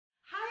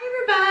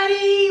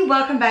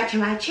welcome back to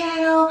my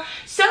channel.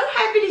 So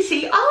happy to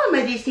see all of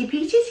my Disney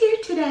Peaches here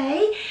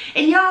today.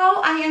 And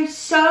y'all, I am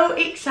so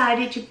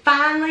excited to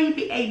finally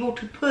be able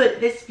to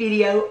put this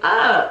video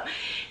up.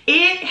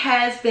 It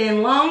has been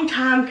a long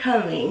time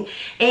coming,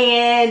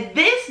 and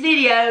this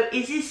video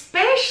is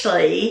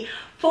especially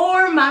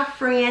for my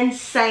friend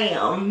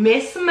Sam.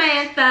 Miss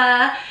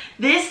Samantha,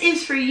 this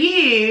is for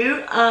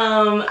you.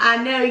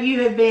 I know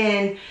you have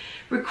been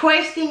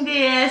requesting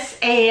this,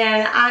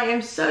 and I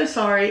am so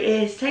sorry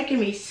it has taken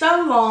me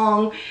so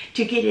long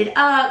to get it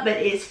up, but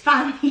it's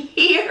finally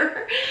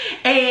here,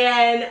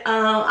 and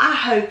I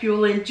hope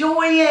you'll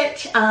enjoy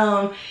it.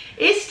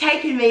 It's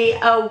taken me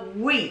a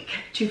week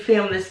to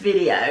film this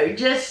video,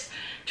 just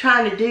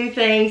trying to do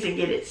things and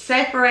get it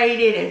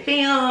separated and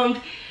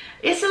filmed.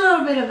 It's a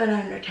little bit of an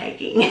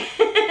undertaking,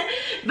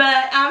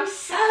 but I'm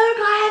so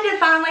glad to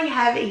finally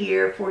have it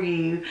here for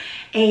you,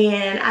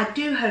 and I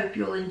do hope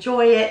you'll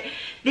enjoy it.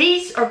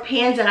 These are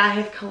pens that I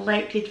have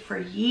collected for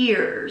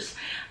years.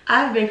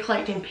 I've been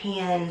collecting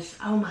pens,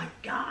 oh my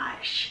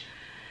gosh,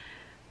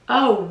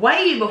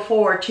 way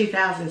before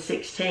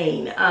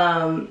 2016.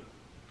 Oh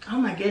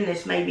my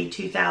goodness, maybe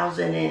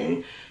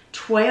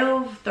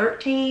 2012,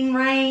 13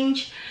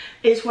 range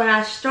is when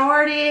I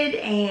started,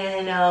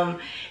 and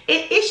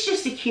it's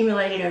just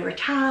accumulated over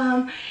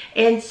time,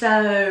 and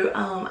so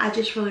I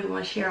just really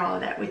want to share all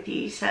of that with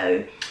you.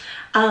 So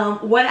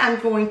what I'm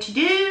going to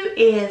do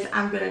is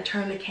I'm going to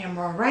turn the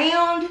camera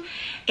around,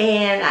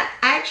 and I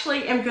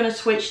actually am going to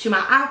switch to my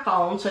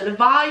iPhone, so the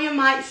volume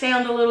might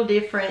sound a little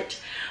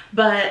different,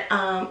 but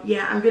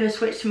yeah, I'm going to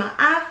switch to my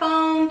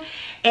iPhone,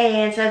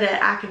 and so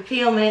that I can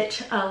film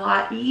it a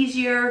lot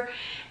easier.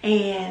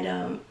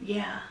 And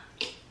yeah,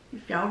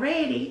 if y'all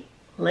ready,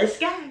 let's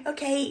go.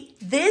 Okay,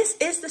 this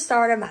is the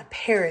start of my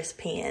Paris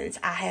pens.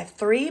 I have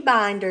 3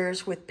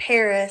 binders with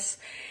Paris,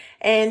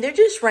 and they're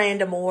just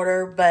random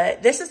order,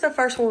 but this is the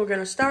first one we're going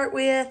to start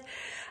with.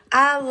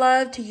 I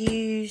love to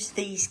use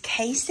these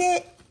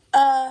case-it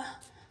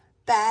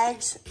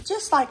bags,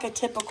 just like a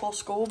typical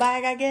school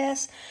bag, I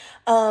guess.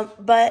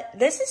 But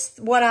this is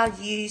what I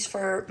use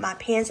for my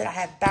pens that I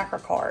have backer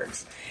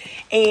cards.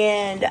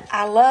 And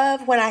I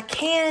love when I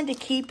can to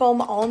keep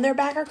them on their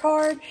backer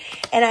card.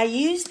 And I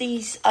use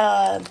these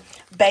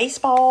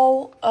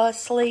baseball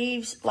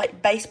sleeves,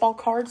 like baseball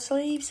card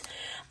sleeves,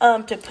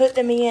 to put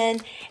them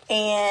in.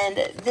 And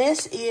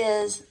this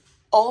is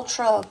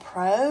Ultra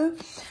Pro.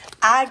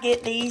 I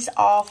get these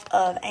off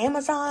of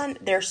Amazon.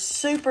 They're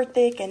super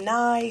thick and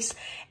nice,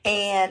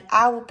 and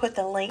I will put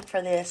the link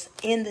for this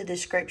in the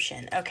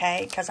description,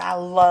 okay, because I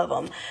love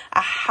them.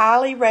 I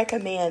highly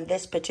recommend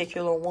this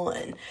particular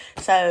one,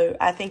 so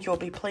I think you'll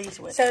be pleased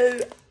with it.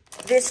 So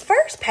this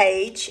first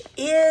page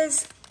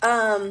is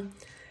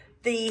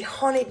the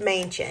Haunted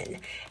Mansion,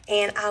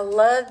 and I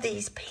love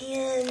these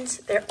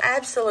pens. They're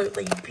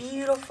absolutely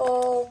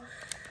beautiful.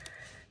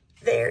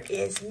 There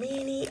is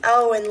Minnie.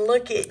 Oh, and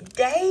look at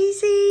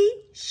Daisy.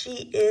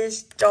 She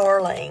is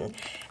darling.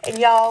 And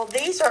y'all,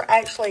 these are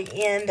actually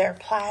in their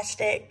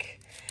plastic.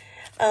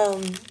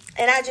 And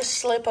I just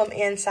slip them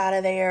inside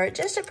of there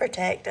just to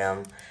protect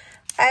them.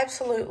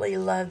 Absolutely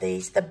love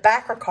these. The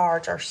backer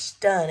cards are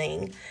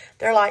stunning.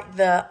 They're like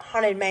the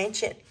Haunted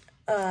Mansion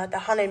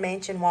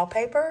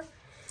wallpaper.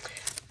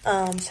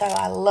 So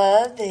I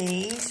love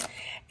these.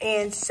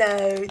 And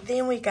so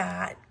then we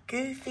got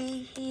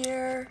Goofy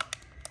here.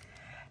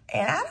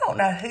 And I don't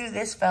know who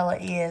this fella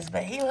is,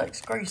 but he looks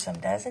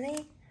gruesome, doesn't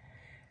he?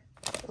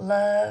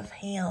 Love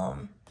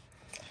him.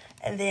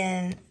 And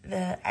then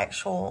the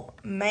actual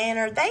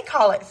manor, they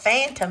call it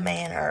Phantom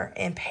Manor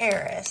in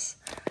Paris.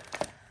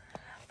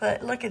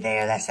 But look at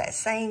there, that's that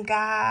same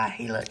guy.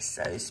 He looks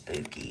so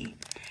spooky.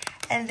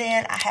 And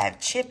then I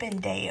have Chip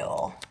and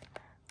Dale,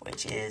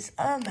 which is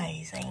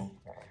amazing.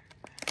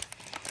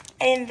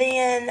 And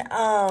then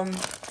on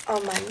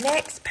my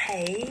next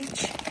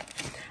page,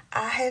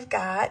 I have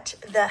got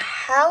the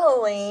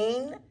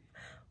Halloween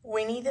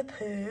Winnie the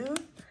Pooh.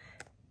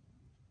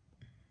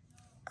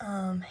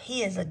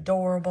 He is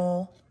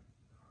adorable.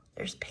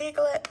 There's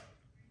Piglet.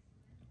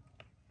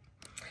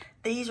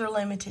 These are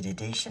limited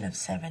edition of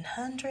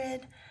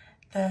 700.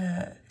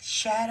 The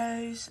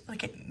shadows,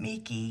 look at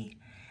Mickey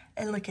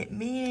and look at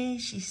Minnie.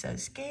 She's so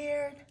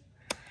scared.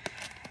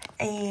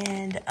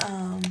 And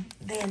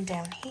then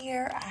down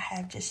here, I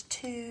have just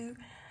 2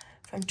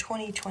 from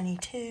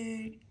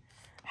 2022.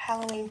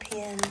 Halloween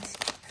pens,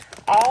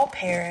 all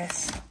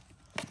Paris.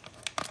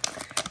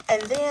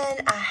 And then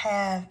I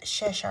have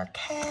Cheshire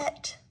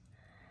Cat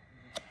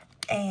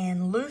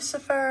and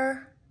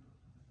Lucifer.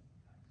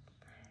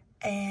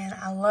 And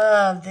I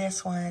love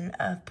this one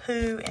of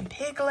Pooh and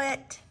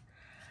Piglet.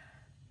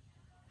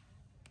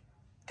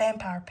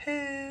 Vampire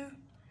Pooh.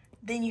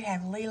 Then you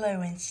have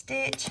Lilo and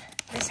Stitch.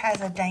 This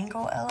has a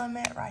dangle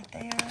element right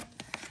there.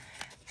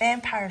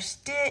 Vampire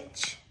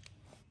Stitch.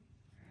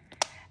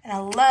 And I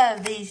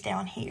love these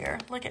down here.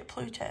 Look at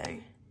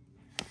Pluto.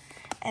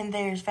 And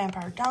there's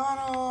Vampire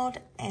Donald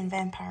and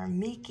Vampire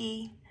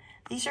Mickey.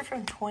 These are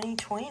from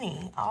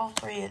 2020, all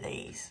 3 of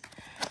these.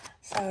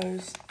 So a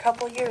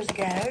couple years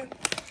ago.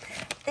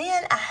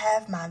 Then I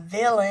have my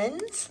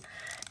villains.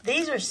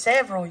 These are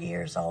several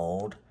years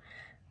old.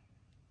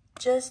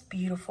 Just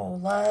beautiful.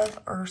 Love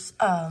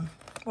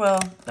well,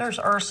 there's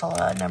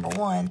Ursula, number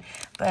 1,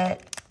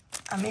 but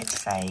I meant to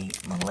say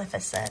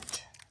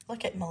Maleficent.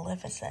 Look at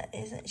Maleficent.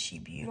 Isn't she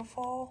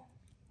beautiful?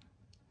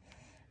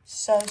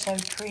 So, so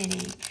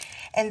pretty.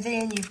 And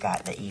then you've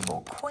got the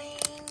Evil Queen,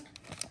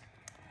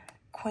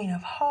 Queen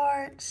of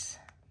Hearts,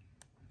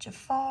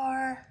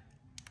 Jafar,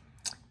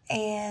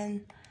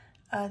 and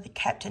the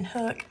Captain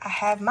Hook. I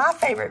have my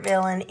favorite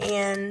villain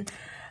in,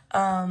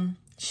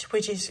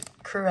 which is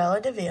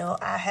Cruella de Vil.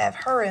 I have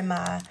her in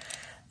my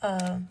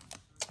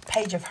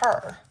page of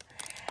her.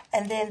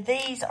 And then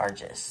these are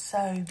just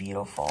so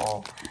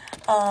beautiful.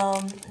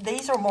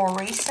 These are more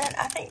recent.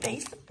 I think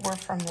these were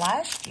from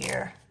last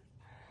year.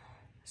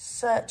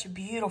 Such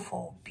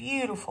beautiful,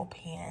 beautiful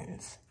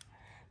pens.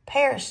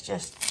 Paris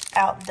just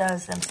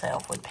outdoes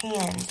themselves with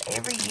pens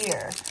every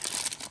year.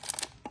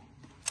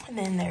 And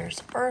then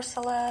there's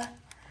Ursula,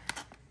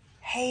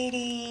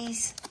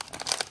 Hades.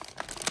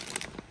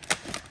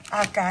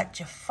 I've got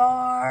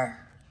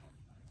Jafar,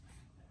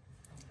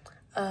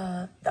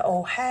 the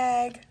Old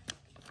Hag,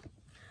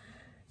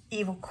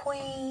 Evil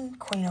Queen,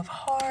 Queen of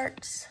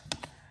Hearts.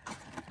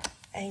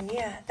 And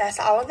yeah, that's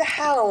all of the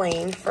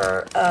Halloween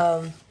for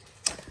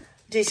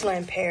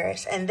Disneyland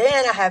Paris. And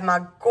then I have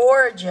my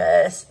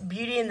gorgeous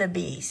Beauty and the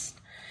Beast.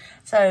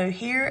 So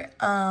here,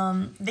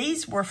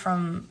 these were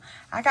from,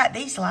 I got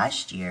these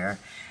last year.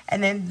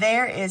 And then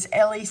there is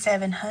LE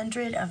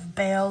 700 of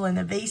Belle and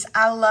the Beast.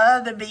 I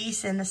love the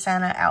Beast in the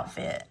Santa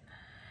outfit.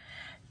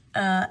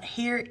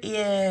 Here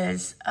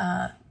is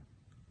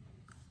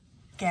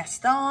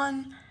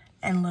Gaston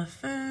and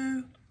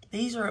LeFou.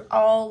 These are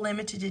all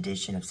limited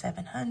edition of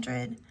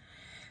 700.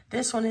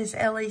 This one is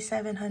LE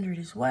 700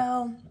 as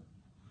well.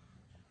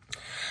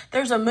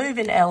 There's a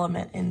moving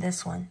element in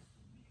this one.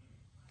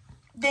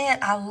 Then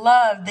I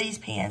love these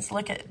pens.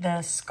 Look at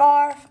the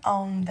scarf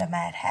on the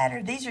Mad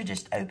Hatter. These are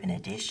just open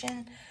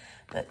edition,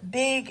 but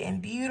big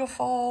and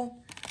beautiful.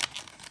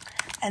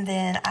 And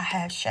then I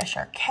have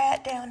Cheshire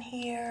Cat down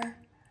here.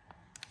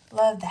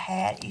 Love the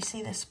hat. You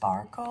see the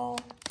sparkle.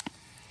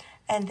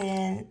 And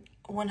then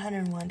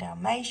 101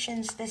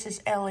 Dalmatians. This is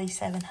LE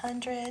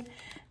 700.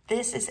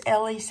 This is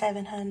LE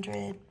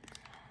 700.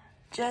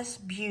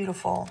 Just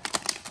beautiful.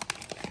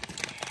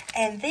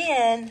 And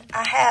then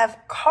I have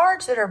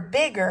cards that are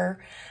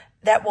bigger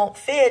that won't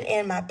fit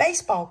in my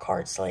baseball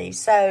card sleeve.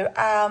 So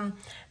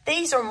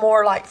these are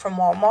more like from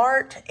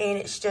Walmart, and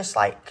it's just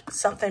like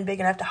something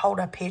big enough to hold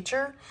a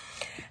picture.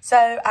 So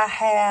I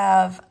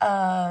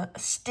have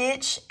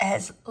Stitch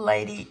as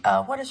Lady,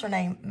 what is her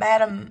name?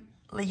 Madame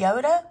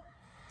Leota.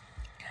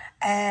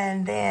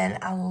 And then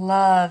I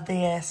love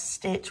this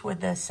Stitch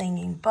with the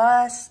singing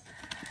bus.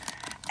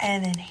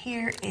 And then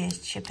here is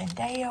Chip and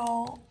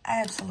Dale.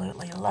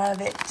 Absolutely love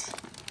it.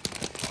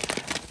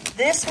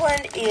 This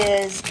one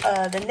is,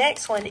 the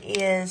next one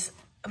is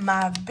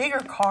my bigger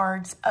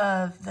cards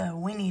of the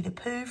Winnie the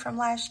Pooh from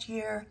last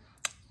year.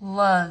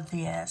 Love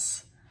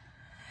this.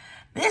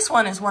 This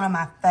one is one of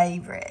my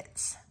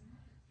favorites.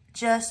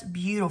 Just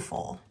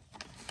beautiful.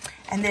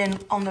 And then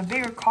on the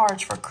bigger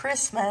cards for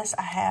Christmas,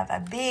 I have a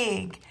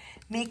big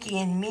Mickey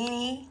and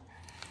Minnie.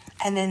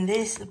 And then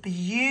this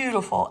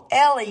beautiful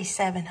LE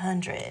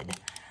 700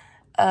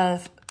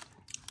 of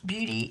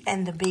Beauty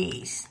and the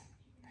Beast.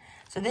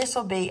 So this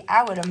will be,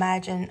 I would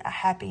imagine, a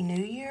Happy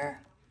New Year.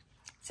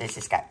 Since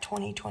it's got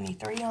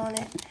 2023 on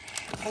it.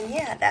 And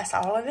yeah, that's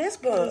all of this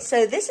book.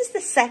 So this is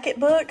the second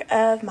book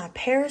of my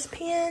Paris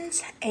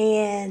pens.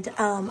 And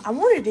I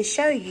wanted to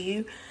show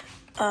you,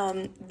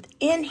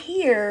 in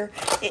here,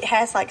 it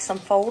has like some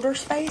folder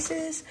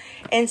spaces.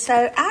 And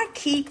so I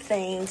keep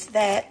things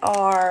that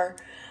are,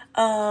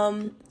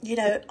 you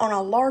know, on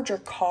a larger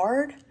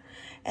card.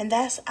 And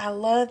that's, I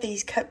love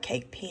these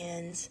cupcake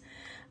pens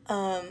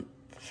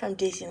from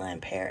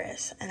Disneyland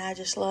Paris. And I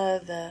just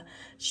love the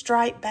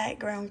striped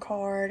background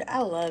card. I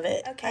love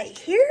it. Okay,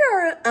 here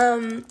are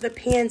the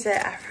pens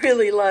that I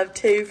really love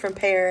too from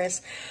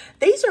Paris.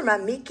 These are my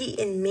Mickey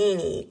and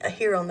Minnie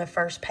here on the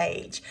first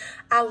page.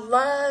 I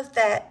love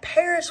that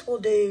Paris will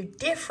do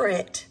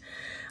different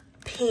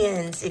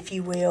pens, if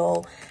you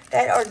will,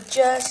 that are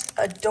just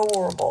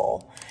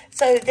adorable.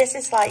 So this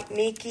is like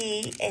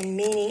Mickey and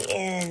Minnie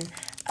in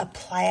a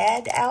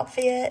plaid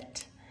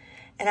outfit.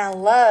 And I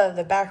love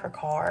the backer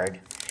card.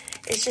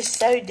 It's just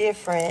so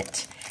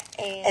different.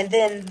 And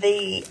then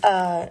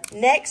the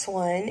next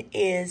one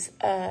is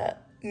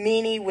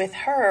Minnie with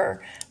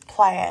her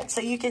plaid.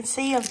 So you can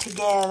see them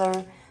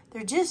together.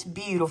 They're just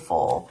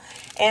beautiful.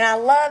 And I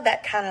love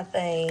that kind of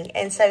thing.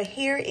 And so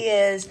here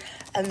is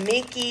a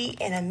Mickey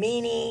and a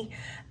Minnie.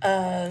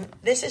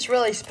 This is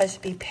really supposed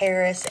to be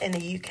Paris and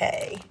the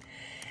UK.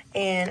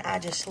 And I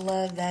just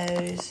love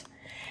those.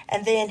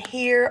 And then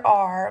here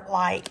are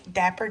like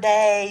Dapper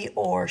Day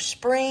or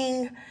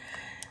Spring.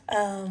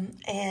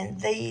 And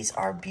these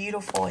are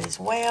beautiful as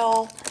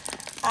well.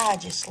 I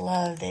just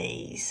love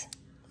these.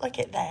 Look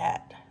at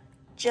that.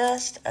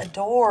 Just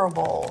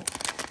adorable.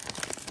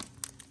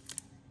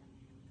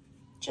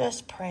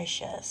 Just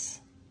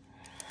precious.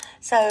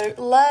 So,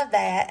 love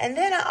that. And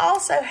then I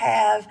also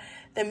have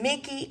the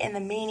Mickey and the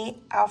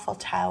Minnie Eiffel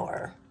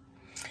Tower.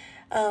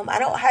 I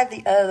don't have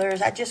the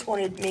others. I just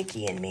wanted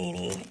Mickey and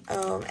Minnie.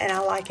 And I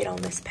like it on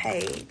this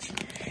page.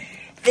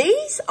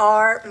 These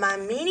are my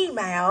Minnie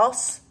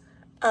Mouse,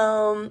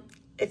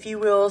 if you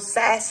will,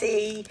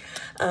 sassy,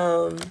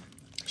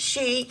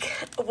 chic,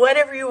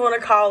 whatever you want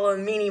to call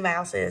them, Minnie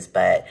Mouses.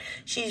 But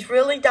she's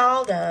really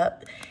dolled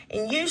up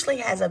and usually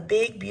has a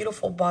big,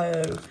 beautiful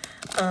bow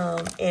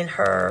in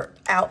her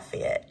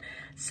outfit.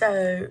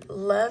 So,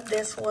 love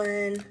this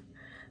one.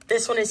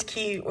 This one is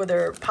cute with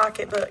her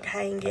pocketbook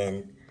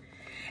hanging.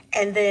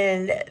 And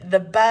then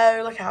the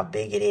bow, look how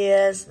big it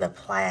is. The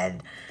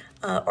plaid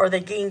or the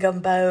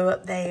gingham bow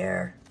up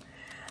there.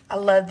 I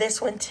love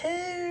this one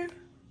too.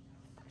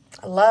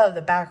 I love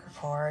the backer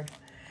card.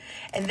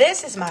 And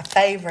this is my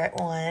favorite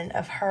one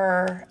of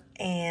her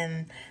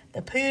and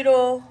the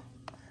poodle.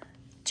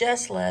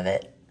 Just love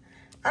it.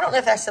 I don't know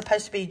if that's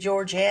supposed to be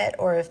Georgette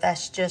or if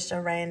that's just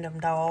a random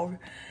dog.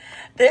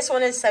 This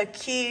one is so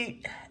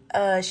cute.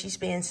 She's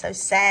being so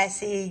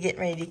sassy,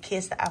 getting ready to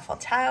kiss the Eiffel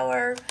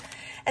Tower.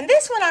 And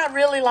this one I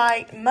really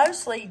like,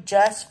 mostly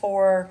just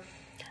for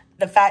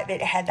the fact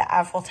that it had the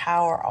Eiffel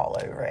Tower all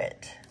over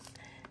it.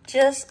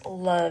 Just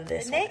love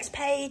this. The next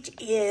page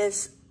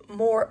is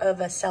more of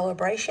a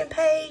celebration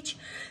page.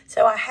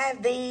 So I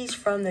have these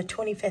from the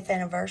 25th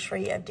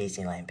anniversary of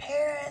Disneyland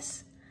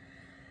Paris.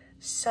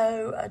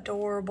 So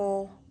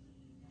adorable.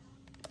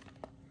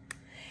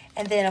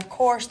 And then, of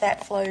course,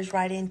 that flows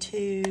right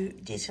into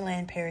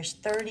Disneyland Paris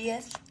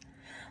 30th.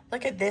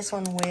 Look at this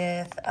one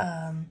with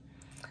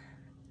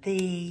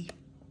the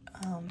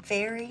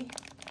fairy.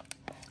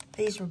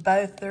 These were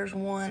both, there's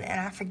one, and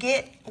I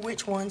forget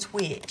which one's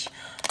which.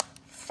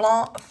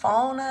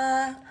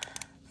 Fauna,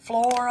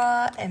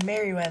 Flora, and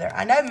Merryweather.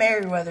 I know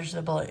Merryweather's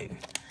the blue.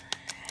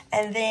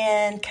 And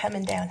then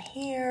coming down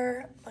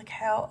here, look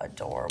how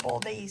adorable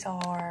these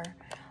are.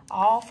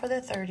 All for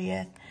the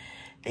 30th.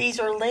 These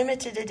are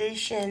limited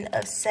edition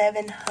of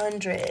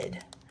 700.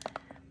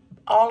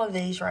 All of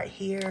these right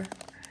here.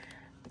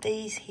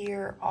 These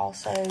here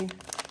also.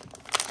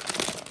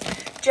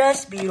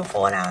 Just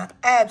beautiful, and I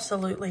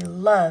absolutely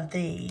love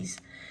these.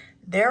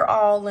 They're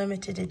all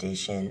limited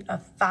edition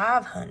of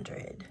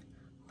 500.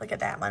 Look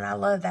at that one. I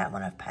love that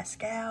one of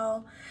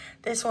Pascal.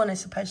 This one is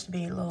supposed to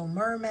be Little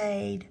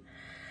Mermaid,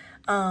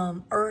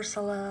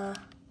 Ursula.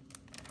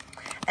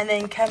 And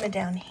then coming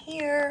down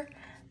here,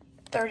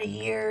 30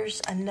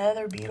 years,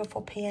 another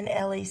beautiful pen,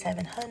 LE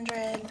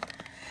 700.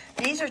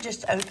 These are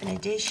just open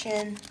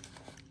edition.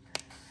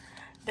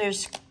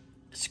 There's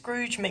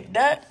Scrooge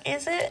McDuck,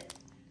 is it?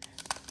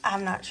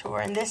 I'm not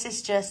sure. And this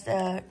is just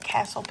a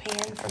Castle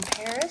pen from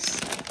Paris.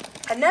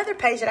 Another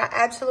page that I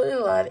absolutely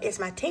love is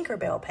my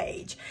Tinkerbell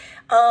page.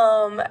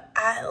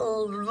 I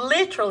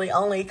literally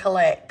only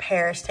collect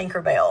Paris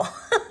Tinkerbell.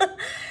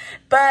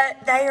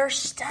 But they are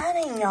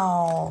stunning,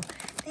 y'all.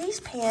 These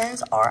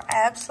pens are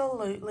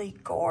absolutely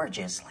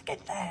gorgeous. Look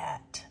at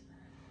that.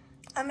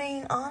 I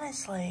mean,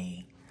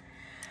 honestly.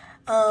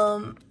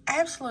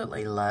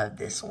 Absolutely love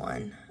this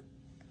one.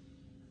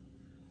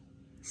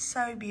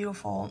 So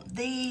beautiful.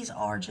 These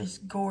are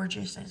just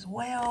gorgeous as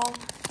well.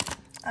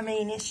 I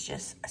mean, it's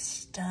just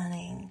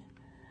stunning.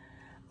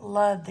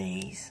 Love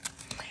these.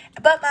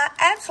 But my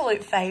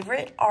absolute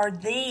favorite are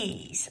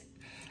these.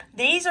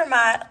 These are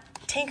my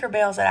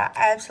Tinkerbells that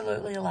I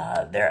absolutely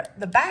love.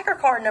 The backer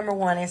card number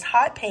one is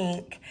hot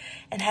pink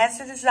and has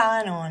the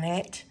design on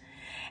it.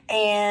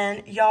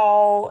 And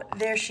y'all,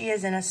 there she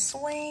is in a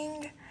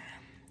swing.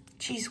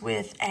 She's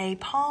with a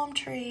palm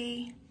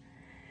tree.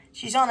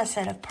 She's on a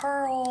set of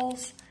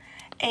pearls.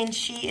 And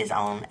she is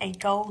on a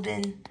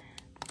golden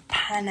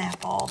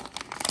pineapple.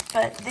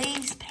 But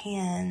these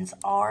pens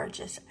are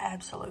just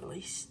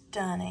absolutely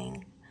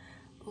stunning.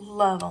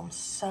 Love them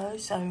so,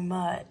 so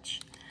much.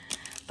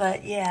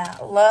 But yeah,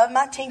 love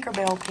my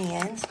Tinkerbell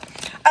pens.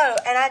 Oh,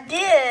 and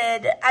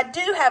I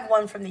do have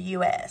one from the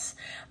U.S.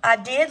 I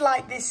did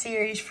like this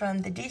series from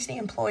the Disney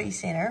Employee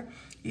Center.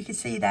 You can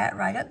see that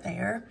right up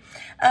there.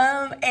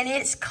 And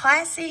it's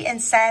classy and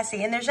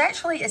sassy. And there's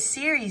actually a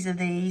series of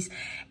these.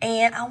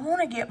 And I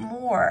want to get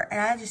more. And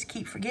I just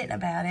keep forgetting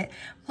about it.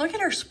 Look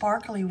at her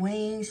sparkly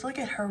wings. Look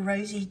at her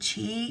rosy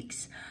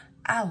cheeks.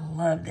 I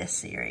love this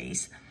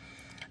series.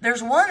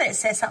 There's one that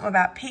says something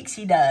about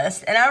pixie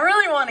dust. And I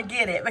really want to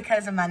get it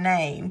because of my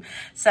name.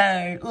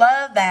 So,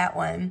 love that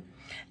one.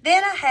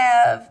 Then I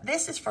have,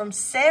 this is from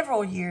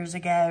several years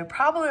ago.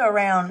 Probably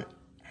around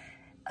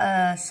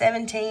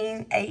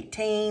 17,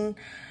 18,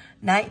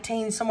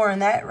 19, somewhere in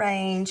that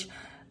range.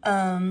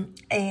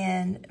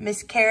 And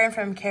Miss Kerryann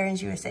from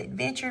Kerryann's USA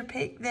Adventure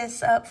picked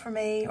this up for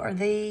me, or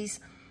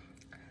these.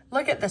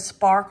 Look at the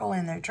sparkle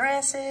in their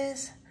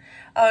dresses.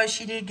 Oh,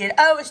 she did get,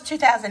 oh, it's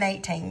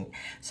 2018.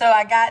 So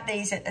I got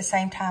these at the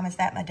same time as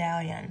that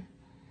medallion.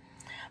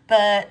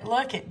 But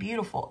look at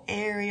beautiful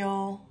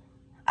Ariel.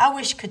 I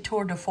wish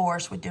Couture de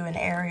Force would do an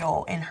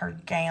Ariel in her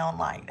gown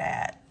like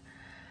that.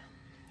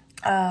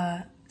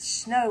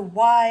 Snow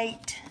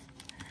White.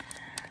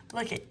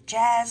 Look at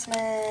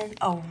Jasmine,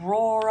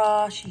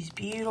 Aurora, she's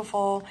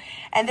beautiful.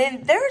 And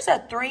then there's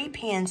a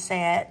 3-pin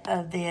set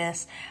of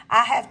this.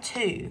 I have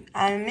 2.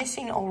 I'm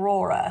missing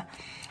Aurora,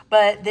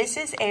 but this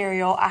is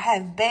Ariel. I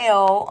have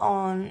Belle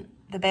on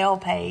the Belle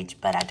page,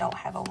 but I don't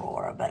have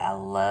Aurora, but I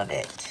love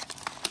it.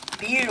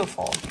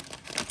 Beautiful.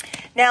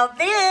 Now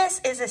this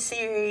is a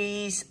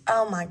series,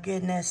 oh my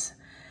goodness,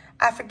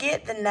 I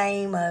forget the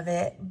name of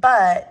it,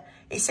 but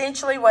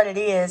essentially what it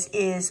is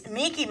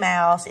Mickey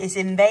Mouse is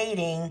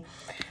invading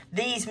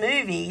these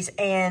movies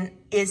and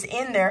is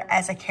in there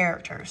as a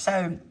character.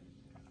 So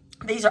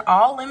these are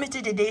all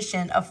limited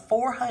edition of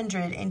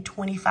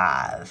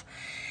 425.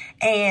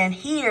 And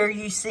here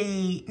you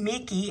see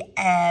Mickey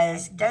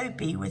as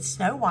Dopey with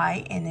Snow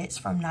White, and it's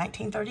from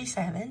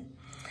 1937.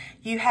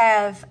 You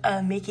have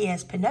Mickey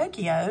as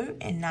Pinocchio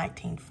in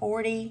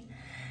 1940.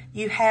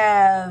 You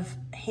have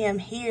him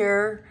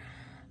here,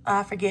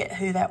 I forget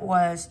who that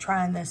was,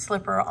 trying the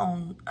slipper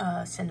on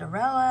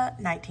Cinderella,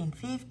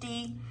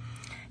 1950.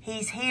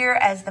 He's here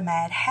as the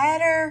Mad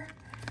Hatter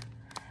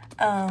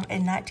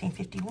in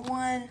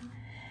 1951.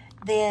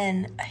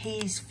 Then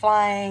he's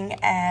flying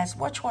as,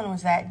 which one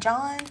was that?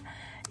 John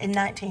in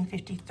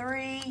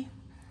 1953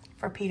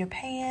 for Peter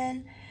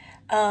Pan.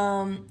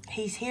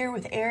 He's here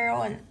with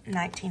Ariel in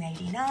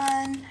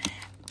 1989.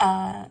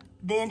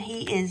 Then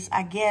he is,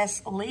 I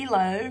guess,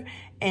 Lilo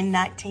in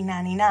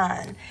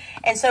 1999.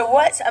 And so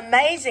what's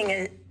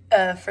amazing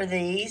for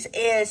these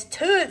is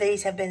 2 of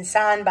these have been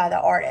signed by the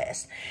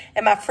artist.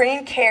 And my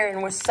friend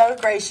Kerryann was so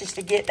gracious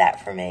to get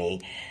that for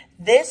me.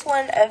 This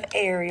one of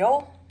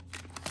Ariel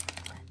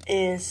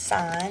is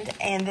signed,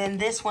 and then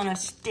this one of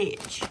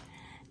Stitch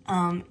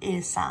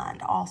is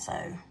signed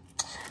also.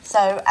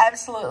 So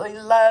absolutely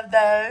love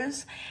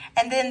those.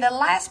 And then the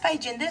last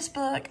page in this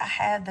book, I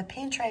have the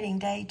Pen Trading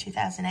Day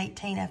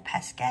 2018 of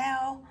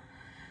Pascal.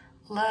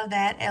 Love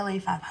that, LE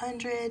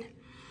 500.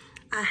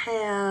 I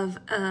have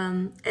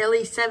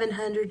LE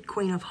 700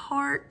 Queen of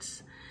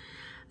Hearts.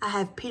 I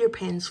have Peter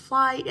Pan's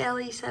Flight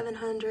LE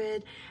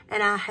 700.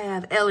 And I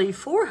have LE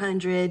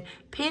 400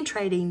 Pen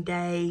Trading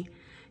Day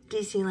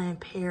Disneyland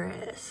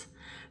Paris.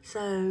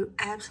 So,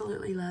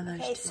 absolutely love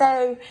those two.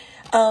 So,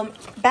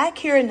 back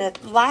here in the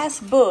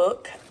last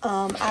book,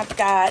 I've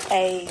got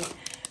a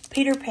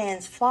Peter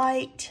Pan's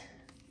Flight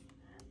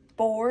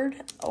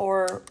board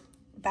or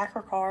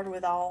backer card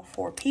with all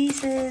 4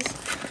 pieces.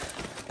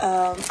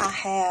 I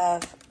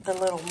have the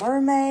Little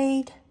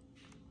Mermaid.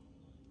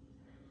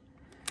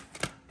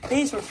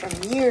 These were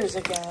from years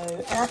ago,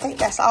 and I think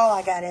that's all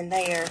I got in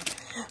there.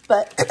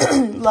 But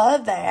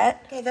love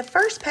that. Okay, the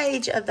first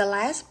page of the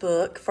last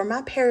book for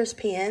my Paris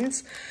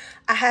pens,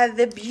 I have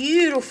the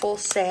beautiful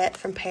set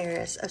from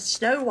Paris of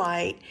Snow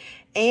White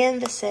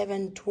and the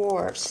 7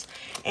 Dwarfs.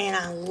 And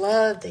I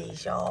love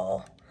these,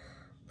 y'all.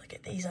 Look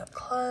at these up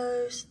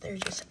close. They're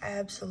just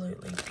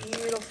absolutely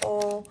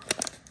beautiful.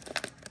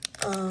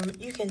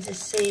 You can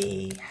just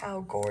see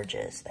how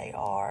gorgeous they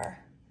are.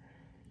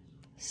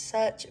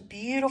 Such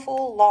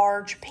beautiful,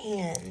 large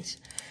pens.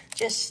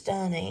 Just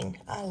stunning.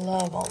 I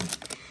love them.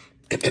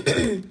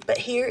 But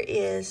here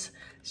is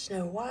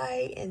Snow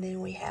White, and then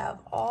we have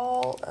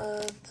all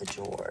of the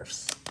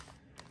dwarfs.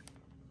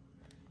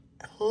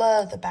 I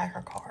love the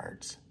backer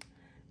cards.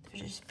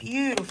 They're just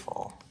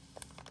beautiful.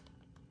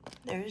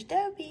 There's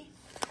Dopey.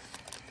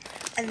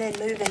 And then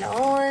moving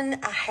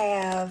on, I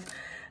have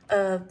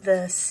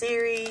the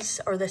series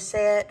or the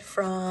set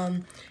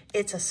from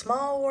It's a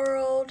Small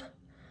World.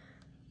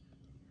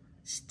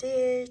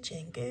 Stitch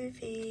and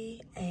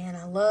Goofy, and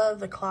I love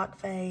the clock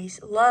face.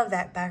 Love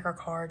that backer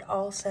card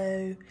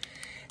also.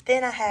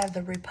 Then I have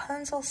the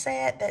Rapunzel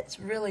set. That's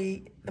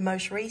really the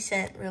most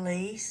recent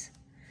release.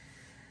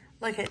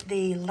 Look at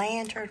the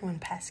lantern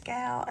with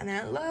Pascal, and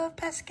I love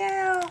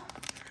Pascal.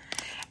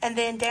 And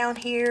then down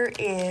here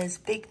is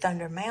Big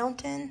Thunder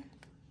Mountain.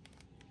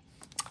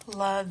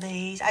 Love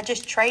these. I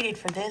just traded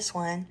for this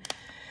one,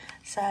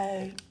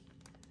 so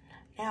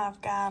now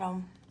I've got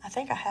them. I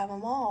think I have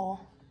them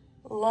all.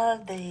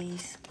 Love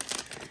these.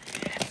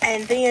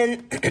 And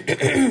then, I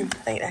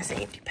think that's an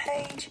empty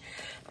page.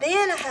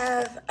 Then I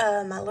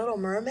have my Little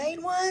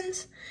Mermaid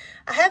ones.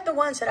 I have the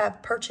ones that I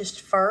purchased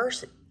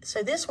first.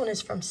 So this one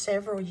is from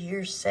several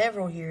years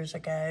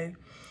ago.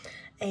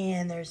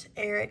 And there's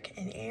Eric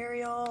and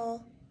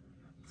Ariel,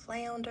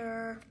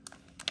 Flounder.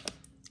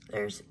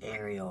 There's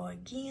Ariel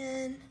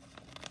again.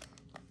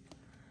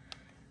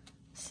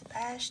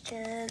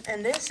 Sebastian.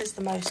 And this is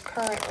the most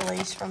current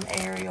release from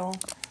Ariel.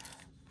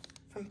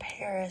 From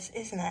Paris.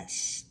 Isn't that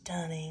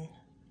stunning?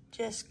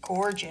 Just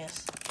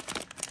gorgeous.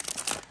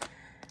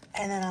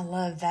 And then I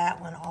love that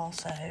one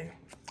also.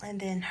 And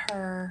then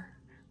her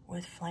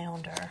with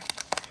Flounder.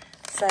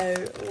 So,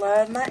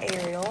 love my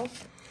Ariel.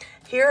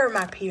 Here are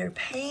my Peter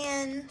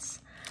Pans.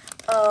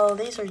 Oh,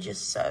 these are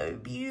just so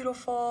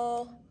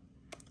beautiful.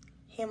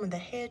 Him with the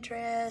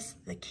headdress.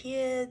 The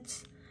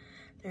kids.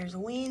 There's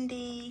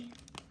Wendy.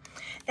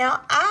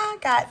 Now, I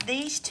got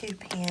these 2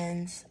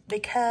 pens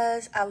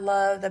because I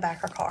love the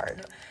backer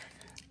card.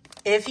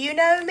 If you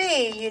know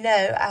me, you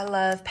know I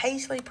love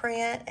paisley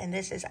print, and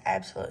this is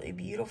absolutely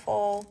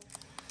beautiful.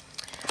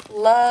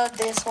 Love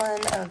this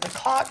one of the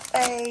clock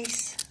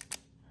face.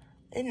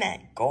 Isn't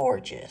that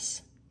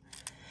gorgeous?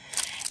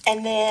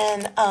 And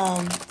then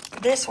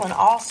this one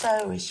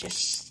also is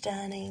just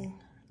stunning.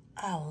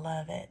 I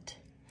love it.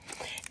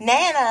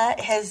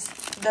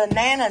 The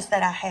Nanas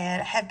that I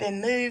had have been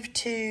moved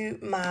to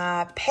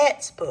my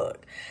pets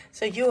book.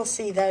 So you'll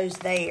see those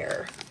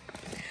there.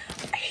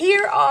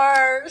 Here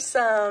are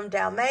some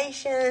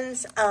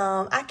Dalmatians.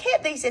 I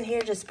kept these in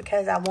here just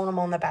because I want them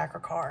on the backer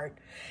card.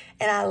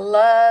 And I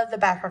love the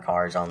backer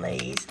cards on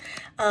these.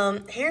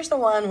 Here's the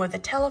one with the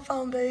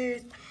telephone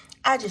booth.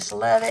 I just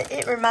love it.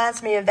 It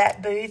reminds me of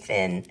that booth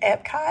in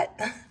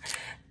Epcot.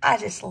 I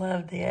just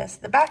love this.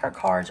 The backer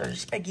cards are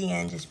just,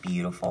 again, just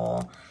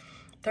beautiful.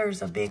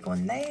 There's a big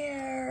one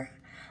there.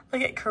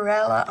 Look at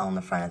Kerryann on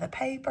the front of the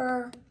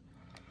paper.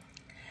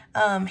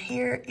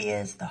 Here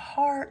is the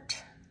heart.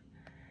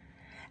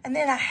 And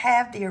then I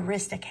have the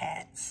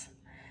Aristocats.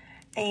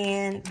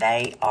 And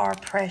they are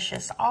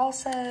precious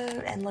also.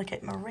 And look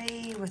at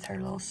Marie with her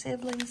little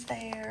siblings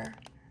there.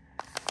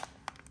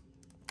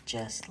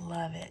 Just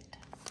love it.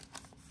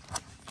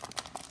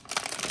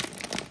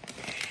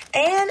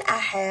 And I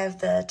have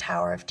the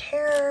Tower of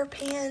Terror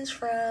pins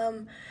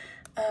from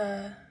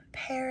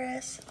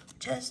Paris.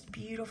 Just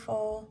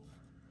beautiful.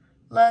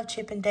 Love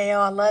Chip and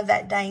Dale. I love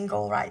that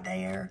dangle right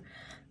there.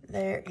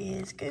 There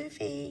is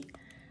Goofy,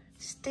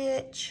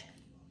 Stitch,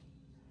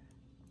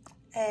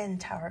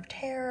 and Tower of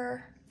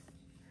Terror.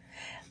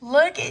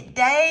 Look at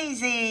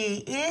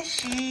Daisy. Is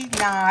she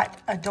not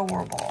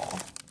adorable?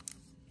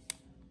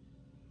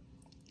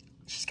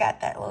 She's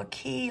got that little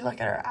key.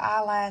 Look at her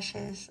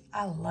eyelashes.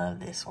 I love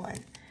this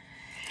one.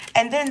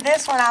 And then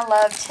this one I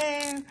love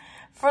too.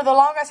 For the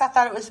longest I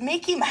thought it was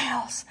Mickey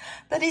Mouse,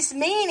 but it's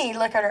Minnie.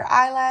 Look at her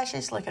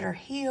eyelashes. Look at her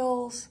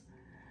heels.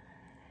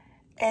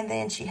 And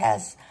then she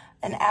has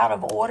an out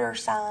of order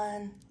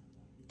sign.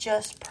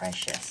 Just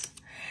precious.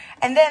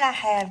 And then I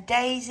have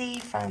Daisy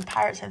from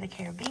Pirates of the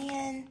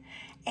Caribbean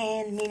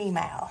and Minnie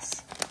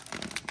Mouse.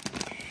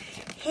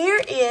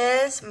 Here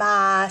is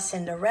my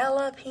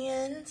Cinderella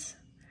pins.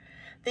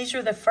 These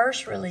are the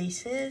first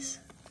releases.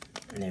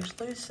 And there's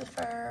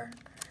Lucifer.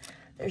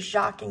 There's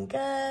Jacques and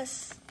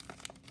Gus.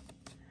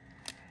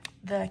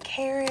 The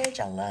carriage,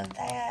 I love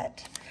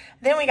that.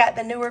 Then we got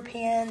the newer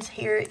pins.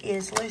 Here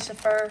is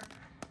Lucifer,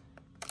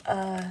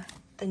 the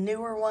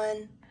newer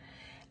one.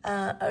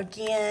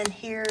 Again,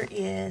 here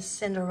is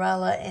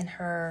Cinderella in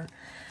her,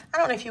 I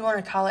don't know if you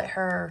want to call it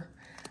her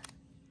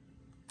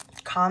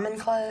common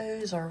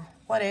clothes or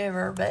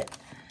whatever, but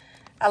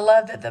I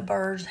love that the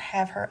birds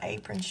have her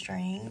apron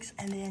strings.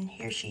 And then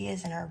here she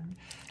is in her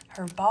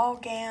ball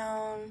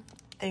gown.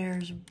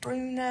 There's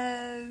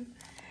Bruno.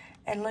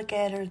 And look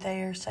at her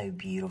there, so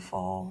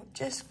beautiful.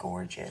 Just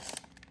gorgeous.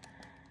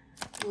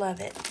 Love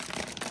it.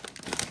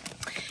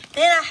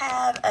 Then I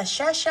have a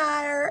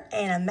Cheshire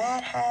and a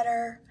Mad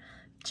Hatter.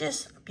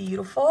 Just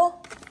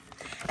beautiful.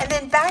 And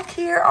then back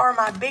here are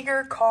my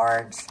bigger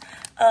cards.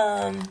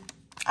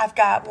 I've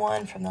got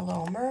one from the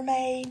Little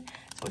Mermaid.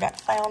 So we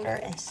got Flounder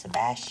and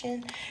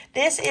Sebastian.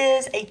 This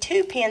is a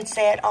 2-pin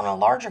set on a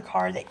larger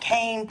card that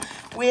came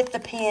with the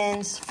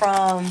pins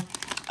from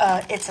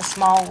It's a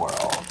Small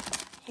World.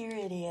 Here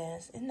it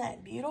is. Isn't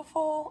that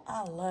beautiful?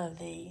 I love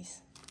these.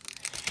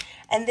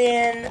 And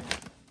then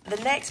the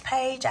next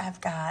page,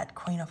 I've got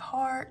Queen of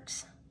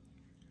Hearts,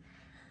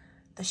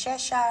 the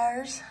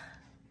Cheshires.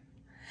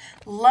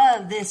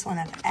 Love this one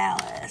of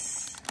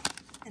Alice.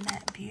 Isn't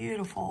that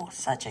beautiful?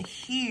 Such a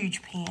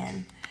huge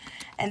pin.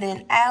 And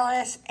then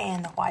Alice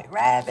and the White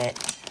Rabbit.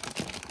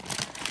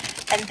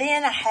 And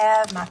then I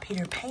have my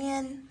Peter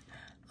Pan,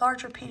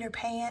 larger Peter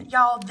Pan.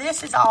 Y'all,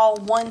 this is all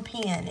one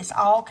pin. It's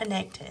all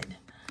connected.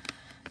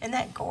 Isn't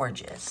that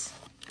gorgeous?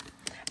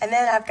 And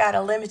then I've got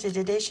a limited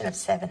edition of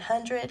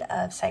 700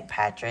 of St.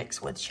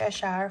 Patrick's with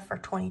Cheshire for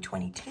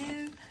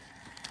 2022.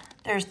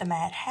 There's the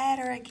Mad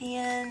Hatter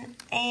again.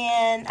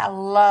 And I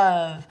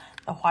love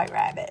the White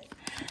Rabbit.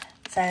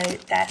 So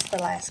that's the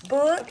last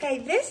book. Okay,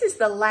 this is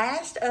the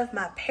last of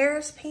my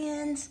Paris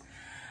pins.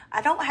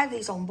 I don't have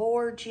these on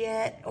board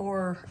yet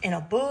or in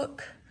a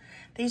book.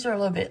 These are a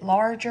little bit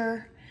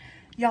larger.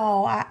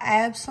 Y'all, I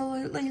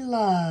absolutely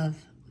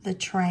love the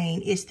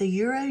train. It's the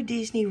Euro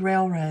Disney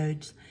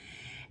Railroads.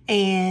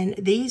 And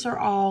these are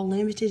all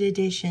limited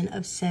edition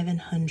of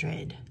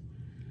 700.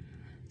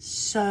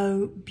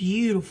 So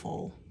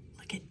beautiful.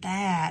 Look at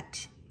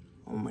that.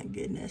 Oh my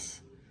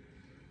goodness.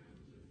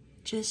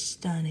 Just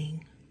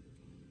stunning.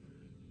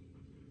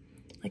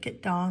 Look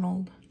at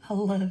Donald. I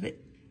love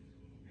it.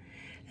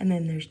 And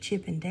then there's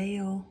Chip and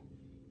Dale.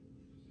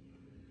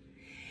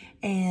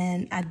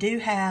 And I do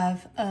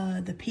have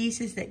the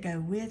pieces that go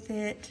with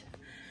it.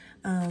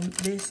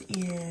 This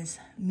is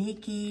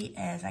Mickey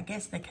as, I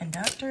guess, the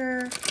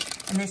conductor.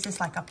 And this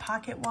is like a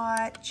pocket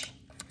watch.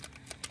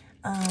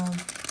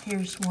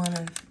 Here's one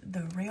of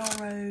the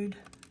railroad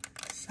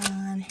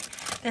sign.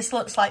 This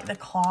looks like the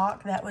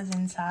clock that was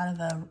inside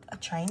of a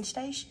train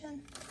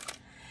station.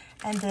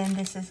 And then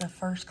this is a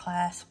first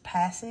class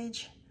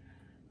passage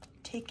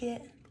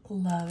ticket.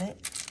 Love it.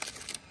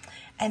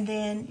 And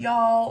then,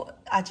 y'all,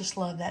 I just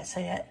love that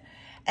set.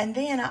 And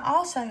then I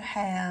also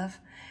have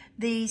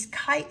these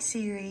kite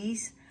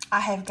series.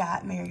 I have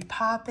got Mary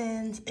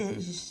Poppins. It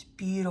is just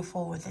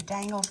beautiful with the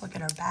dangles. Look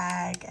at her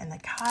bag and the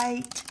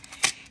kite.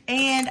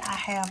 And I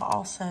have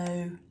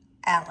also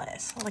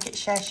Alice. Look at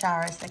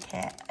Cheshire as the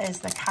cat, as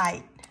the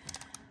kite.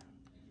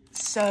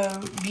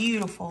 So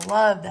beautiful.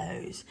 Love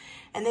those.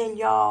 And then,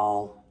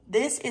 y'all,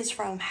 this is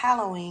from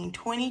Halloween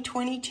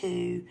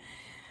 2022.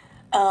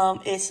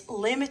 It's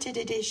limited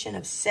edition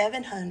of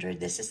 700.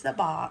 This is the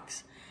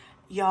box.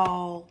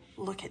 Y'all,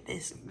 look at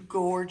this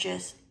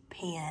gorgeous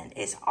pen.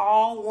 It's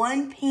all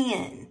one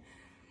pen.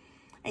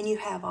 And you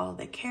have all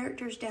the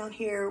characters down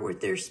here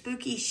with their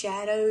spooky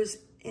shadows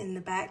in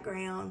the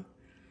background.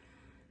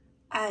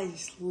 I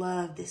just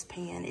love this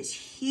pen. It's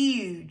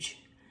huge.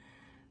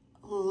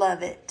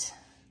 Love it.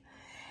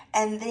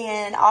 And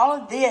then all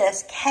of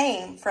this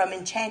came from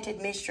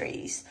Enchanted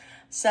Mysteries.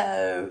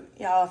 So,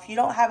 y'all, if you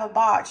don't have a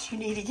box, you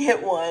need to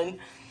get one.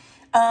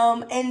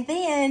 And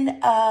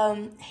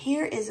then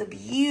here is a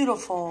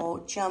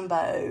beautiful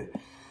jumbo.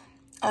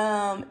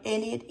 And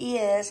it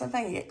is, let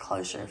me get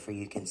closer so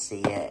you can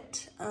see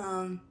it.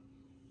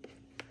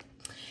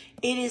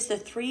 It is the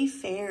 3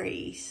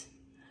 fairies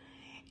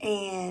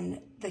and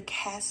the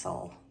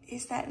castle.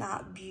 Is that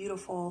not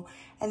beautiful?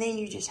 And then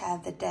you just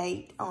have the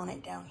date on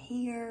it down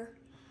here.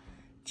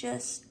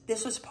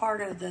 This was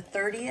part of the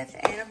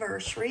 30th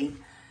anniversary.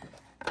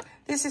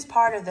 This is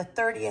part of the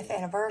 30th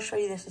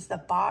anniversary. This is the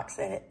box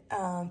that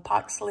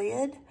box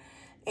lid.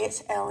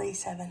 It's LE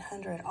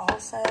 700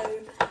 also.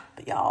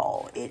 But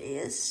y'all, it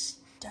is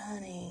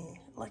stunning.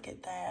 Look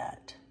at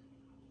that.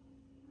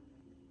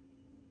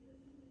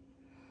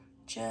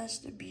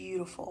 Just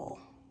beautiful.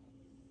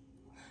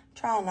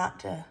 Trying not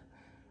to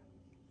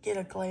get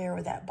a glare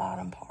with that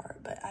bottom part,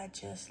 but I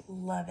just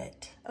love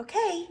it.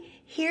 Okay,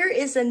 here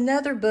is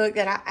another book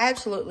that I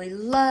absolutely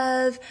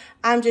love.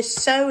 I'm just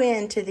so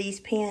into these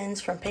pens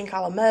from Pink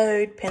a la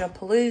Mode,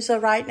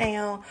 Pinapalooza right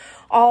now.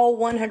 All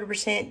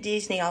 100%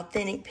 Disney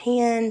authentic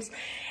pens.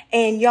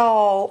 And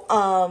y'all,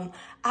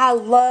 I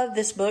love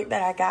this book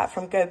that I got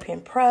from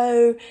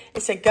GoPinPro.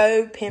 It's a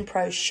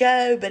GoPinPro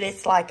show, but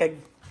it's like a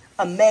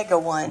mega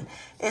one.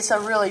 It's a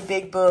really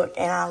big book,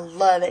 and I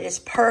love it. It's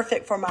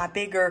perfect for my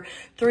bigger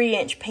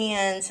 3-inch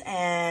pens,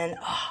 and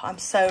oh, I'm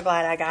so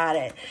glad I got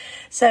it.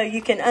 So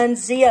you can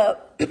unzip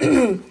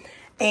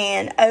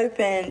and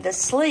open the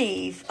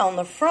sleeve on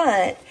the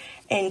front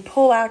and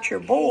pull out your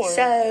board.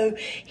 So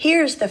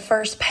here's the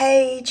first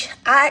page.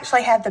 I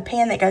actually have the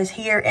pen that goes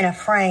here in a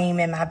frame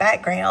in my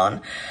background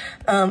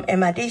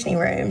in my Disney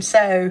room.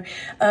 So,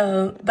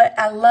 but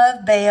I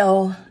love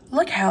Belle.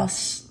 Look how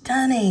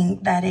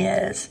stunning that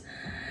is.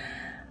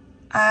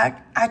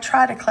 I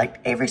try to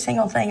collect every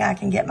single thing I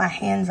can get my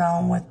hands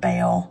on with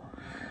Belle.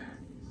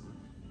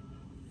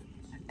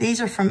 These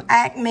are from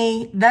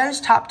Acme.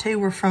 Those top 2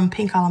 were from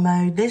Pink a la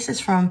Mode. This is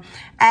from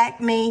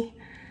Acme.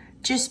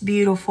 Just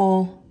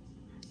beautiful.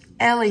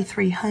 LE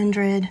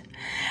 300.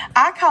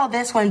 I call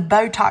this one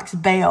Botox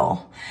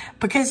Belle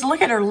because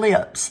look at her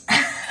lips.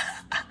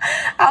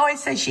 I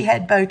always say she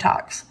had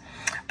Botox.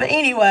 But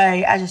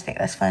anyway, I just think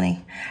that's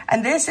funny.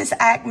 And this is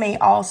Acme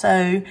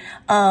also,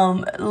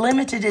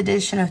 limited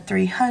edition of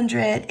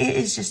 300. It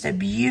is just a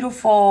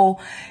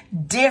beautiful,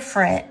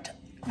 different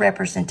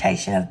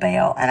representation of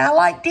Belle. And I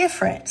like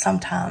different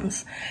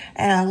sometimes.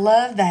 And I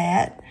love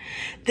that.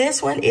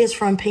 This one is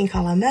from Pink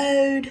a la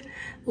Mode.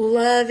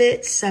 Love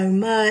it so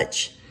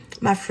much.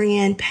 My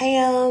friend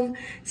Pam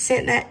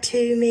sent that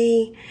to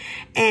me.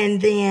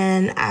 And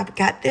then I've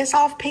got this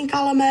off Pink a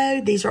la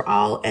Mode. These are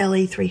all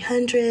LE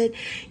 300.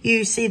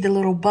 You see the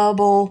little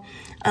bubble.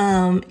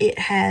 It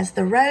has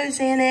the rose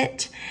in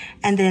it.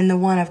 And then the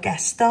one of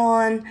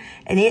Gaston.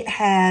 And it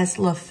has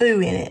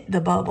LeFou in it,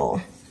 the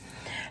bubble.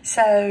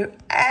 So,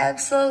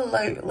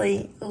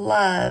 absolutely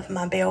love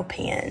my Belle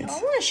pens. I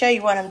want to show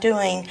you what I'm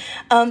doing.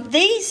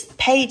 These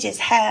pages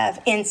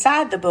have,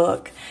 inside the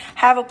book,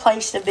 have a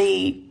place to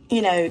be,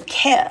 you know,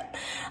 kept.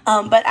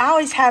 But I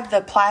always have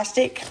the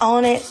plastic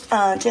on it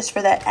just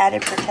for that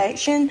added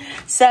protection.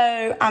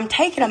 So, I'm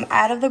taking them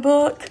out of the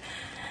book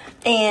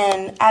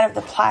and out of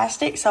the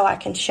plastic so I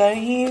can show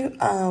you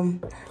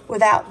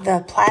without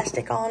the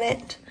plastic on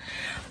it.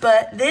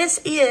 But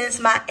this is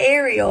my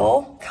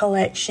Ariel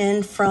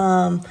collection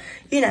from,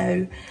 you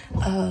know,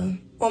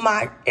 well,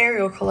 my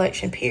Ariel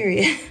collection,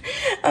 period.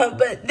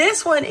 But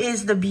this one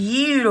is the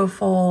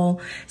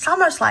beautiful, it's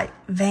almost like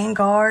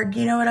Vanguard,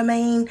 you know what I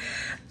mean?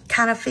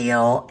 Kind of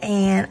feel,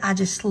 and I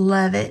just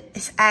love it.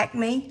 It's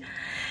Acme,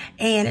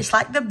 and it's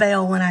like the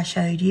Belle one I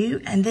showed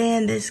you. And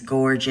then this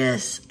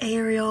gorgeous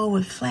Ariel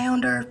with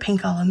Flounder,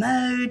 Pink a la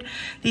Mode.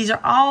 These are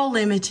all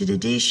limited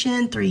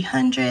edition,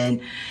 300.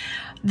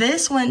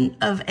 This one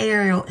of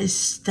Ariel is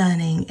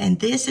stunning, and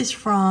this is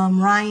from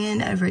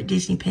Ryan over at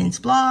Disney Pens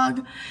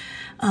blog.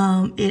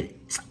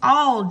 It's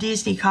all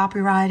Disney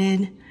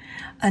copyrighted.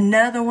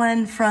 Another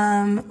one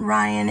from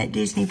Ryan at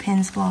Disney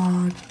Pens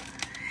blog.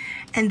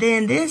 And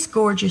then this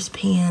gorgeous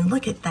pen,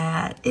 look at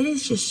that. It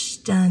is just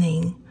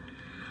stunning.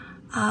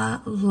 I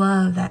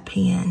love that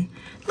pen.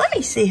 Let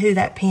me see who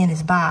that pen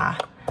is by.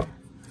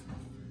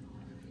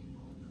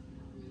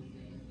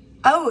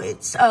 Oh,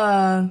 it's,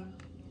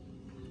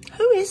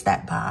 who is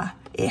that by?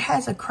 It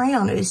has a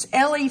crown. It's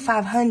LE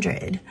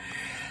 500.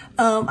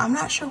 I'm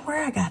not sure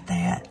where I got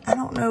that. I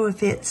don't know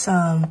if it's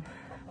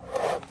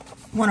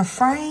one of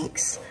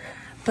Frank's,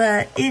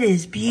 but it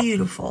is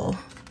beautiful.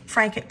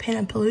 Frank at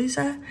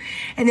Pinapalooza.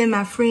 And then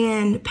my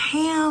friend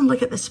Pam,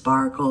 look at the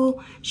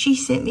sparkle. She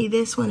sent me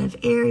this one of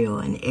Ariel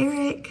and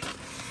Eric.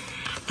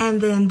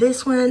 And then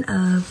this one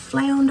of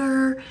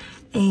Flounder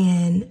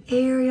and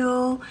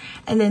Ariel.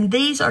 And then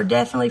these are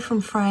definitely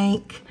from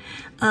Frank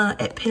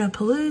at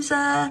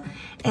Pinapalooza.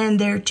 And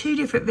there are two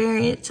different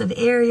variants of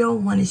Ariel.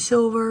 One is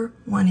silver,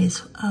 one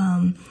is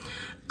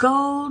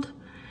gold.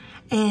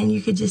 And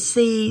you could just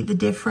see the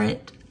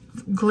different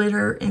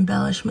glitter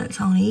embellishments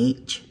on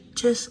each.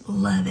 Just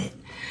love it.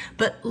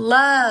 But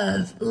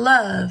love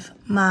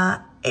my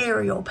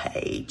Ariel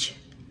page.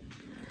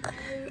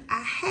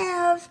 I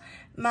have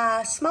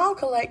my small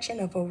collection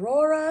of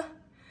Aurora.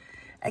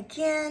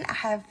 Again, I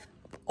have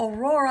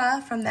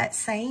Aurora from that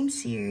same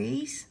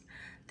series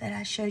that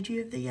I showed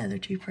you of the other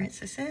two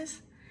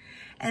princesses.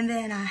 And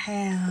then I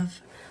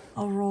have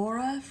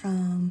Aurora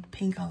from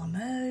Pink a la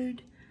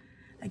Mode.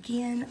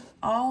 Again,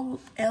 all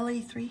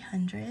LE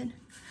 300.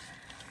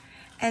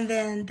 And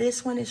then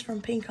this one is from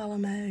Pink a la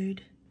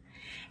Mode.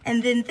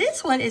 And then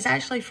this one is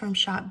actually from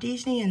Shop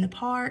Disney in the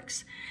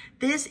parks.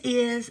 This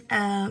is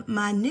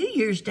my New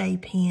Year's Day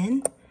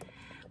pen.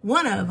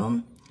 One of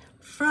them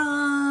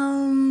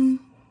from,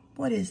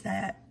 what is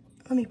that?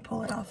 Let me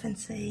pull it off and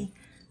see.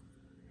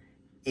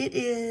 It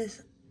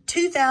is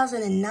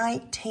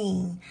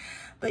 2019.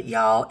 But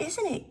y'all,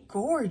 isn't it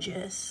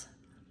gorgeous?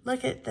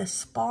 Look at the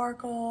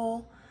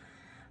sparkle.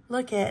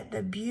 Look at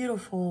the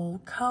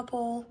beautiful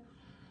couple.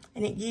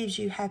 And it gives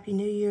you Happy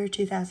New Year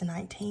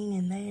 2019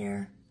 in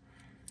there.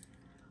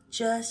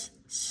 Just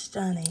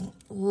stunning.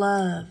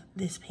 Love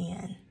this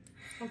pen.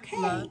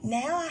 Okay,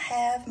 now I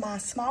have my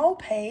small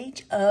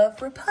page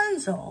of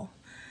Rapunzel.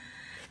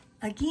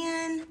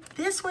 Again,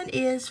 this one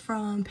is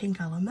from Pink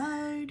a la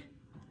Mode.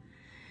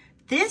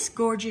 This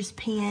gorgeous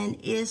pen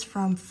is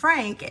from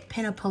Frank at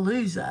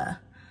Pinapalooza.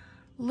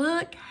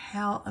 Look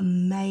how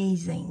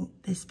amazing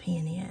this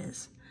pen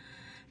is.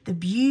 The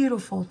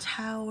beautiful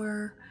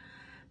tower,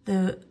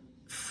 the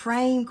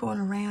frame going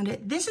around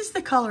it. This is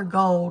the color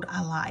gold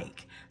I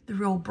like. The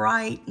real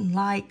bright and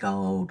light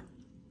gold.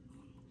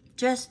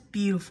 Just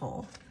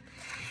beautiful.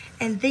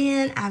 And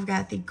then I've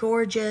got the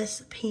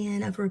gorgeous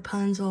pen of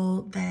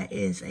Rapunzel that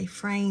is a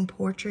frame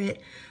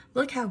portrait.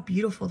 Look how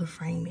beautiful the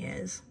frame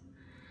is.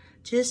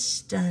 Just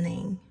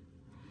stunning.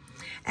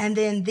 And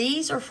then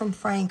these are from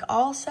Frank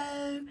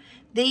also.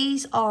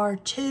 These are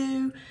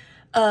two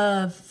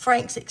of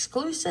Frank's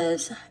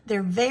exclusives.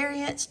 They're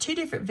variants, two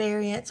different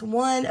variants,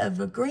 one of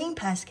a green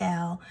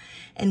pastel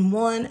and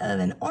one of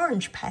an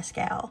orange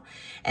pastel.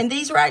 And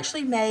these were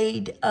actually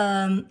made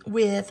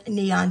with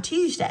Neon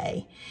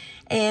Tuesday.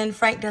 And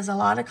Frank does a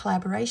lot of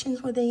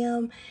collaborations with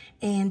them.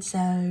 And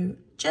so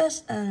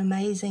just an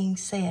amazing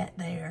set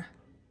there.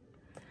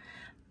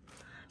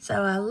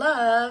 So I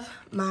love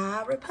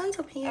my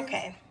Rapunzel pen.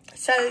 Okay,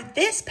 so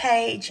this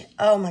page,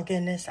 oh my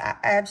goodness, I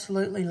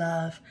absolutely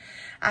love.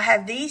 I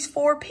have these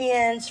 4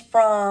 pens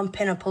from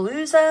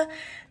Pinapalooza.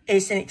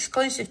 It's an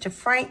exclusive to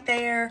Frank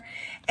there.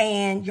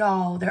 And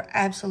y'all, they're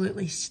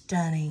absolutely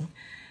stunning.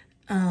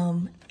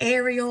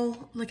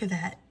 Ariel, look at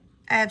that.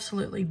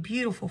 Absolutely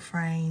beautiful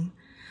frame.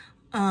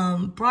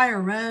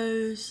 Briar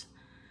Rose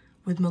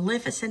with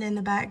Maleficent in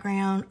the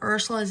background.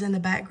 Ursula's in the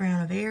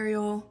background of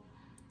Ariel.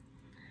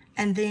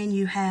 And then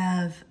you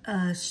have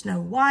Snow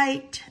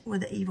White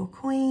with the Evil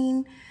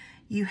Queen.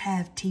 You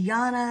have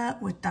Tiana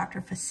with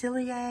Dr.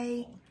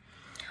 Facilier.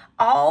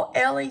 All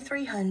LE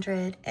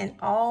 300 and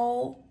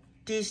all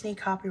Disney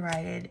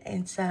copyrighted.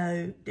 And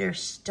so they're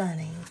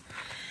stunning.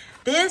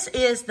 This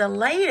is the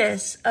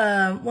latest,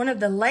 one of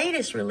the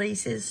latest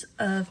releases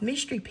of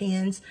mystery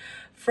pens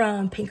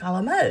from Pink a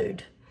la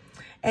Mode.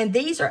 And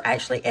these are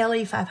actually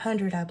LE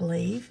 500, I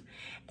believe.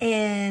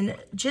 And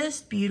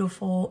just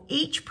beautiful.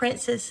 Each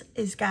princess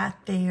has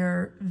got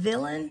their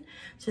villain.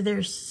 So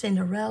there's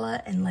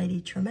Cinderella and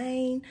Lady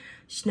Tremaine,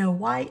 Snow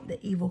White, the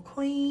Evil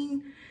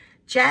Queen,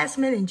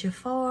 Jasmine and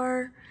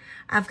Jafar.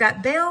 I've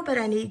got Belle, but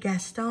I need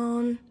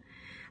Gaston.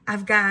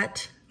 I've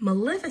got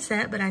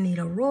Maleficent, but I need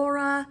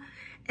Aurora.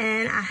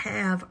 And I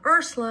have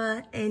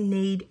Ursula and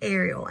need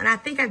Ariel. And I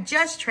think I've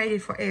just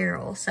traded for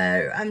Ariel,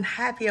 so I'm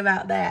happy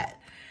about that.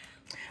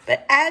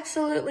 But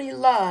absolutely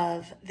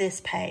love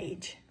this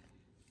page.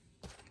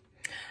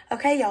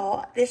 Okay,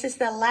 y'all, this is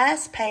the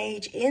last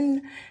page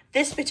in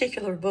this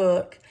particular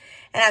book.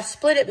 And I've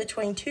split it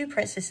between 2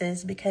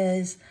 princesses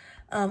because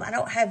I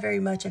don't have very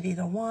much of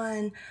either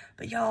one.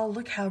 But y'all,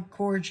 look how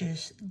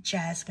gorgeous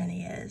Jasmine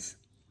is.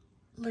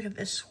 Look at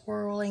the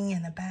swirling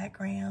in the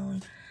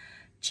background.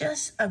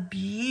 Just a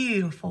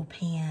beautiful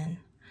pen.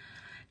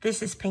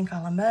 This is Pink a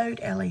la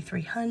Mode, LE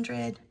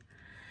 300.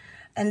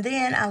 And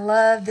then I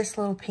love this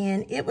little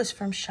pen. It was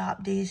from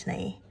Shop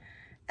Disney.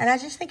 And I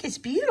just think it's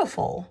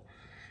beautiful.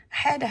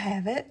 I had to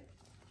have it.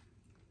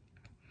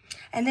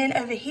 And then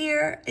over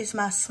here is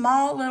my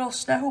small little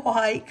Snow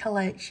White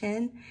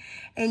collection.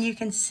 And you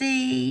can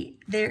see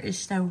there is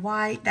Snow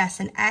White. That's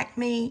an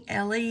Acme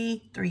LE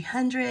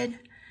 300.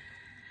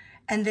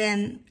 And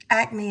then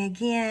Acme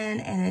again.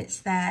 And it's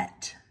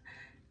that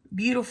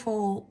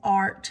beautiful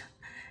art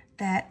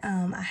that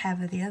I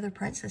have of the other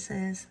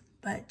princesses.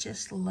 But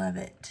just love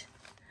it.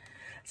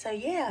 So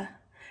yeah,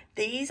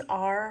 these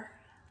are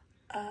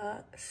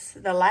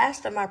the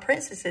last of my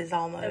princesses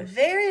almost. The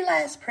very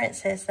last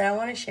princess that I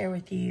want to share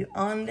with you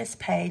on this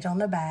page on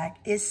the back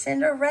is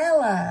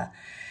Cinderella.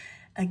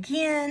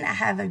 Again, I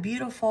have a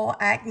beautiful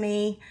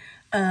Acme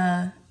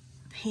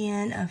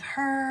pen of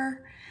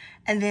her.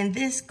 And then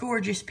this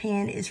gorgeous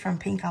pen is from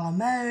Pink a la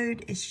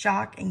Mode. It's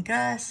Jock and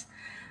Gus.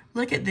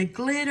 Look at the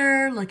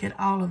glitter. Look at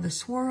all of the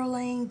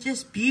swirling.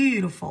 Just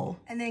beautiful.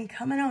 And then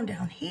coming on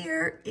down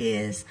here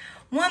is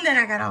one that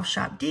I got off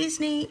Shop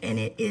Disney. And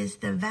it is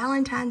the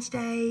Valentine's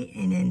Day.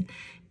 And then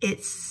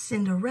it's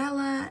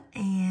Cinderella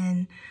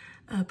and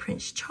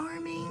Prince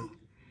Charming.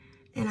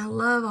 And I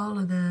love all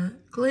of the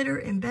glitter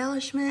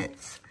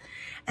embellishments.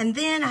 And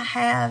then I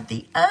have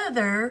the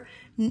other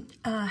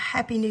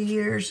Happy New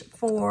Year's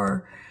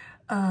for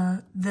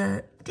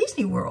the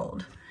Disney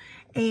World.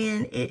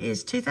 And it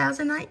is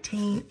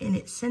 2019, and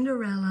it's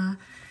Cinderella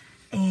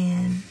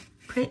and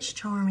Prince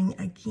Charming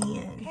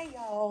again. Hey,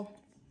 y'all.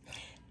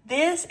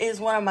 This is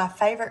one of my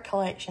favorite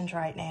collections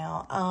right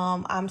now.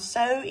 I'm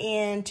so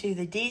into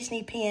the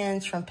Disney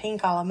pens from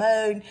Pink a la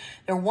Mode.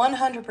 They're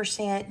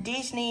 100%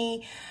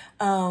 Disney,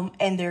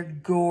 and they're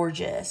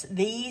gorgeous.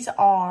 These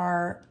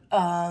are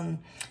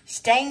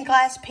stained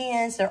glass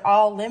pens. They're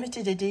all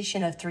limited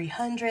edition of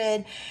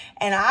 300.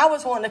 And I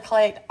was wanting to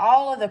collect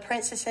all of the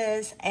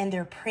princesses and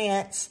their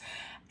prints.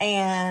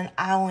 And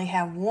I only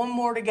have one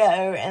more to go,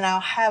 and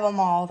I'll have them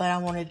all that I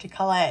wanted to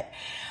collect.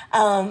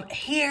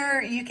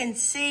 Here you can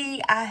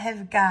see I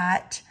have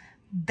got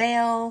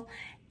Belle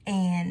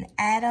and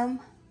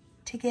Adam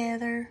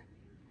together.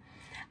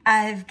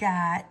 I've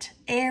got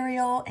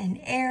Ariel and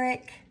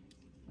Eric.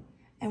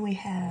 And we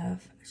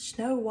have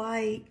Snow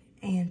White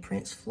and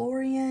Prince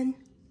Florian.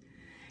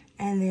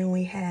 And then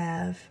we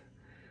have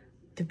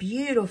the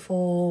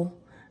beautiful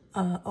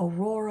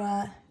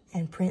Aurora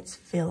and Prince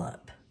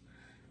Philip.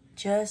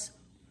 Just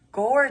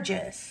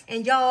gorgeous.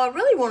 And y'all, I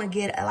really want to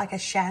get like a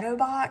shadow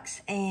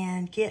box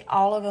and get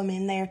all of them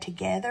in there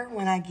together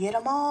when I get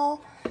them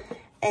all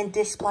and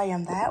display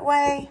them that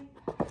way.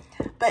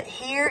 But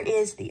here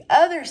is the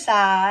other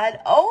side.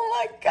 Oh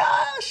my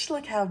gosh,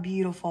 look how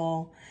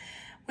beautiful.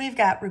 We've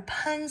got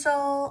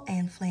Rapunzel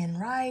and Flynn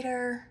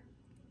Rider,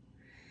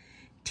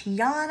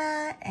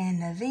 Tiana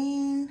and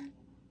Naveen,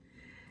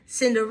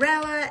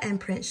 Cinderella and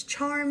Prince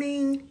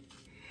Charming,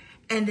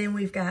 and then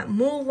we've got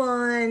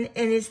Mulan,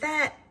 and is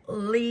that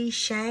Li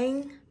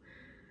Shang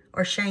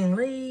or Shang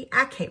Li?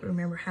 I can't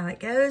remember how it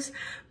goes,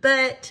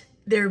 but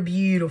they're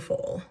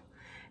beautiful.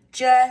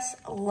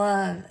 Just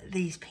love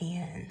these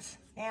pens.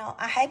 Now,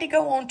 I had to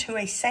go on to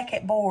a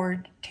second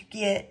board to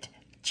get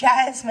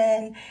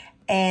Jasmine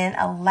and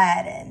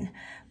Aladdin,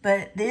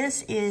 but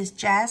this is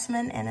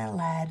Jasmine and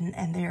Aladdin,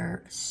 and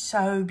they're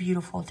so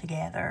beautiful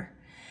together.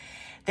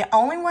 The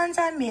only ones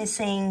I'm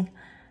missing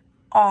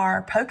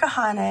are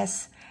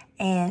Pocahontas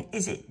and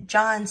is it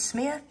John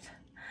Smith?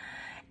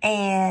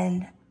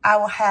 And I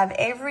will have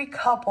every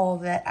couple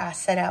that I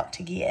set out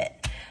to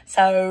get.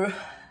 So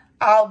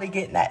I'll be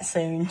getting that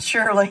soon,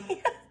 surely.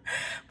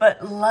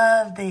 But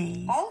love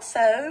these.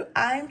 Also,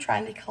 I'm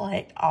trying to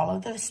collect all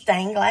of the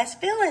stained glass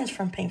villains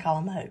from Pink a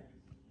la Mode.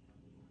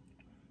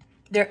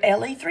 They're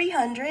LE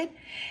 300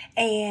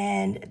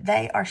 and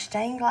they are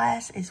stained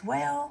glass as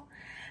well.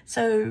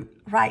 So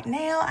right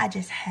now I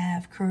just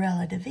have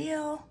Cruella de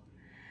Vil,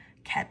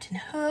 Captain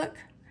Hook,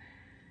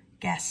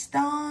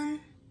 Gaston,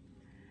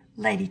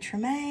 Lady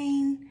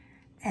Tremaine,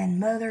 and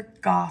Mother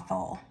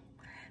Gothel.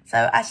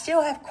 So I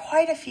still have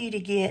quite a few to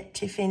get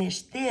to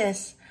finish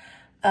this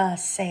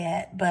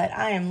set, but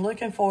I am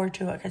looking forward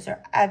to it because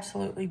they're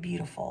absolutely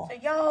beautiful.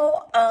 So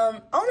y'all,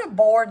 on a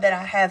board that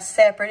I have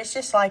separate, it's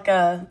just like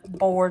a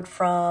board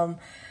from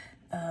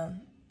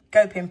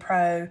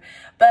GoPinPro,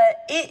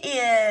 but it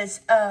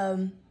is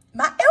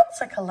my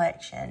Elsa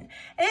collection.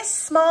 And it's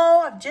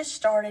small, I've just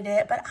started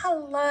it, but I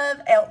love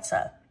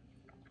Elsa.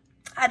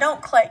 I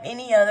don't collect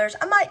any others.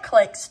 I might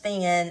collect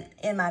Sven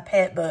in my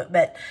pet book,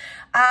 but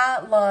I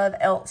love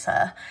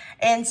Elsa.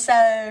 And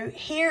so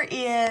here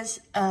is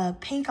a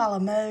Pink a la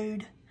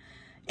Mode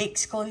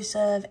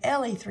exclusive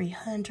LE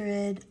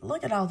 300.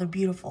 Look at all the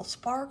beautiful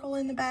sparkle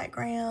in the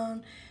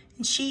background.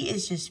 And she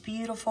is just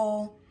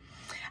beautiful.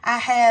 I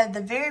have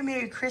the Very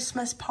Merry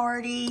Christmas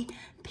Party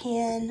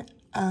pin.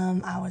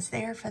 I was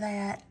there for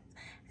that.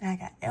 And I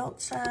got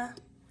Elsa.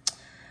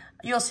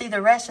 You'll see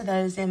the rest of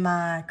those in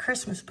my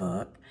Christmas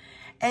book.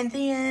 And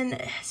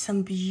then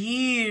some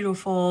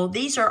beautiful,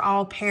 these are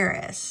all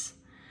Paris.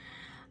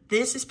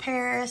 This is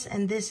Paris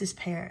and this is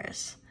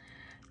Paris.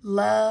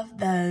 Love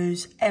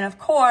those. And of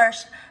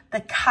course,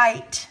 the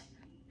kite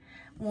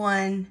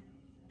one,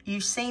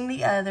 you've seen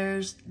the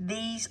others.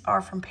 These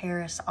are from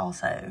Paris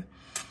also.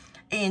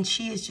 And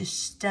she is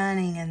just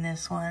stunning in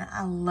this one.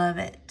 I love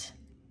it.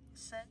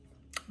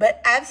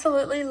 But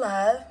absolutely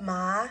love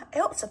my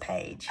Elsa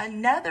page.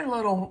 Another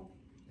little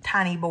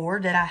tiny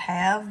board that I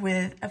have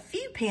with a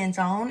few pins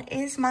on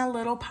is my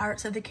little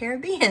Pirates of the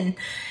Caribbean.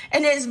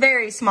 And it's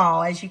very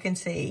small, as you can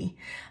see.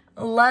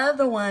 Love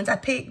the ones. I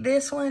picked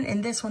this one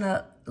and this one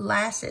up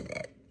last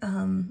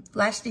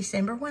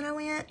December when I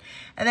went.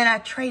 And then I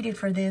traded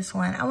for this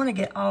one. I want to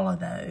get all of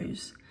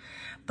those.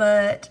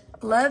 But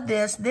love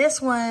this.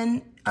 This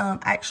one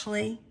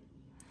actually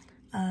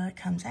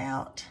comes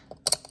out.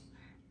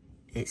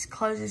 It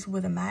closes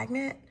with a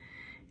magnet.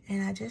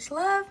 And I just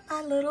love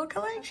my little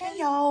collection. Okay,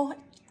 y'all.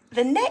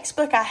 The next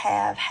book I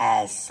have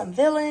has some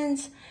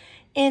villains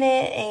in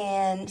it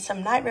and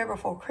some Nightmare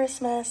Before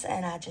Christmas,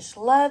 and I just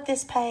love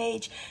this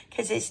page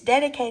because it's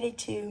dedicated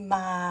to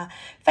my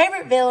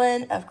favorite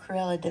villain of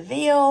Cruella de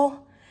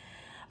Vil.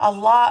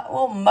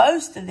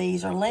 Most of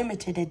these are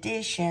limited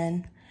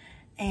edition,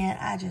 and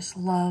I just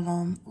love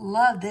them.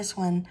 Love this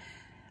one.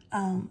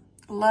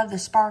 Love the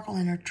sparkle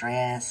in her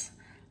dress,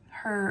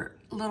 her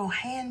little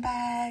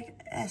handbag.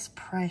 That's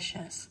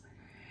precious.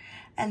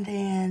 And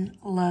then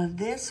love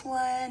this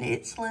one.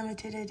 It's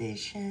limited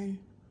edition.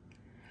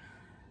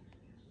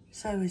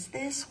 So is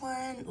this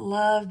one.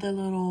 Love the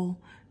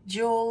little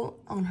jewel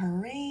on her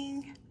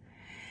ring.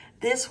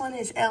 This one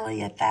is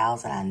Ellie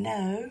 1000, I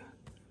know.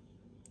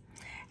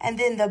 And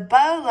then the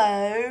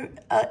Bolo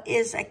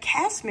is a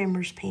cast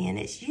member's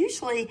pin.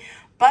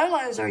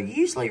 Bolos are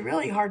usually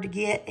really hard to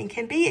get and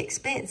can be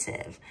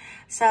expensive.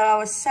 So I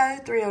was so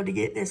thrilled to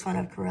get this one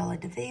of Cruella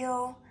de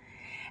Vil.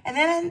 And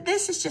then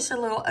this is just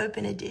a little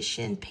open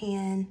edition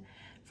pin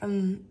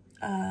from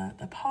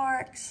the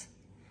parks.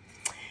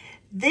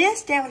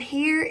 This down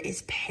here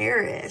is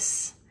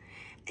Paris.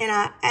 And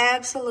I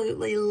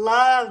absolutely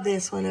love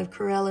this one of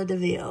Cruella de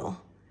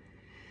Vil.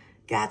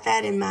 Got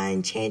that in my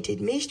Enchanted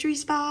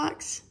Mysteries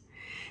box.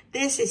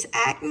 This is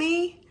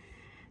Acme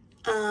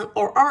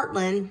or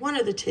Artland, one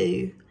of the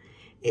two.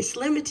 It's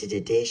limited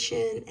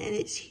edition and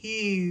it's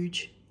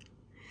huge.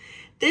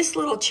 This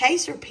little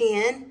chaser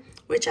pin,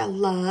 which I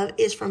love,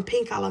 is from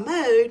Pink a la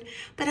Mode,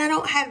 but I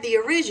don't have the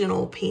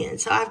original pin,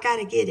 so I've got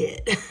to get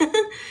it.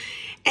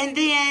 And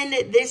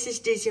then this is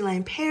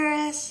Disneyland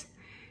Paris.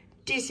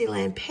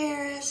 Disneyland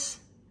Paris.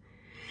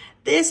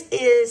 This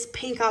is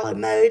Pink a la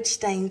Mode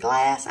stained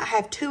glass. I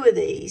have two of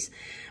these.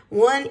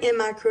 One in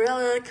my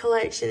Cruella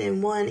collection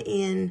and one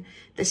in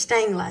the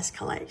stained glass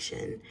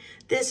collection.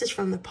 This is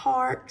from the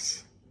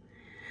parks.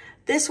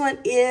 This one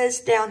is,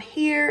 down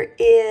here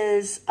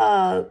is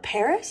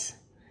Paris.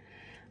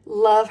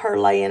 Love her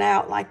laying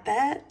out like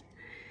that.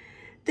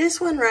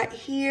 This one right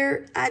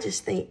here, I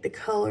just think the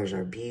colors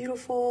are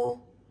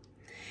beautiful.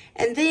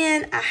 And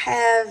then I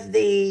have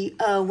the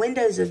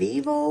Windows of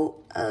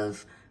Evil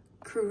of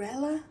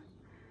Cruella.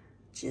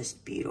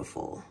 Just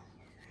beautiful.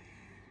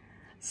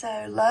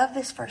 So love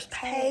this first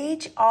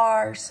page.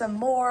 Are some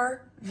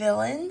more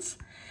villains.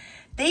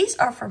 These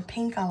are from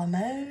Pink a la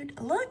Mode.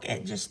 Look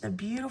at just the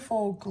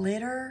beautiful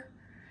glitter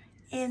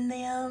in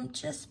them.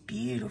 Just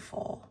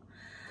beautiful.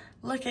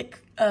 Look at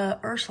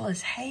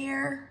Ursula's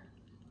hair.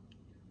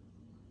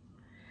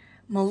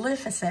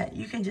 Maleficent.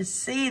 You can just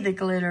see the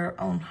glitter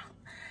on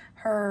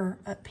her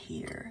up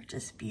here.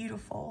 Just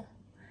beautiful.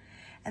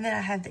 And then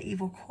I have the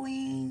Evil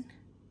Queen.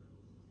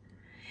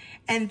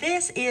 And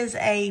this is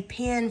a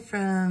pin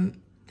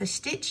from the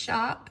Stitch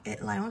Shop at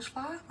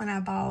Loungefly when I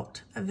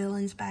bought a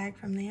villain's bag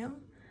from them.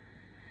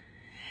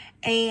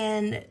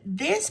 And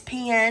this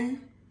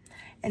pin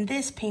and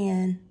this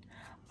pin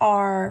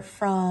are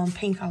from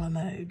Pink a la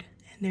Mode.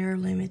 And they're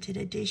limited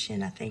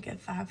edition, I think at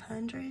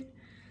 500.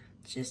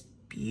 Just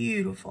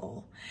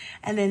beautiful.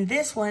 And then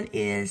this one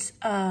is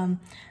an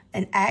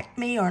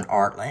Acme or an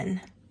Artland.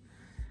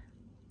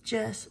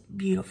 Just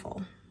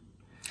beautiful.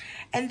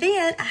 And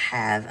then I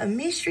have a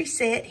mystery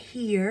set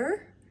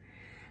here.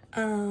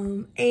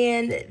 And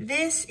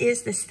this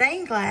is the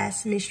stained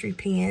glass mystery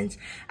pins.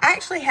 I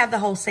actually have the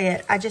whole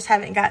set. I just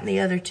haven't gotten the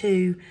other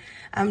two.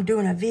 I'm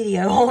doing a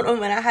video on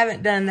them and I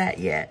haven't done that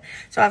yet.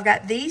 So I've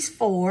got these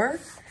four.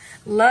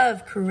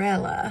 Love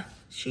Cruella.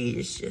 She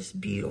is just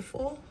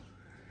beautiful.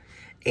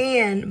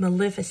 And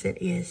Maleficent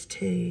is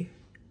too.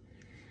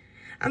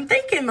 I'm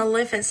thinking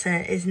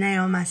Maleficent is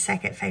now my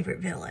second favorite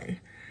villain.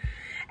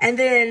 And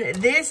then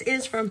this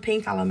is from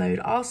Pink a la Mode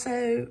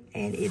also,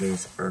 and it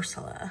is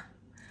Ursula.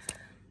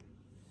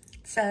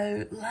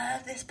 So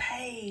love this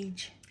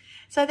page.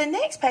 So the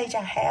next page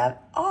I have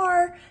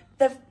are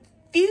the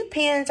few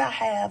pins I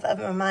have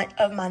of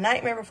my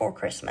Nightmare Before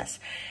Christmas.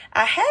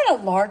 I had a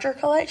larger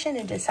collection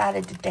and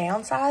decided to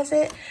downsize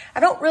it. I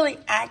don't really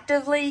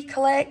actively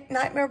collect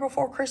Nightmare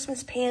Before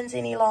Christmas pins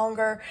any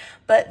longer,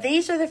 but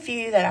these are the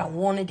few that I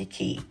wanted to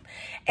keep.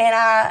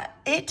 And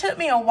it took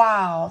me a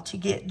while to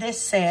get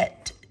this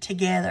set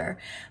together,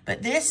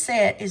 but this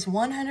set is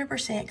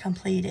 100%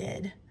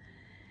 completed.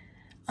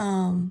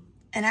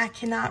 And I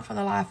cannot for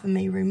the life of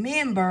me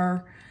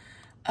remember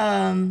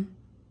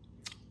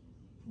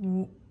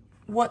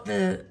what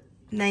the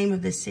name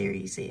of this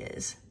series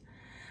is.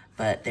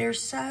 But they're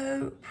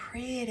so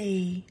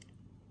pretty.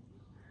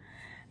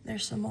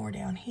 There's some more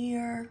down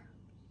here.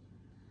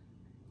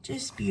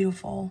 Just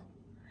beautiful.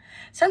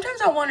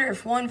 Sometimes I wonder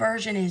if one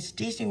version is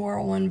Disney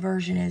World, one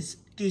version is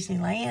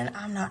Disneyland.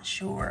 I'm not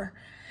sure.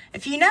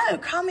 If you know,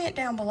 comment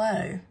down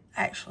below,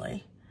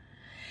 actually.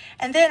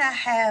 And then I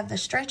have the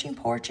stretching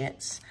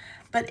portraits,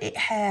 but it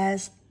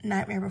has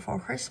Nightmare Before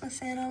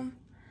Christmas in them.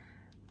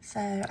 So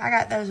I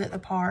got those at the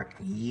park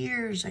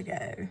years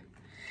ago.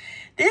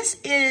 This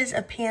is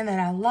a pen that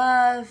I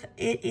love.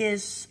 It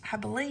is, I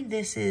believe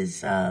this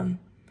is,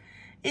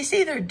 it's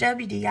either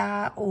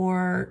WDI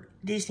or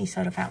Disney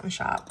Soda Fountain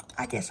Shop.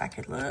 I guess I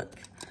could look.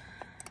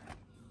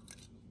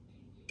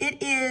 It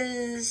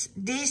is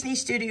Disney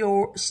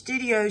Studio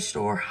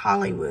Store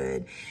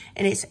Hollywood,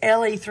 and it's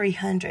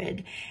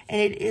LE300,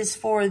 and it is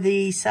for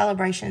the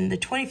celebration, the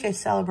 25th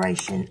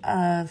celebration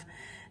of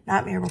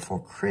Nightmare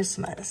Before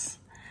Christmas.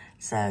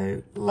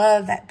 So,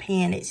 love that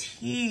pen. It's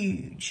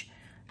huge.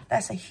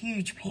 That's a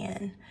huge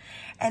pen.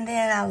 And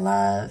then I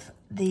love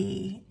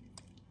the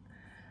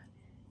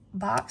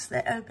box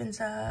that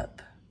opens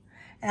up,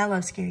 and I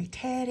love Scary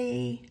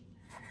Teddy.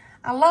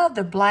 I love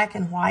the black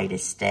and white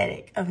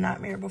aesthetic of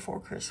Nightmare Before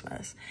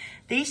Christmas.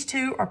 These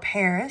two are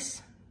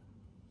Paris.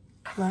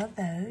 Love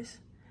those.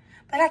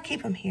 But I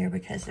keep them here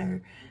because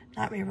they're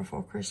Nightmare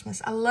Before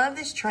Christmas. I love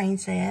this train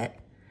set.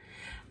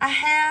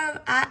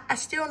 I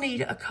still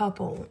need a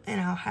couple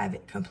and I'll have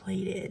it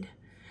completed.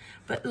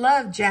 But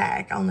love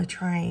Jack on the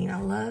train.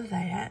 I love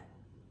that.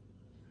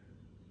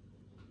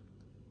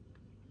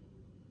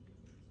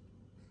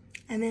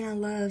 And then I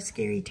love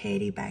Scary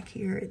Teddy back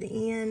here at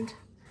the end.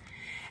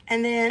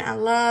 And then I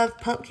love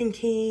Pumpkin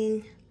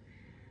King.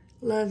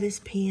 Love this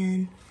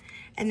pen.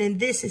 And then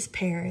this is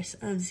Paris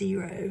of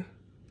Zero.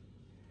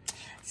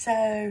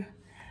 So,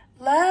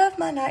 love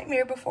my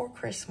Nightmare Before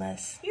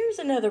Christmas. Here's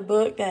another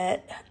book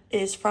that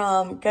is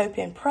from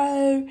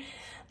GoPinPro.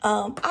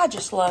 I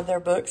just love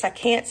their books. I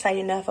can't say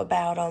enough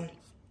about them.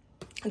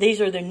 These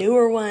are the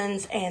newer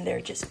ones, and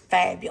they're just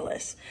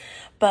fabulous.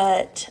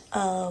 But,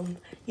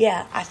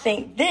 yeah, I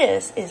think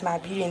this is my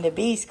Beauty and the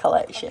Beast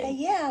collection. Okay,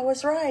 yeah, I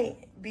was right.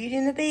 Beauty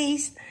and the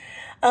Beast.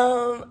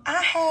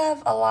 I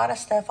have a lot of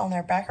stuff on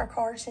their backer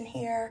cards in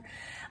here.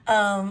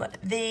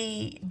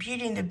 The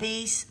Beauty and the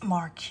Beast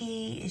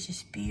marquee is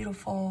just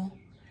beautiful.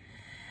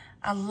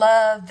 I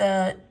love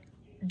the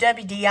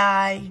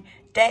WDI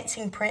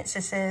Dancing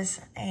Princesses,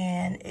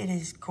 and it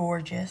is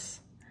gorgeous.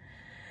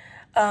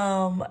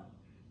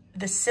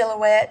 The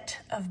silhouette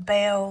of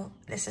Belle.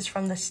 This is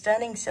from the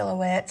Stunning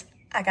Silhouettes.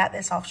 I got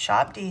this off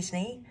Shop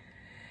Disney.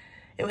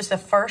 It was the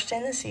first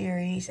in the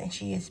series, and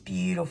she is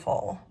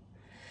beautiful.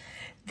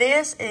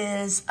 This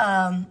is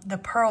the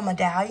Pearl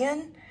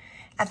Medallion.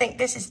 I think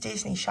this is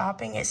Disney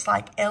Shopping. It's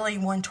like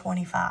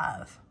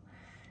LE125.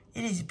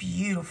 It is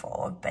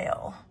beautiful, of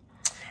Belle.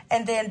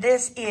 And then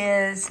this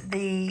is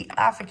the,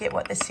 I forget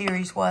what the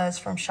series was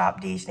from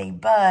Shop Disney,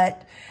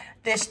 but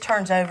this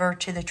turns over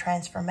to the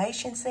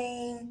transformation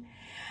scene.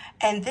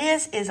 And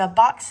this is a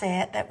box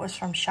set that was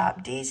from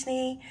Shop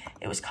Disney.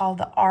 It was called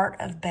The Art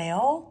of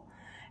Belle.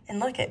 And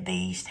look at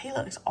Beast. He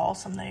looks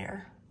awesome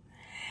there.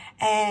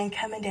 And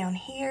coming down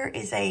here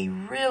is a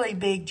really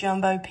big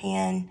jumbo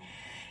pen.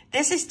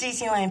 This is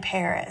Disneyland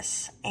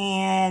Paris.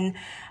 And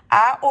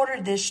I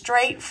ordered this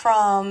straight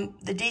from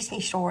the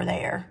Disney store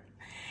there.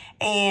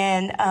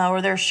 And,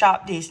 or their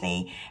Shop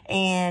Disney.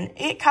 And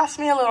it cost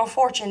me a little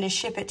fortune to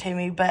ship it to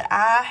me, but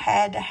I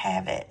had to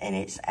have it. And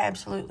it's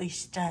absolutely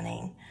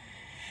stunning.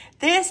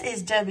 This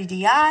is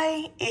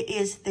WDI. It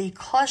is the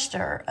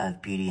cluster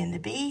of Beauty and the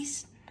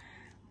Beast.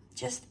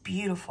 Just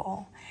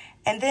beautiful.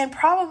 And then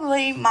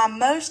probably my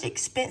most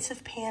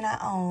expensive pen I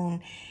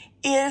own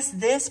is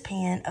this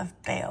pen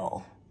of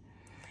Belle.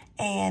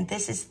 And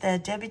this is the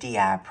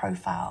WDI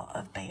profile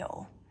of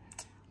Belle.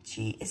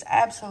 She is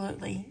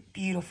absolutely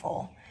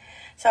beautiful.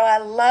 So I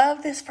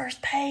love this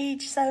first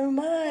page so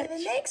much.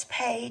 The next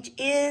page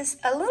is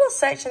a little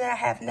section that I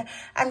have.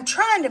 I'm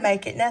trying to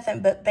make it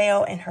nothing but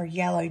Belle in her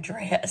yellow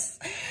dress.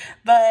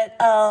 But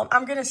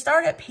I'm going to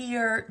start up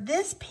here.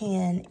 This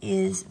pen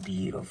is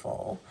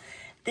beautiful.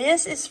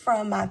 This is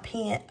from my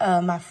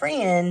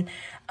friend,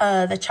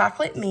 the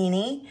Chocolate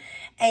Minnie.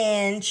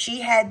 And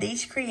she had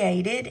these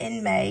created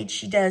and made.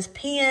 She does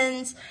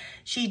pens.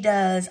 She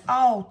does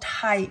all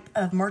type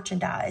of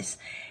merchandise.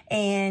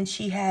 And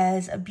she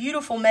has a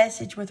beautiful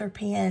message with her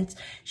pens.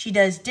 She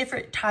does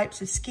different types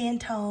of skin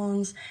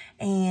tones.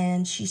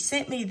 And she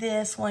sent me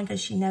this one because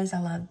she knows I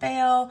love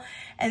Belle.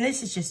 And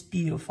this is just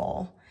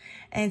beautiful.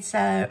 And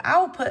so I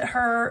will put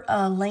her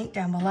link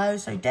down below.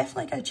 So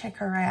definitely go check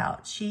her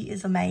out. She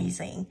is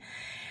amazing.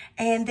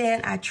 And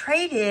then I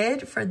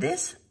traded for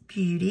this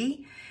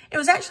beauty. It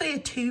was actually a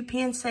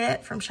 2-pen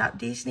set from Shop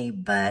Disney,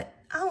 but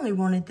I only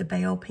wanted the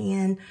Belle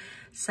pen.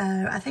 So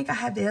I think I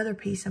have the other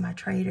piece in my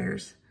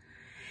traders.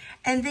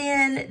 And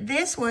then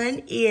this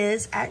one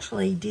is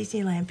actually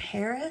Disneyland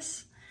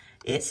Paris.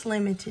 It's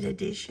limited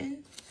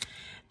edition.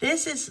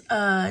 This is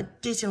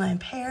Disneyland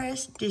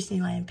Paris,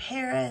 Disneyland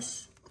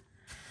Paris.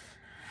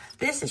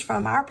 This is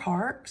from our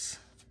parks.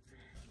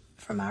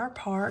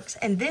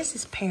 And this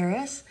is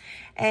Paris.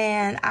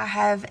 And I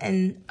have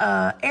an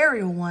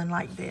Ariel one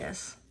like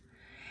this.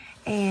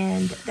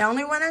 And the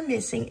only one I'm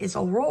missing is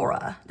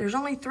Aurora. There's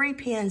only 3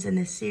 pins in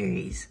this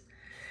series.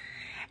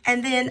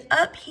 And then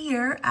up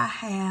here, I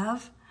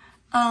have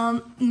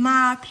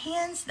my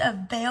pins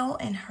of Belle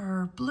in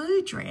her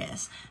blue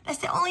dress. That's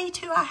the only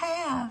 2 I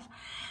have.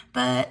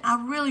 But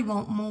I really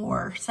want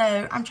more.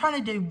 So I'm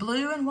trying to do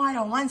blue and white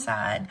on one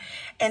side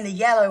and the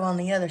yellow on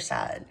the other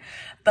side.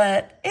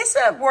 But it's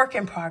a work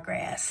in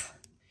progress.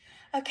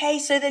 Okay,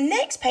 so the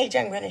next page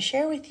I'm going to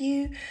share with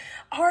you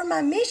are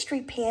my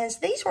mystery pins.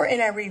 These were in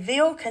a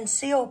reveal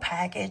conceal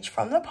package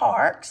from the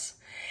parks.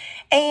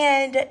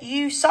 And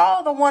you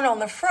saw the one on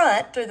the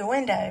front through the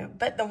window,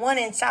 but the one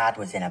inside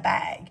was in a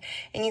bag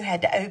and you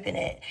had to open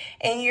it.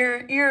 And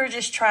you're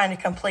just trying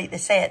to complete the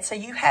set. So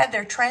you have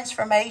their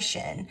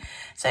transformation.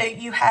 So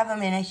you have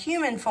them in a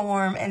human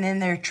form and then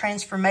their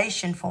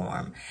transformation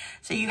form.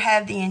 So you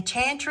have the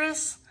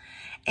Enchantress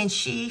and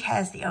she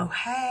has the old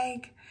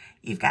hag.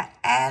 You've got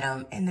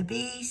Adam and the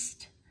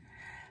Beast.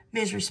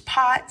 Mrs.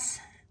 Potts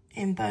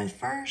in both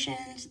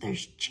versions.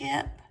 There's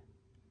Chip.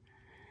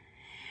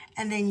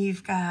 And then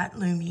you've got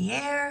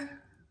Lumiere,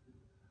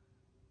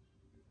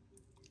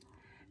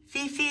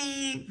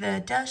 Fifi,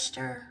 the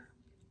Duster.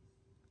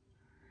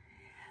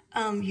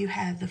 You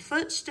have the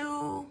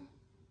Footstool.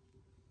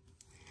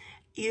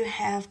 You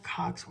have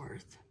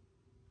Cogsworth.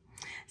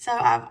 So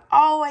I've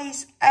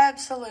always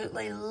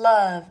absolutely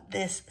loved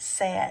this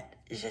set.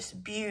 It's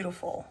just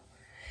beautiful.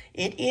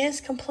 It is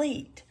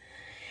complete.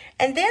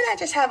 And then I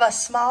just have a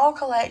small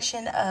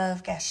collection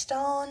of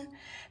Gaston.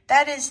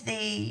 That is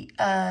the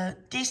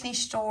Disney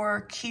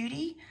Store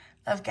Cutie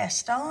of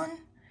Gaston.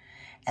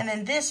 And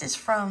then this is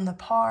from the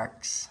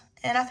parks.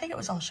 And I think it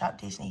was on Shop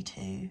Disney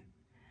too.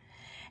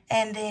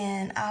 And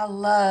then I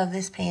love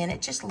this pen.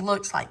 It just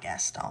looks like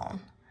Gaston.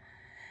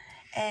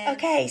 And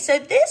okay, so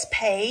this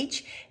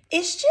page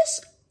is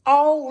just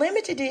all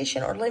limited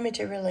edition or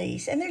limited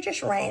release. And they're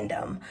just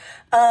random.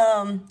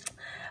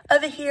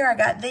 Over here, I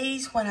got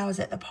these when I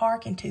was at the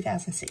park in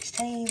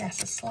 2016.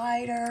 That's a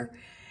slider.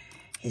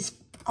 His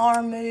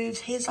arm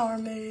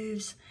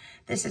moves.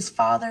 This is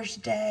Father's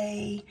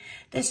Day.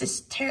 This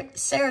is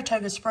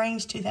Saratoga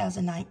Springs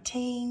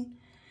 2019.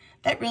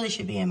 That really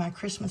should be in my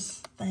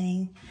Christmas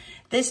thing.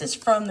 This is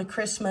from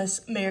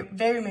the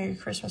Very Merry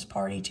Christmas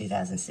Party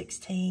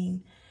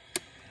 2016.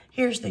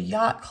 Here's the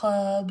Yacht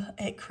Club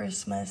at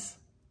Christmas.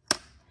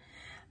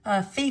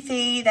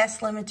 Fifi,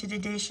 that's limited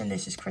edition.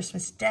 This is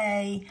Christmas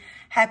Day.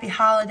 Happy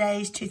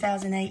Holidays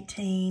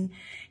 2018.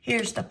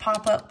 Here's the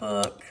pop-up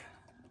book.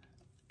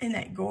 Isn't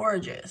that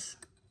gorgeous?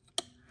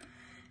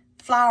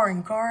 Flower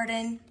and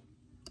Garden.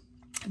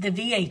 The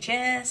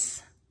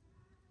VHS.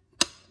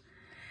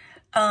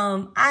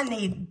 I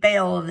need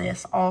Belle of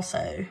this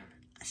also.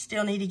 I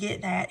still need to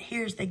get that.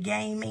 Here's the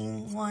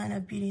gaming one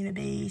of Beauty and the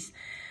Beast.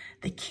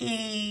 The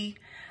key.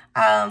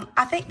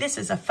 I think this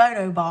is a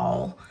photo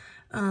ball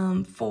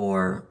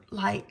for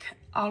like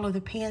all of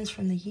the pins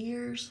from the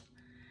years.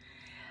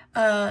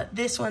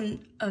 This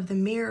one of the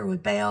mirror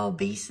with Belle.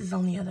 Beast is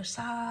on the other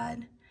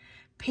side.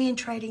 Pen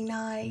trading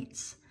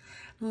nights.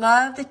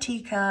 Love the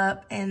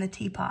teacup and the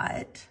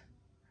teapot.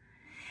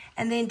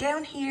 And then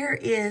down here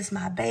is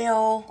my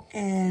Belle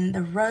and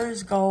the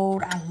rose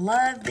gold. I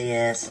love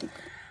this.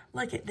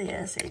 Look at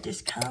this. It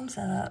just comes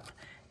up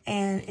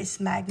and it's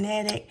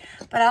magnetic.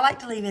 But I like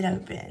to leave it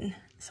open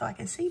so I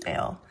can see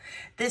Belle.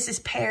 This is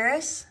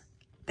Paris,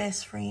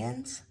 Best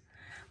Friends,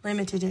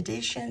 limited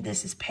edition.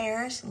 This is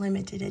Paris,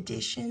 limited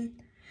edition.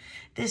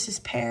 This is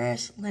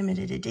Paris,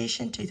 limited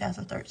edition,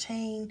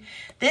 2013.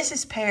 This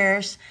is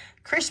Paris,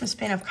 Christmas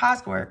pin of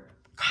Cogsworth,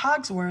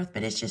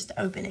 but it's just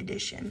open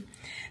edition.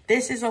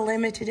 This is a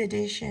limited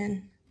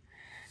edition,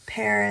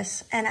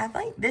 Paris, and I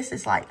think this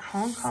is like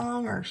Hong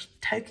Kong or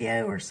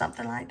Tokyo or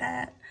something like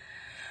that.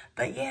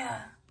 But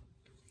yeah,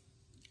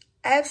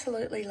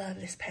 absolutely love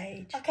this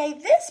page. Okay,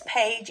 this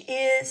page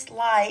is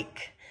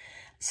like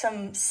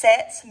some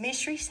sets,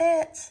 mystery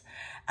sets,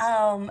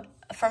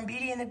 from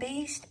Beauty and the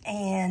Beast,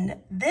 and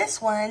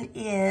this one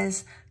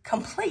is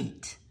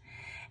complete.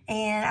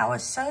 And I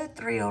was so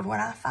thrilled when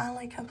I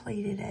finally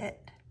completed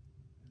it.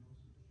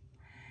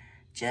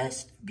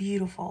 Just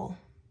beautiful.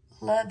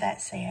 Love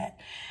that set.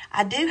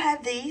 I do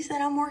have these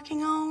that I'm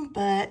working on,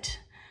 but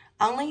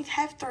I only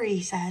have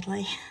 3,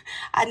 sadly.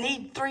 I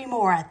need 3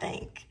 more, I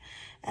think,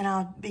 and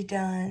I'll be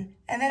done.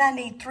 And then I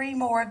need 3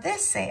 more of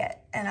this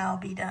set, and I'll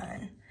be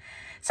done.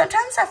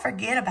 Sometimes I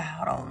forget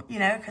about them, you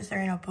know, because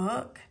they're in a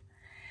book.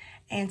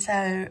 And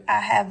so I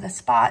have the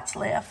spots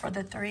left for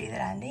the 3 that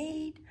I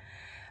need.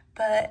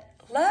 But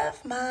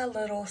love my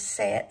little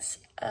sets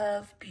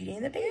of Beauty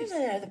and the Beast. Here's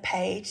another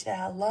page that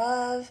I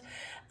love.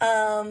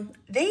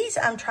 These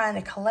I'm trying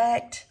to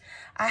collect.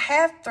 I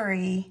have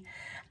 3.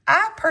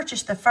 I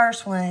purchased the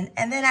first one,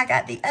 and then I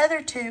got the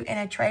other 2 in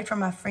a trade from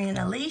my friend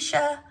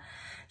Alicia.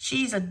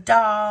 She's a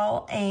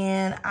doll,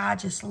 and I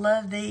just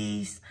love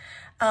these.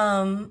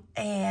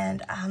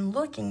 And I'm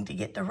looking to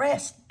get the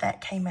rest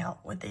that came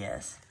out with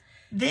this.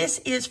 This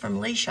is from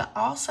Leisha,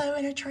 also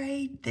in a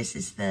trade. This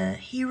is the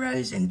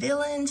Heroes and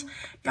Villains.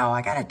 Y'all,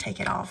 I gotta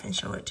take it off and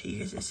show it to you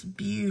because it's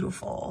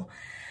beautiful.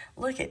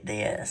 Look at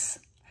this.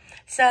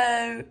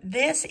 So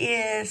this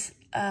is,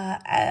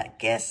 I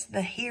guess,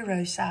 the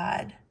hero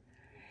side.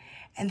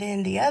 And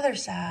then the other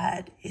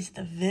side is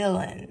the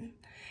villain.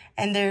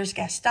 And there's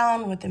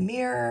Gaston with the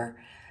mirror.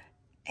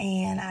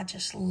 And I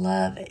just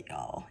love it,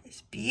 y'all.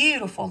 It's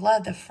beautiful.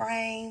 Love the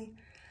frame.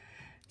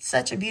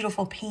 Such a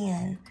beautiful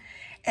pen.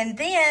 And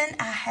then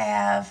I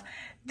have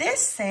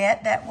this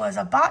set that was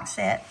a box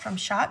set from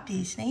Shop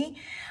Disney.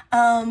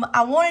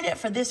 I wanted it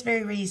for this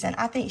very reason.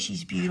 I think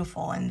she's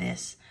beautiful in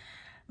this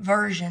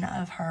version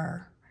of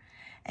her.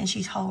 And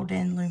she's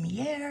holding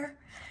Lumiere.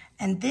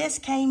 And this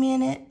came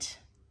in it.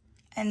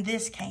 And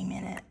this came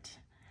in it.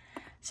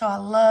 So I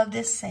love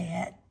this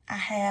set. I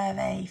have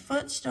a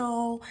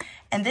footstool.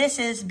 And this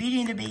is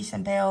Beauty and the Beast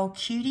and Belle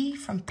Cutie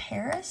from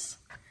Paris.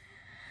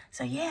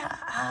 So yeah,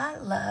 I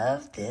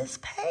love this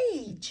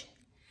page.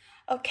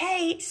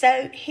 Okay,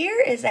 so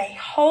here is a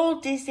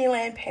whole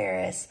Disneyland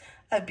Paris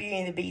of Beauty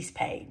and the Beast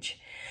page.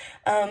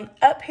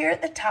 Up here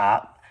at the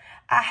top,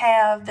 I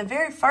have the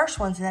very first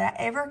ones that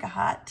I ever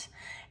got.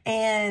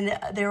 And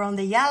they're on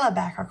the yellow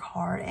backer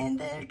card. And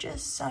they're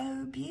just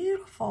so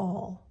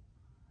beautiful.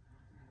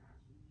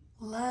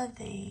 Love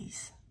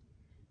these.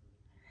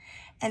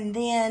 And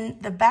then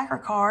the backer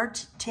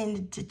cards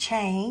tended to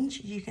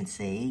change, you can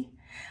see.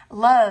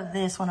 Love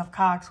this one of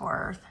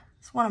Cogsworth.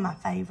 It's one of my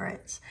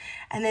favorites.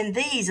 And then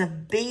these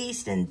of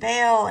Beast and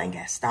Belle and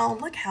Gaston.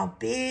 Look how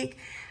big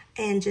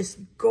and just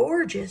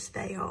gorgeous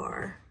they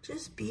are.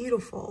 Just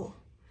beautiful.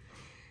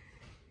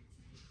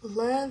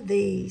 Love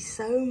these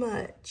so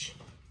much.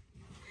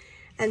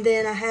 And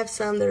then I have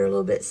some that are a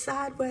little bit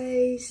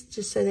sideways,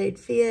 just so they'd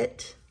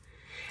fit.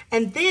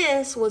 And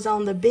this was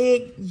on the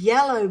big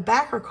yellow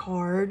backer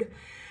card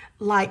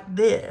like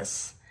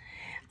this.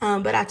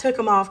 But I took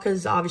them off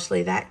because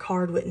obviously that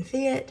card wouldn't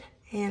fit.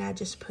 And I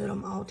just put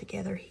them all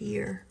together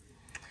here.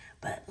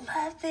 But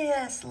love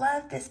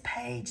this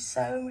page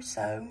so,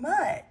 so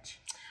much.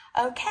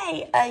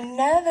 Okay,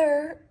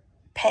 another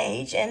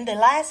page, and the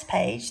last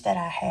page that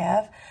I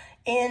have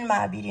in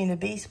my Beauty and the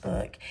Beast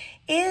book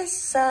is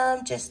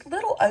some just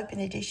little open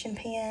edition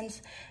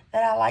pens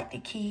that I like to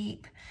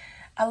keep.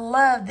 I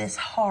love this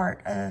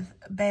heart of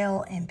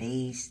Belle and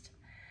Beast.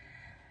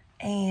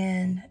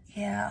 And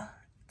yeah,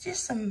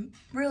 just some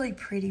really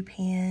pretty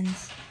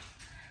pens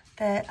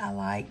that I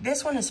like.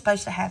 This one is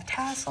supposed to have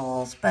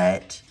tassels,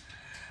 but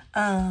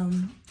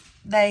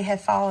they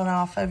have fallen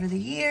off over the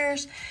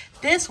years.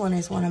 This one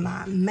is one of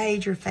my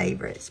major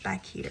favorites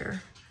back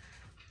here.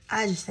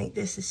 I just think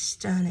this is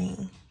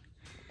stunning.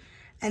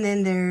 And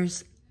then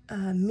there's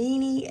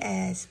Minnie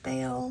as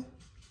Belle.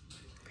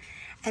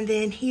 And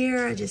then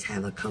here I just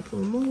have a couple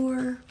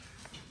more.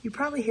 You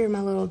probably hear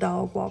my little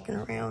dog walking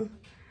around.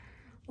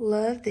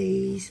 Love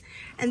these.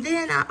 And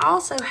then I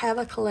also have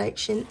a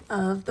collection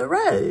of the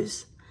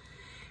Rose.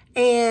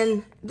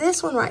 And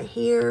this one right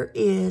here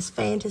is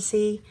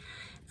Fantasy.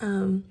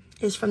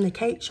 It's from the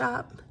Cake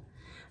Shop.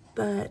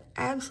 But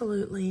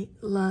absolutely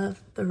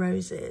love the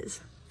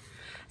roses.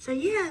 So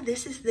yeah,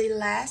 this is the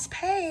last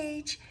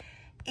page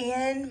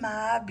in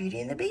my Beauty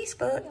and the Beast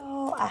book.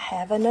 Oh, I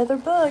have another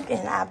book,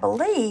 and I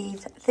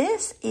believe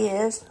this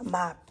is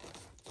my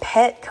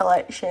pet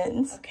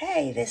collections.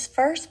 Okay, this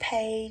first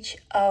page,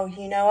 oh,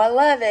 you know I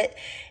love it.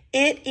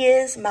 It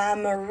is my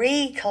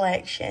Marie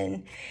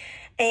collection.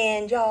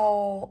 And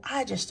y'all,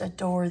 I just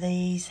adore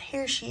these.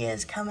 Here she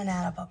is coming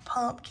out of a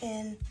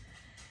pumpkin.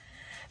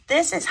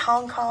 This is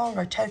Hong Kong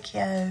or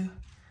Tokyo.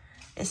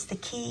 It's the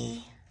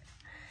key.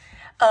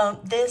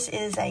 This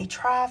is a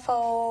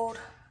trifold.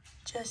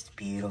 Just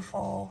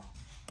beautiful.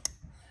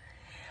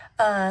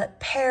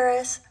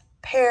 Paris,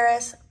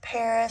 Paris,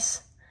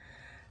 Paris,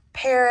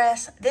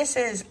 Paris. This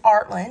is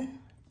Artland.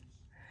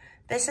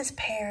 This is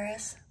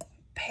Paris,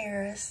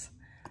 Paris.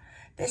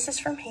 This is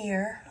from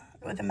here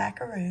with the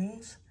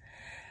macaroons.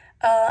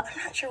 I'm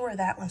not sure where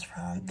that one's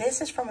from. This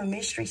is from a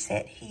mystery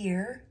set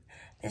here.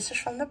 This is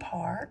from the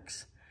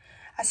parks.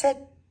 I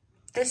said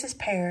this is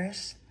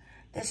Paris.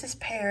 This is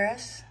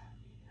Paris.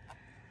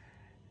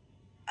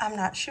 I'm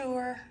not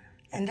sure.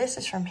 And this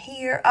is from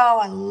here. Oh,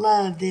 I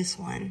love this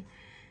one.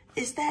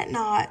 Is that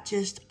not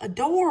just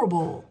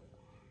adorable?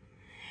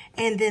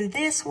 And then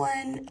this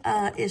one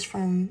is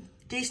from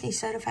Disney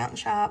Soda Fountain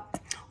Shop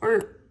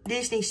or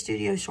Disney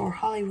Studio Store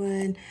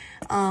Hollywood.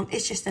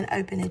 It's just an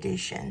open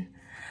edition.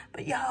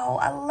 But y'all,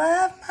 I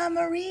love my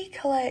Marie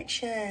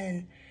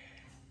collection.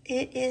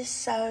 It is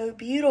so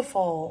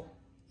beautiful.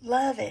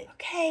 Love it.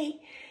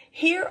 Okay,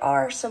 here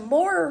are some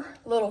more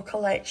little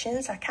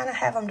collections. I kind of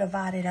have them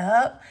divided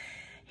up.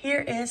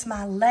 Here is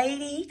my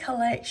Lady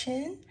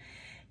collection.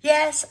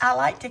 Yes, I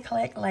like to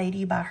collect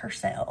Lady by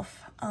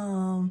herself.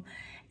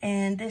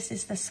 And this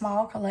is the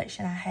small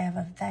collection I have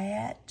of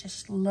that.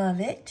 Just love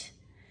it.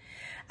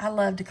 I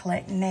love to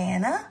collect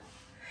Nana.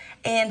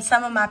 And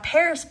some of my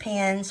Paris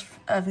pens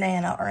of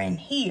Nana are in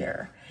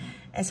here.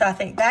 And so I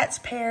think that's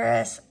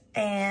Paris,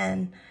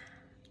 and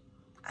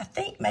I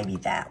think maybe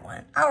that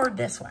one, or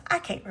this one. I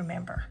can't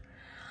remember.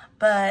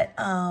 But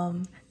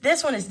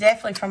this one is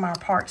definitely from our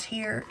Parks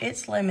Here.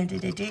 It's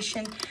limited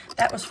edition.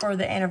 That was for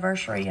the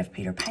anniversary of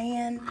Peter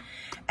Pan.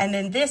 And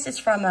then this is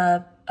from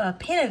a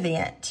pen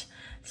event.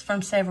 It's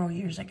from several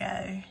years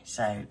ago.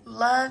 So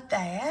love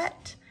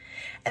that.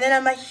 And then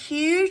I'm a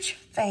huge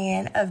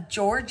fan of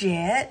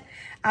Georgette.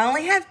 I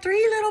only have 3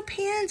 little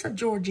pens of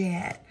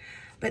Georgette,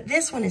 but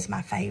this one is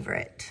my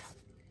favorite.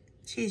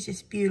 She's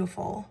just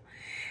beautiful.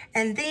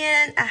 And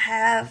then I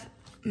have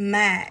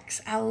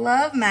Max. I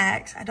love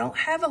Max. I don't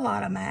have a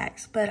lot of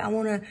Max, but I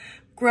want to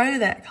grow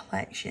that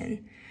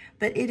collection.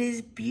 But it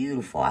is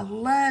beautiful. I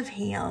love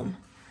him.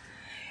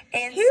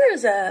 And here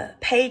is a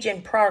page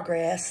in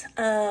progress.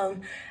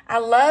 I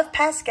love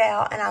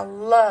Pascal and I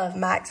love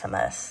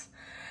Maximus.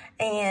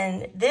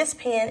 And this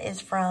pen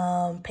is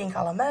from Pink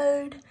a la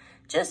Mode.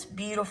 Just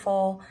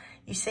beautiful.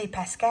 You see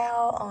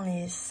Pascal on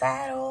his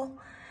saddle.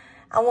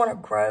 I want to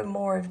grow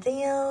more of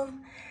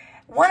them.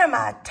 One of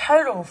my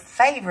total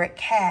favorite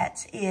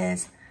cats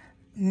is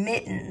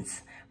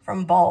Mittens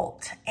from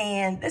Bolt.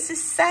 And this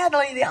is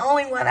sadly the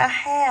only one I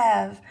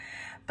have,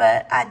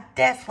 but I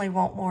definitely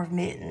want more of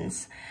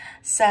Mittens.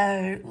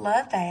 So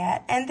love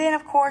that. And then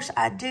of course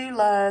I do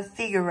love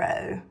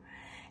Figaro.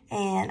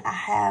 And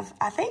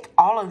I think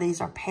all of these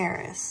are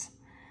Paris,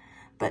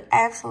 but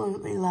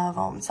absolutely love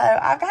them. So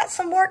I've got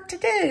some work to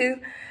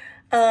do,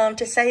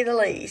 to say the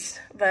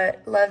least,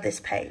 but love this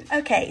page.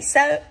 Okay,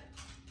 so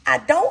I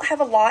don't have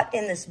a lot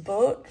in this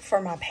book for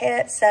my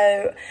pets,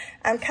 so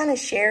I'm kind of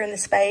sharing the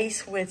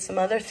space with some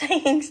other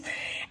things.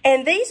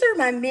 And these are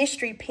my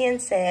mystery pen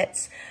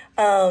sets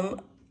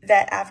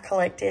that I've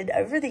collected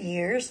over the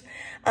years.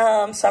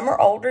 Some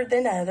are older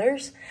than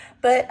others,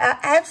 but I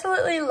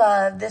absolutely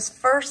love this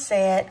first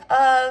set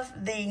of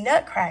the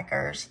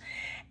Nutcrackers.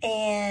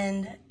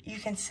 And you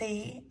can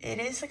see it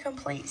is a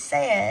complete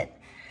set.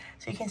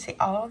 So you can see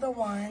all of the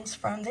ones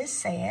from this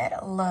set.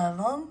 I love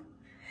them.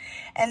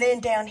 And then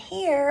down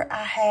here,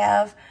 I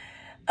have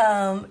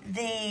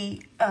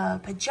the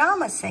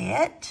pajama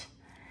set.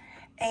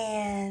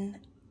 And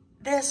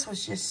this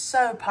was just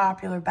so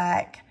popular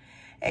back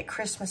at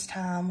Christmas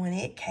time when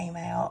it came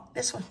out.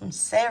 This was from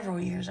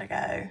several years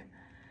ago.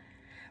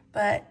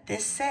 But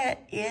this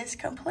set is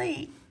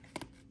complete.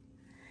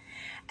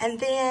 And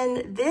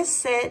then this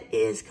set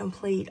is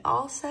complete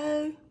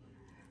also.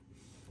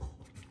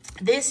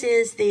 This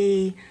is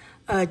the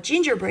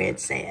gingerbread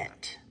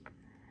set.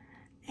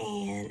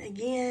 And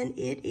again,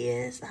 it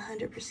is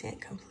 100%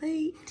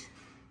 complete.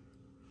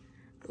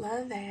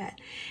 Love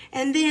that.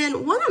 And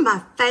then one of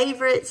my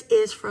favorites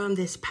is from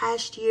this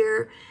past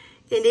year,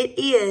 and it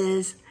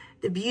is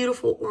the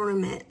beautiful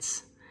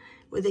ornaments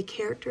with the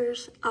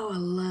characters. Oh, I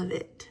love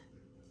it.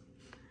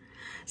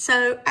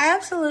 So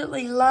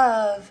absolutely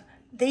love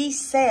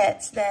these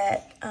sets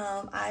that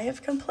I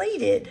have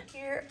completed.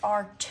 Here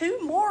are 2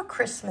 more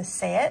Christmas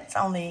sets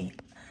on the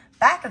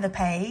back of the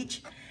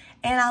page.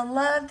 And I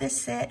love this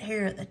set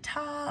here at the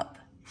top.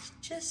 It's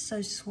just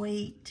so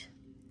sweet.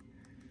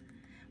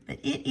 But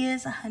it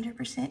is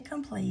 100%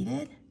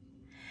 completed.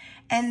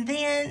 And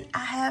then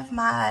I have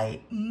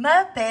my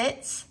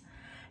Muppets.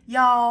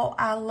 Y'all,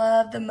 I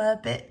love the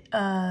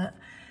Muppet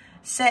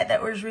set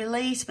that was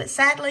released, but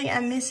sadly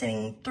I'm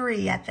missing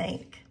 3, I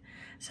think.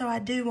 So I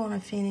do want to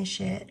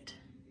finish it.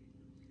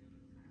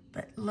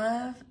 But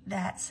love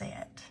that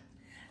set.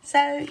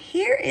 So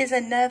here is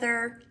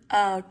another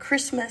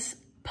Christmas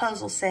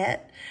puzzle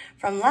set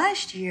from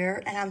last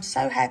year, and I'm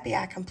so happy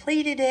I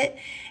completed it.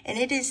 And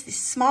it is the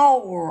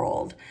Small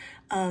World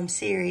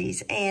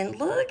series, and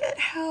look at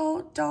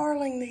how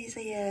darling these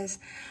is.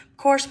 Of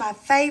course, my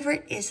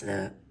favorite is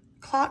the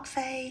clock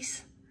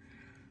face.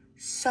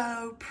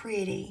 So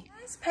pretty.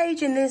 This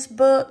page in this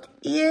book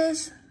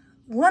is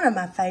one of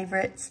my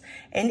favorites,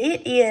 and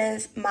it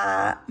is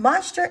my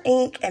Monster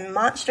Inc. and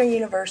Monster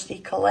University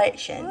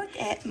collection. Look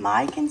at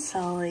Mike and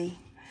Sully.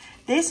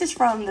 This is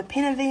from the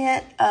pen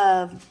event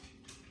of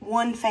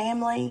One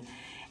Family,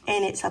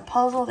 and it's a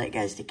puzzle that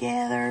goes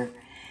together.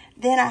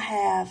 Then I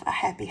have a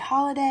Happy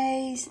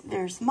Holidays.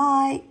 There's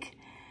Mike.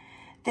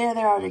 There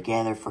they are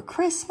together for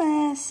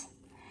Christmas.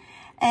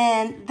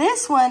 And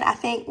this one, I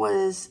think,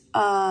 was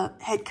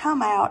had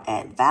come out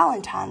at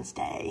Valentine's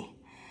Day.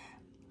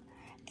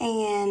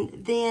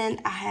 And then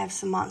I have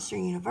some Monster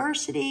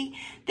University.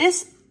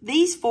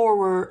 These 4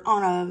 were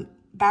on a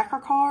backer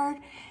card,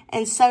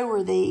 and so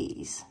were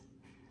these.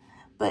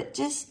 But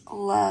just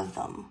love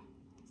them.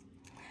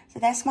 So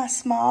that's my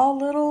small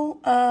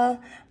little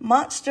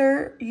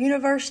Monster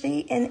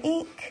University and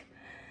Ink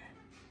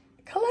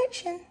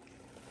collection.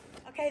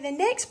 Okay, the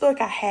next book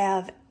I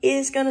have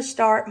is going to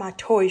start my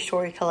Toy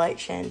Story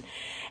collection.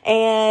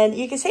 And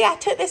you can see I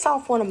took this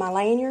off one of my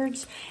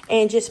lanyards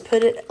and just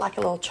put it like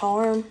a little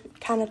charm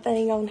kind of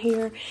thing on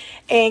here.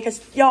 And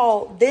because,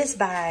 y'all, this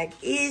bag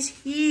is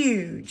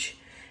huge.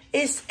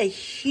 It's a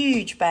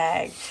huge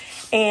bag.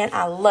 And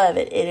I love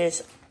it. It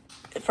is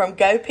from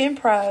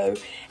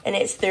GoPinPro, and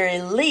it's their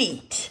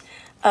Elite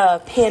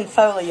pen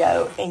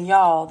folio. And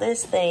y'all,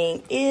 this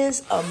thing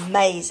is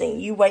amazing.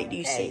 You wait till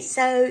you see.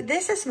 So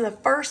this is the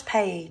first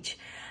page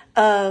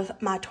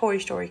of my Toy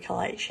Story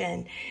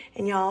collection,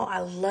 and y'all, I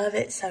love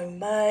it so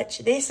much.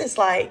 This is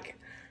like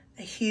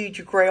a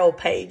huge grail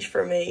page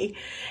for me,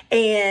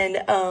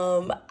 and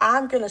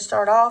I'm gonna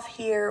start off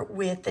here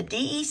with the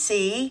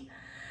DEC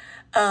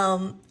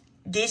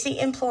Disney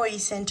Employee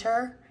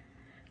Center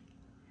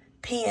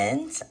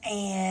pins,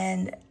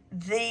 and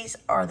these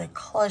are the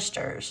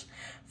clusters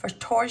for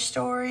Toy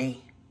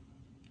Story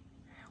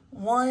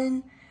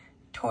 1,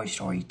 Toy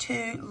Story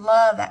 2,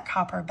 love that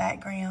copper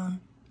background,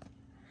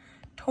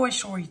 Toy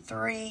Story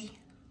 3,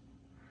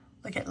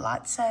 look at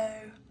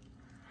Lotso,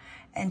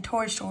 and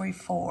Toy Story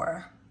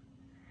 4.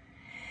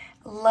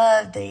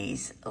 Love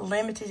these,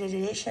 limited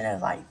edition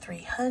of like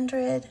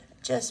 300,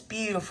 just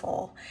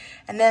beautiful.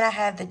 And then I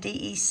have the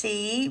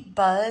DEC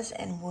Buzz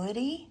and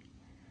Woody.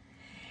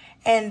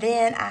 And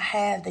then I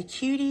have the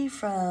Cutie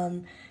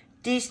from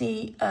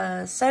Disney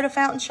Soda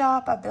Fountain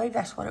Shop. I believe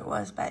that's what it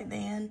was back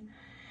then.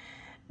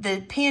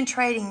 The Pen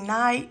Trading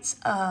Knights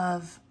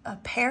of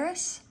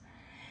Paris.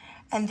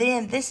 And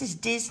then this is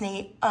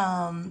Disney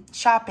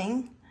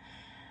Shopping.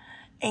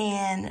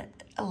 And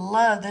I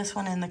love this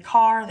one in the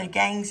car. The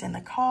gang's in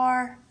the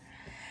car.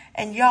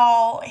 And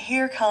y'all,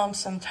 here comes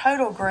some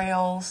total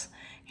grails.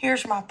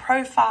 Here's my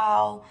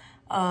profile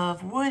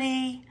of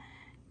Woody,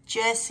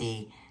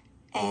 Jessie,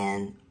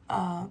 and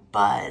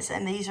Buzz.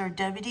 And these are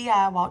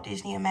WDI, Walt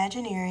Disney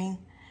Imagineering.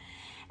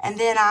 And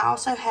then I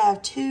also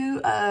have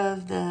 2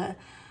 of the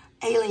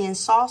alien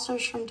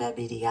saucers from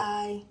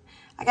WDI.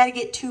 I got to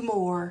get 2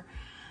 more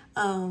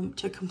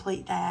to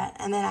complete that.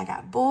 And then I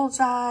got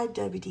Bullseye,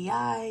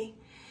 WDI.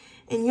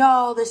 And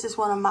y'all, this is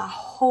one of my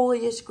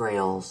holiest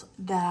grails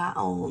that I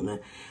own.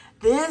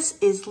 This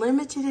is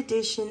limited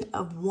edition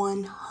of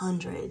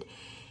 100.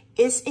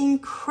 It's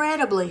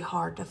incredibly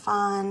hard to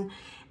find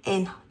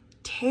and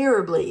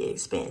terribly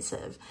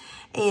expensive.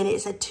 And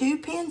it's a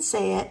 2-pin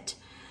set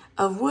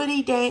of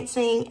Woody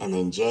dancing and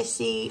then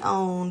Jessie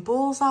on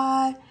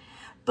Bullseye.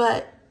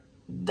 But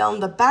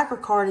on the backer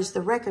card is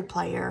the record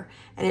player,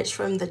 and it's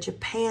from the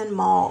Japan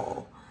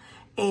Mall.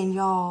 And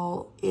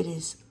y'all, it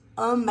is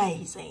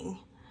amazing.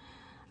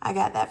 I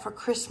got that for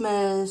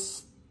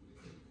Christmas.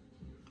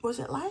 Was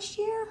it last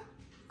year?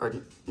 Or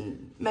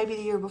maybe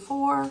the year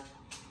before.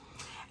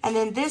 And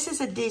then this is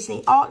a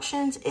Disney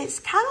Auctions. It's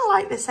kind of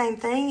like the same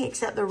thing,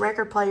 except the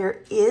record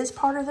player is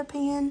part of the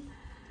pen.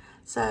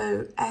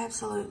 So,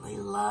 absolutely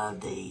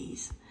love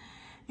these.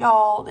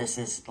 Y'all, this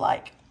is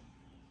like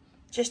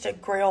just a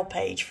grail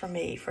page for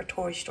me for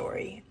Toy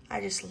Story.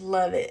 I just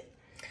love it.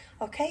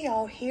 Okay,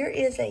 y'all, here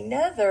is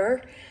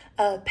another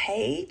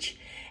page.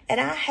 And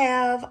I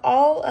have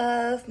all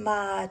of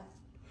my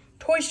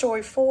Toy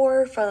Story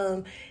 4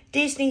 from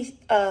Disney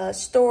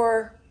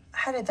Store,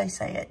 how did they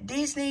say it?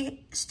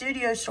 Disney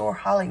Studio Store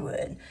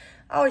Hollywood.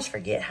 I always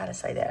forget how to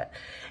say that.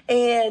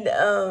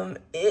 And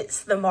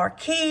it's the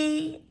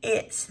marquee,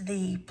 it's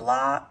the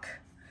block,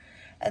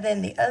 and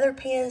then the other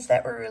pins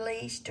that were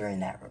released during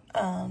that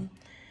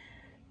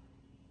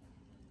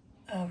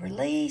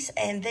release.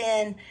 And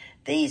then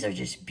these are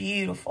just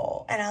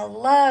beautiful. And I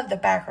love the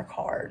backer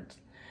cards.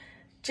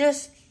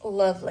 Just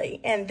lovely.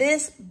 And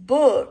this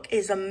book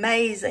is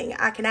amazing.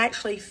 I can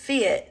actually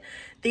fit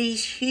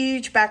these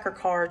huge backer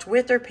cards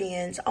with their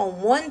pens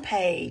on one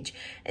page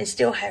and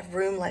still have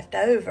room left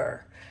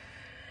over.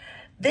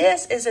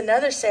 This is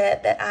another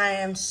set that I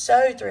am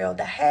so thrilled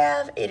to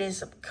have. It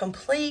is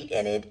complete,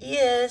 and it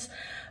is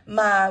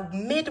my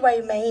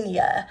Midway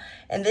Mania.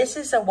 And this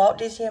is a Walt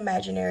Disney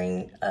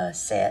Imagineering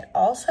set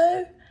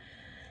also.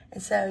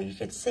 And so you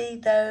can see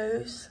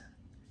those.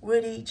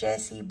 Woody,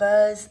 Jessie,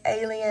 Buzz,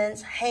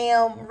 Aliens,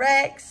 Ham,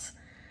 Rex.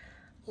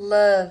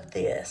 Love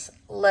this.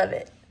 Love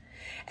it.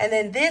 And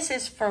then this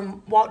is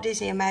from Walt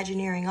Disney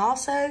Imagineering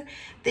also.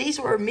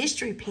 These were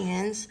mystery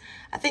pins.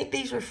 I think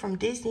these were from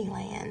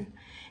Disneyland.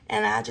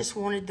 And I just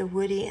wanted the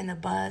Woody and the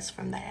Buzz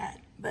from that.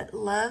 But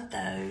love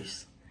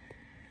those.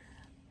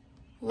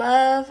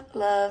 Love,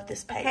 love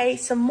this page. Okay,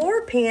 some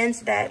more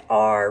pins that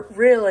are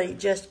really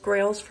just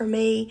grails for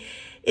me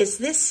is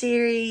this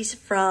series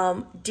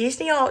from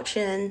Disney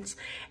Auctions,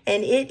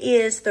 and it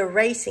is the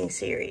Racing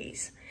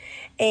series.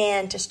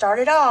 And to start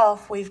it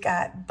off, we've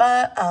got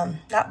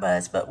not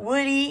Buzz, but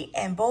Woody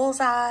and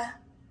Bullseye.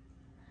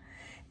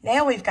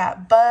 Now we've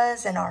got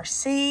Buzz and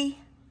RC,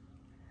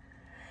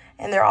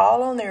 and they're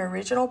all on their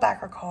original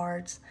backer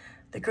cards.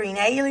 The Green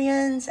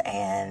Aliens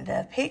and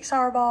the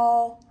Pixar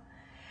Ball.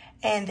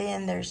 And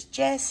then there's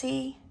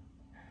Jessie.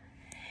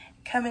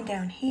 Coming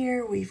down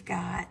here, we've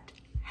got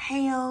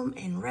Ham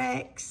and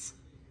Rex.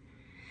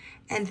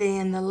 And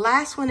then the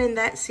last one in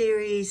that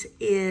series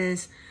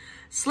is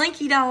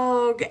Slinky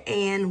Dog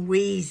and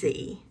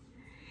Wheezy.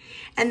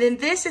 And then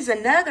this is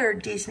another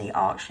Disney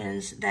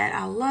Auctions that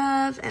I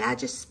love. And I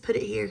just put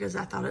it here because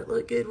I thought it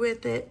looked good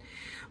with it.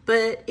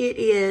 But it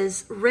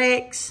is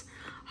Rex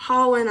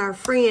hauling our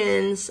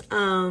friends,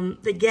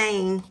 the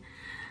gang,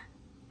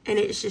 And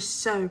it's just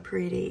so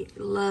pretty.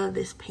 Love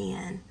this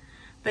pen.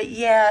 But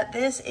yeah,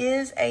 this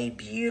is a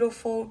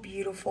beautiful,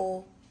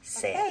 beautiful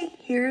set. Okay,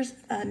 here's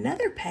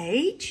another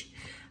page.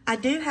 I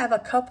do have a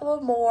couple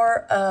of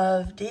more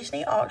of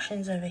Disney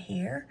auctions over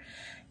here.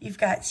 You've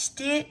got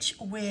Stitch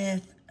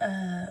with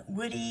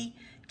Woody,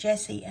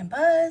 Jessie, and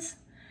Buzz.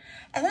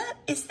 And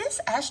is this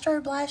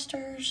Astro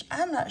Blasters?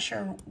 I'm not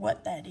sure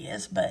what that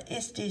is, but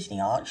it's Disney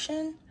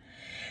auction.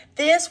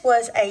 This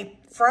was a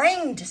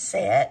framed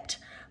set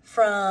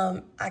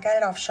from, I got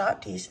it off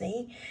Shop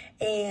Disney,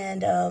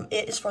 and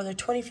it is for the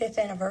 25th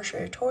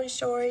anniversary of Toy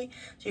Story.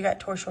 So you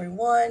got Toy Story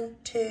 1,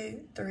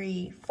 2,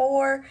 3,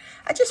 4.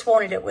 I just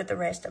wanted it with the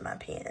rest of my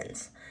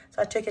pens,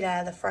 so I took it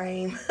out of the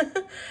frame.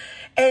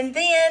 And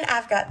then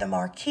I've got the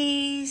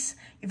marquees.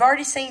 You've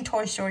already seen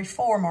Toy Story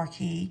 4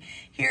 marquee.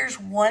 Here's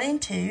 1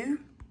 and 2.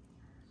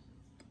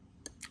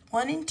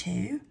 1 and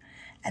 2.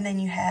 And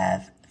then you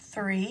have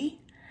 3.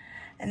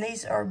 And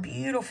these are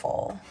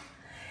beautiful.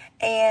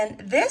 And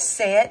this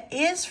set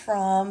is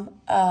from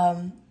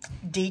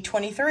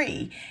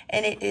D23.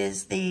 And it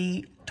is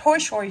the Toy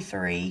Story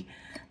 3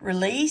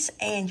 release.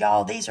 And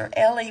y'all, these are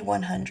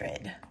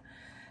LE100.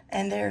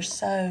 And they're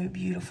so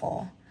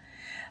beautiful.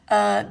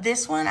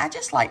 This one, I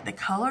just like the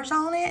colors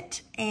on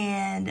it,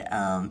 and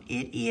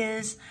it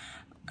is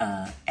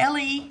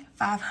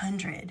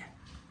LE500.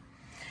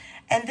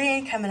 And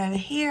then coming over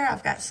here,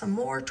 I've got some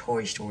more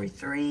Toy Story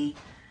 3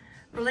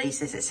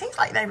 releases. It seems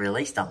like they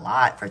released a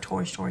lot for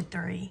Toy Story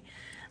 3.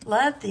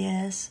 Love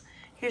this.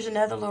 Here's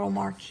another little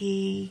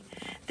marquee.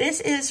 This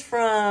is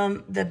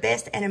from the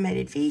Best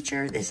Animated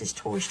Feature. This is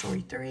Toy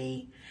Story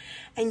 3.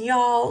 And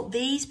y'all,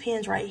 these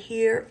pens right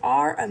here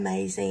are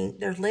amazing.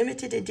 They're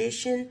limited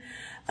edition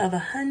of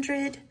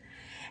 100,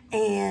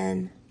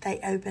 and they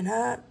open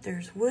up.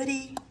 There's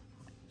Woody,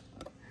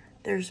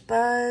 there's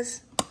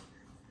Buzz,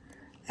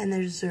 and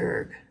there's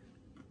Zurg.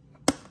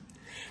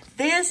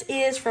 This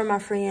is from my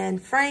friend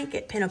Frank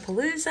at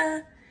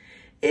Pinapalooza.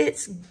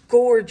 It's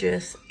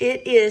gorgeous.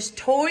 It is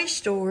Toy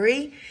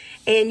Story,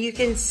 and you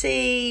can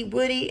see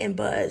Woody and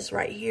Buzz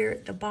right here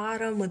at the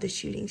bottom with the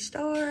shooting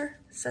star.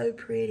 So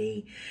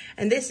pretty.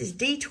 And this is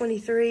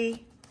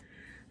D23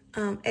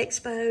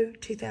 Expo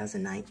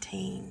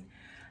 2019.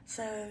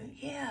 So,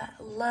 yeah,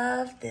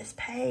 love this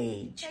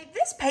page. Okay,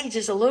 this page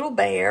is a little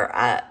bare.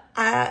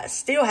 I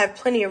still have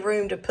plenty of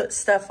room to put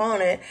stuff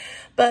on it.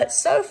 But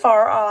so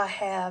far, all I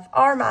have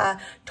are my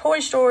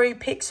Toy Story,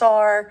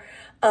 Pixar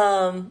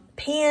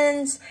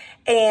pens.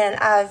 And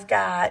I've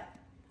got,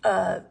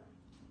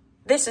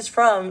 this is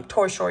from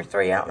Toy Story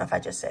 3. I don't know if I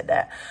just said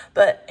that.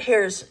 But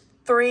here's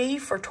 3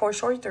 for Toy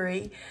Story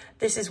 3.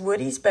 This is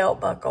Woody's belt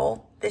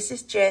buckle. This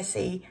is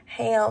Jessie,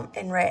 Ham,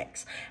 and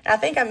Rex. And I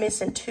think I'm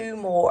missing 2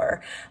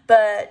 more.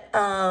 But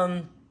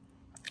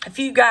if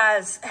you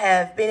guys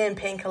have been in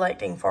pen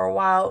collecting for a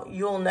while,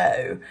 you'll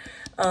know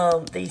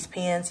these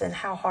pens and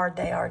how hard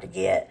they are to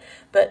get.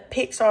 But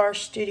Pixar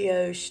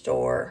Studio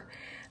Store,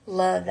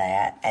 love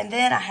that. And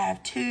then I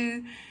have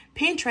 2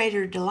 Pen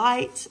Trader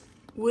Delights,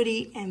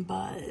 Woody and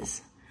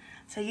Buzz.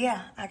 So,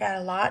 yeah, I got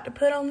a lot to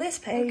put on this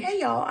page. Okay,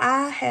 y'all,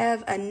 I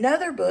have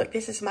another book.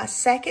 This is my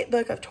second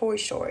book of Toy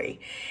Story.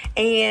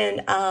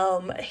 And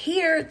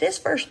here, this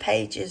first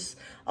page is,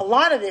 a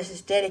lot of this is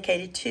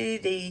dedicated to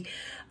the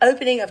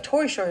opening of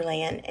Toy Story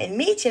Land. And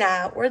Mitch and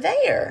I were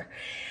there.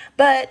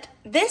 But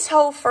this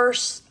whole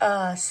first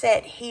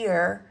set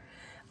here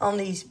on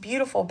these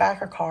beautiful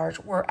backer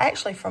cards were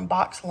actually from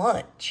Box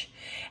Lunch.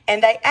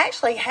 And they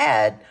actually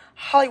had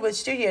Hollywood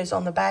Studios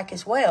on the back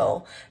as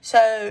well.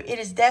 So it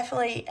is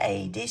definitely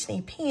a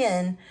Disney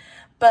pen,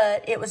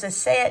 but it was a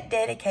set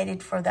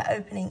dedicated for the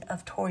opening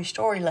of Toy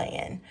Story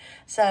Land.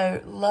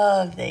 So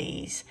love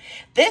these.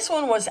 This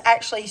one was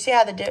actually, you see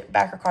how the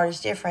backer card is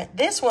different?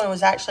 This one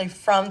was actually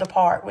from the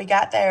park. We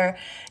got there,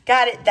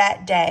 got it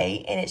that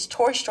day, and it's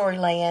Toy Story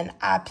Land.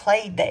 I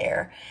played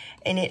there,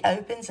 and it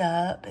opens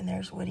up, and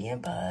there's Woody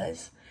and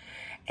Buzz.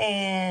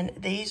 And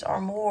these are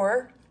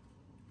more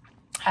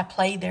I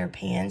played their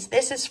pens.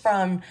 This is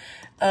from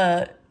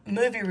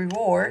Movie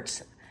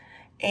Rewards,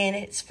 and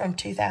it's from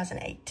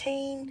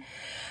 2018.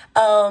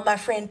 My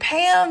friend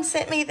Pam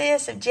sent me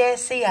this of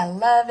Jessie. I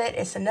love it.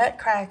 It's a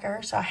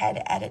nutcracker, so I had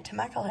to add it to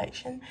my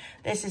collection.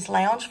 This is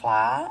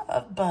Loungefly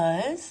of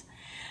Buzz.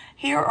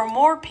 Here are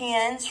more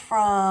pens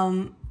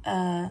from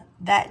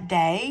that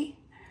day.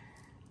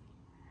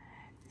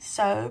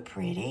 So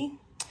pretty.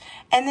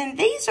 And then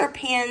these are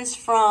pens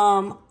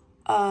from,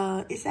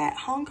 is that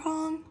Hong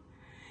Kong?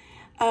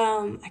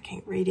 I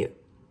can't read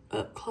it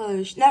up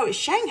close. No, it's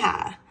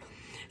Shanghai.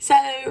 So,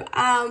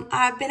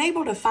 I've been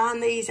able to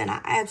find these, and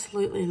I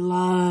absolutely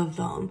love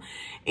them.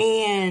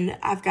 And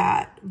I've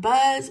got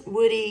Buzz,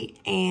 Woody,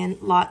 and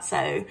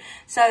Lotso.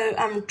 So,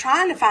 I'm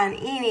trying to find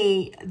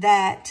any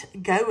that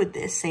go with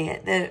this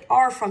set that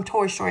are from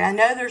Toy Story. I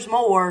know there's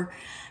more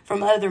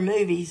from other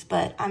movies,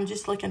 but I'm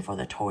just looking for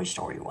the Toy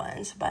Story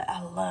ones. But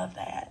I love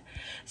that.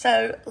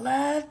 So,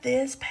 love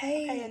this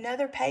page. Okay,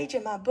 another page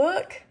in my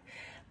book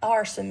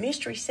are some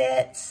mystery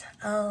sets.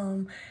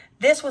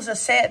 This was a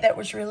set that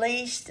was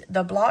released.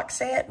 The block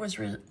set was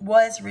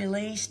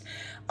released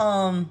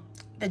the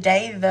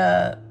day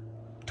the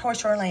Toy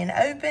Story Land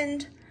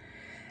opened.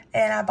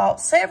 And I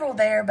bought several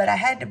there, but I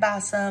had to buy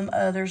some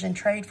others and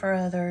trade for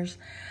others.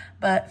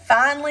 But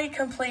finally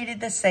completed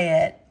the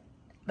set.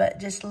 But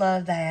just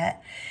love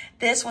that.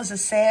 This was a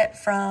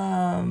set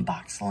from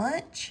Box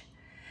Lunch.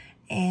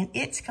 And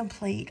it's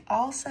complete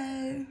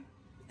also.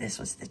 This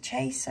was the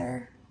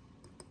chaser.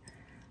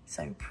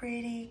 So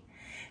pretty.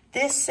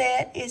 This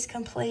set is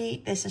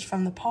complete. This is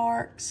from the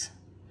parks.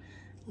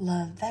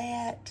 Love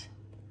that.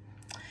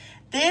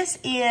 This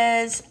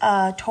is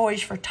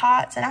Toys for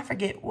Tots, and I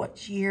forget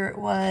what year it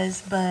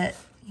was, but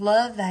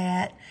love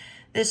that.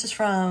 This is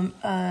from,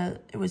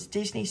 it was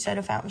Disney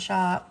Soda Fountain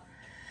Shop.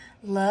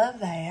 Love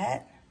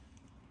that.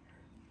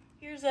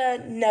 Here's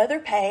another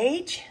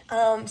page.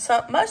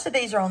 Most of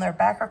these are on their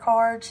backer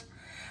cards.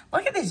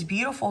 Look at this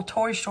beautiful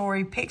Toy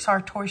Story,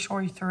 Pixar Toy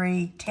Story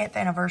 3 10th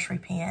anniversary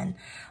pin.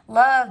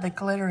 Love the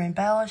glitter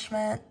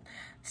embellishment.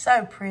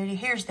 So pretty.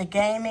 Here's the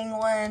gaming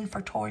one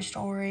for Toy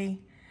Story.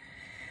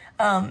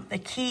 The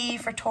key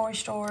for Toy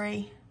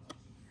Story.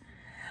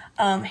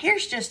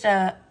 Here's just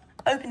a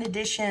open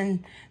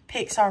edition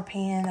Pixar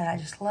pen that I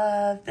just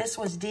love. This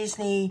was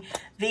Disney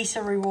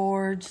Visa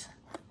Rewards.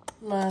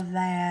 Love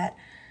that.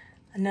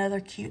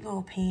 Another cute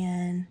little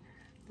pen.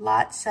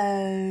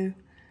 Lotso.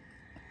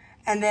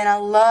 And then I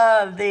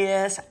love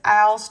this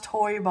Owl's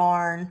Toy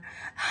Barn.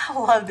 I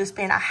love this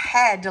pen. I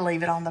had to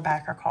leave it on the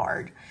backer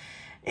card.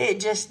 It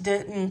just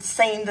didn't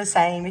seem the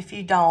same if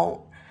you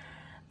don't.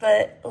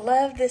 But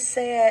love this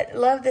set.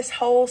 Love this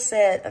whole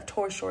set of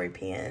Toy Story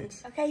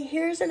pens. Okay,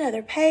 here's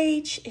another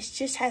page. It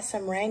just has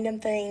some random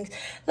things.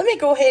 Let me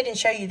go ahead and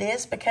show you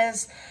this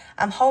because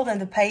I'm holding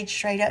the page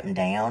straight up and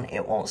down.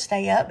 It won't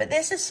stay up. But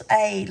this is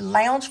a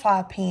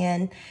Loungefly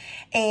pen.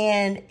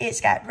 And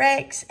it's got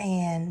Rex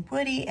and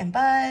Woody and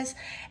Buzz.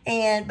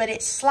 But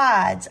it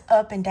slides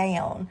up and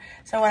down.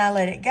 So when I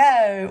let it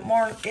go,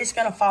 it's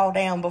going to fall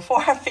down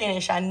before I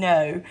finish, I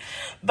know.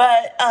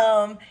 But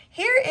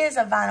here is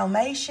a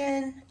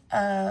Vinylmation,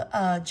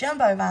 a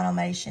jumbo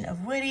Vinylmation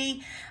of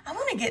Woody. I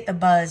want to get the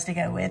Buzz to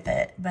go with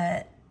it,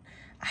 but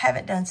I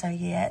haven't done so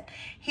yet.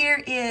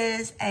 Here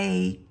is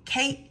a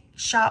Kate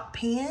Shop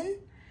pen,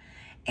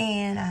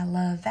 and I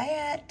love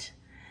that.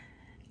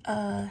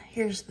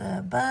 Here's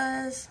the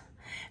Buzz.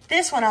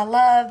 This one I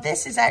love.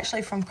 This is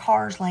actually from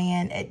Cars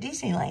Land at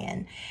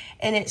Disneyland.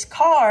 And it's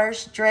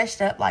cars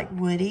dressed up like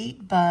Woody,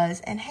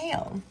 Buzz, and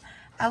Ham.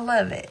 I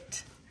love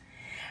it.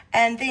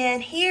 And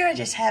then here I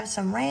just have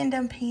some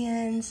random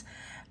pens.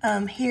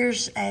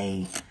 Here's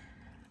a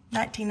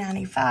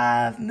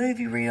 1995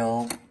 movie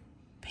reel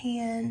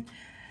pen.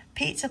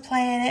 Pizza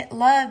Planet.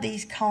 Love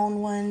these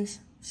cone ones.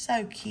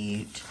 So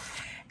cute.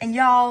 And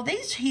y'all,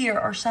 these here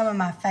are some of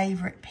my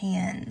favorite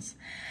pens.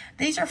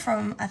 These are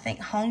from, I think,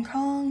 Hong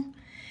Kong.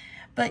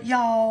 But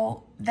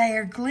y'all, they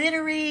are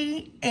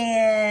glittery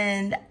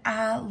and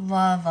I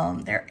love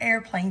them. They're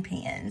airplane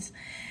pens.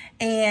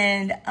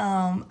 And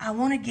I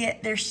want to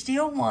get, there's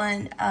still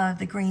one of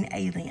the green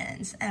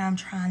aliens and I'm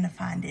trying to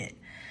find it.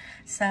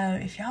 So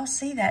if y'all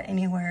see that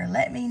anywhere,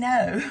 let me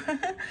know.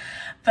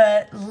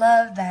 But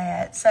love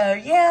that. So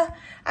yeah,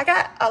 I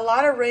got a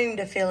lot of room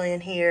to fill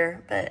in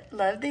here, but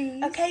love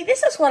these. Okay,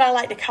 this is what I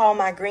like to call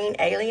my green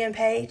alien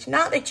page.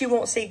 Not that you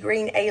won't see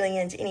green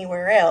aliens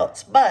anywhere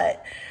else,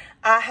 but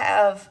I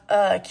have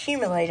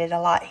accumulated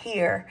a lot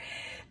here.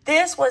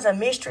 This was a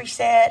mystery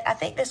set. I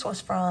think this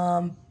was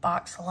from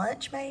Box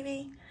Lunch,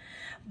 maybe.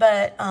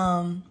 But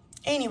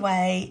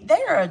anyway,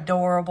 they are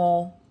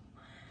adorable.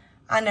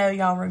 I know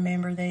y'all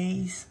remember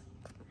these.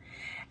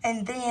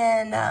 And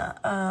then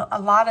a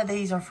lot of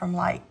these are from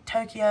like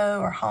Tokyo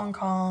or Hong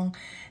Kong.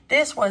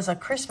 This was a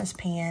Christmas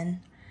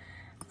pen.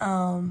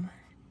 And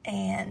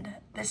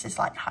this is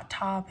like Hot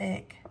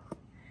Topic.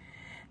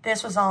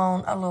 This was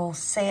on a little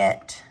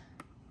set.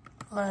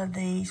 Love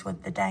these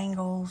with the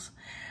dangles.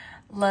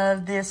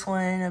 Love this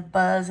one of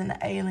Buzz and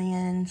the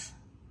aliens.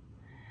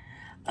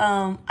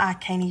 I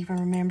can't even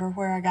remember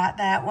where I got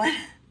that one.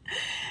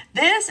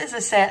 This is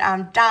a set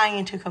I'm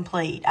dying to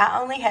complete. I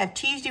only have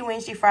Tuesday,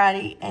 Wednesday,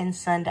 Friday, and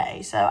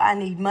Sunday. So I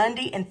need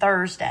Monday and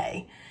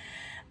Thursday.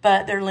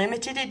 But they're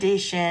limited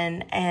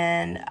edition,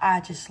 and I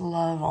just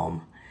love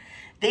them.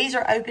 These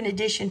are open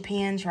edition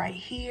pens right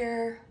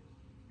here.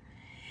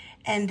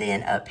 And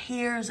then up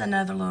here is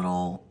another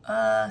little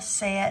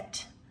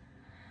set.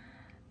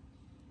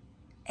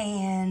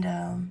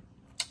 And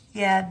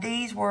yeah,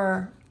 these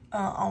were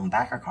on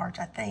backer cards,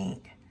 I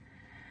think.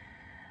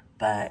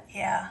 But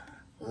yeah,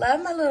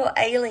 love my little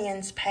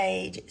aliens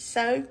page. It's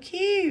so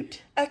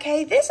cute.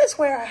 Okay, this is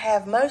where I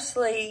have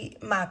mostly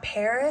my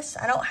Paris.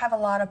 I don't have a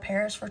lot of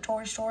Paris for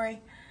Toy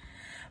Story.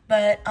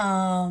 But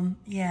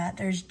yeah,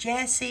 there's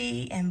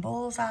Jessie and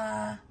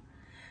Bullseye.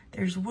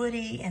 There's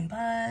Woody and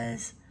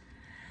Buzz.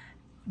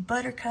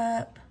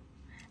 Buttercup.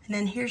 And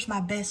then here's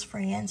my best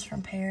friends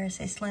from Paris.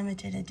 It's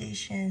limited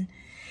edition.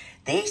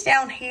 These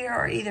down here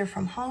are either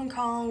from Hong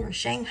Kong or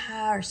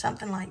Shanghai or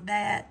something like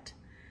that.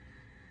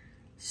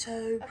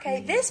 So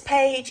okay, this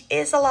page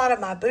is a lot of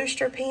my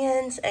booster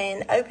pins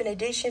and open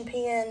edition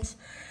pins.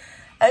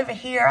 Over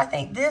here, I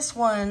think this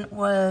one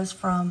was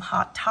from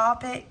Hot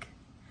Topic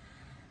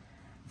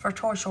for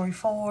Toy Story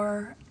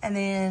 4. And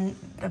then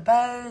the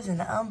bows and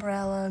the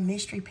umbrella,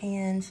 mystery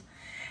pins.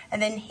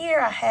 And then here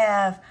I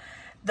have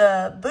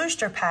the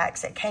booster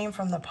packs that came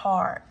from the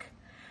park.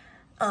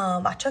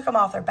 I took them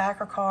off their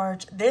backer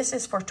cards. This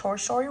is for Toy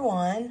Story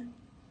 1.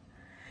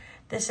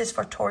 This is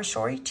for Toy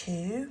Story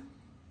 2.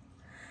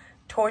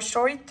 Toy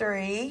Story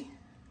 3.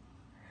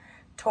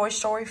 Toy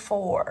Story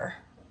 4.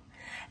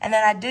 And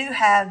then I do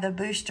have the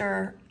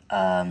booster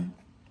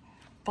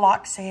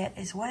block set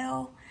as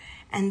well.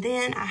 And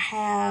then I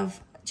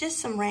have just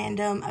some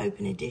random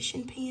open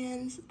edition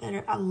pins that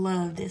are, I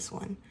love this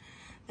one,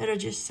 that are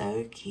just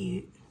so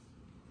cute.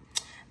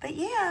 But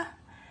yeah,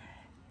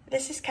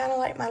 this is kind of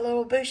like my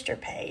little booster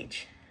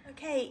page.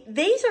 Okay,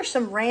 these are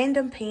some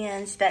random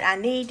pins that I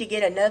need to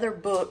get another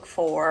book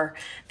for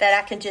that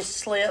I can just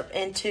slip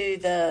into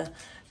the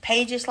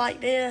pages like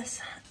this.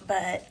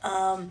 But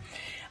I'm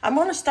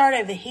going to start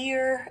over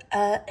here.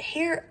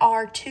 Here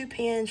are 2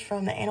 pins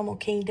from the Animal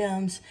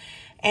Kingdom's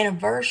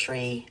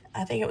anniversary.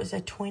 I think it was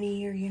a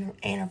 20-year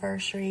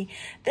anniversary.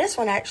 This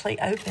one actually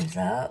opens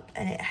up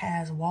and it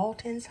has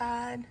Walt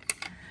inside.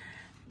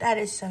 That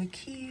is so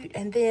cute.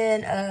 And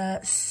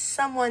then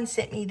someone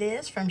sent me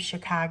this from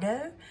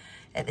Chicago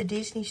at the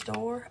Disney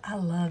store. I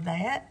love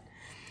that.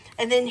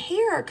 And then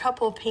here are a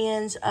couple of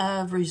pins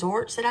of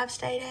resorts that I've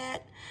stayed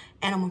at.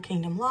 Animal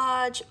Kingdom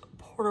Lodge,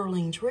 Port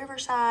Orleans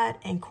Riverside,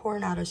 and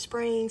Coronado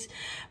Springs.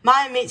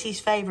 My and Mitzi's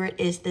favorite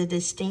is the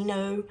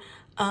Destino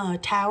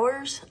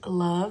Towers.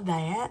 Love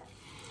that.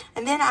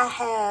 And then I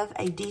have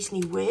a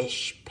Disney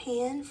Wish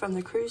pin from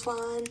the cruise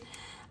line.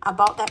 I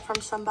bought that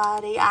from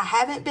somebody. I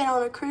haven't been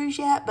on a cruise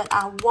yet, but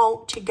I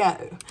want to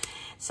go.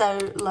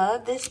 So,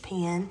 love this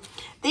pin.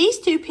 These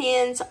 2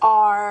 pins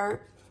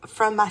are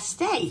from my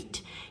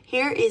state.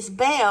 Here is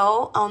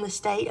Belle on the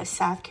state of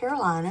South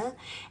Carolina.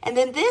 And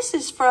then this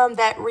is from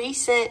that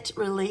recent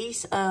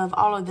release of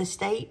all of the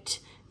state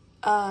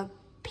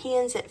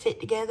pins that fit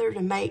together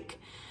to make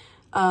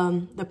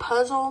the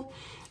puzzle.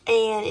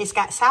 And it's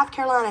got South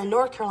Carolina and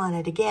North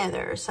Carolina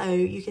together. So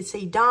you can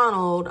see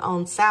Donald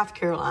on South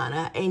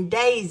Carolina and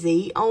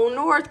Daisy on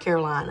North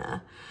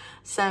Carolina.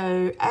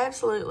 So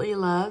absolutely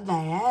love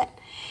that.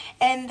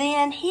 And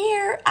then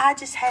here I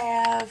just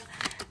have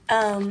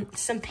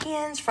some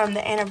pins from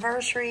the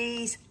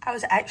anniversaries. I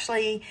was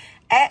actually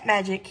at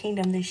Magic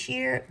Kingdom this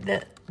year,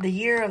 the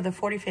year of the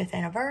 45th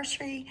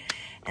anniversary.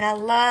 And I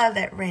love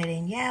that red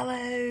and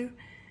yellow.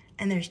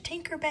 And there's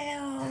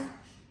Tinkerbell.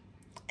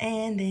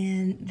 And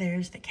then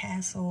there's the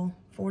Castle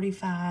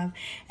 45.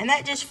 And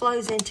that just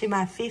flows into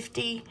my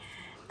 50.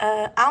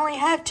 I only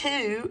have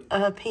 2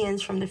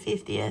 pins from the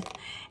 50th.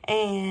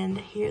 And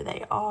here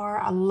they are.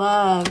 I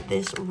love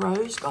this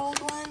rose gold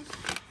one.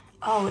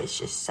 Oh, it's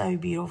just so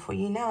beautiful.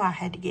 You know I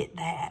had to get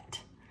that.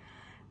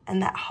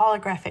 And that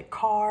holographic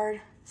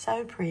card.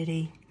 So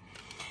pretty.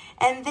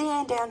 And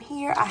then down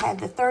here I have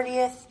the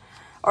 30th,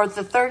 or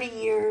the 30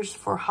 years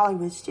for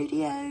Hollywood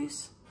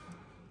Studios.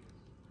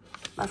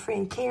 My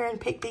friend Kerryann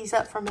picked these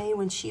up for me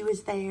when she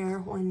was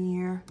there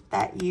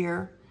that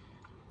year.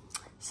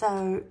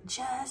 So,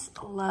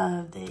 just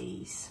love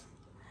these.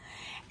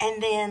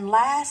 And then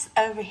last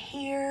over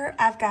here,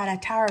 I've got a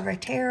Tower of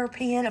Terror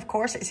pin. Of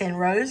course, it's in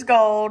rose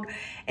gold.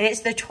 And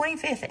it's the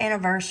 25th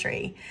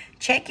anniversary.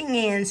 Checking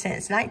in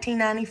since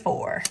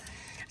 1994.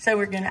 So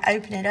we're going to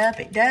open it up.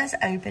 It does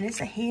open.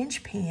 It's a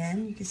hinge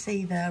pin. You can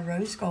see the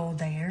rose gold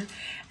there.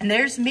 And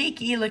there's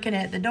Mickey looking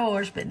at the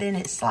doors, but then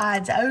it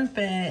slides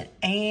open.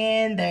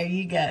 And there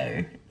you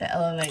go, the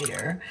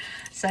elevator.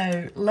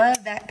 So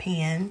love that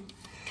pin.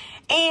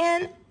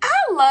 And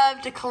I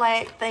love to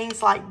collect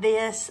things like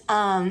this,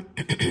 where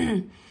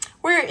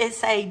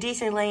it's a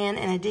Disneyland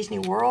and a Disney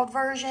World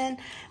version.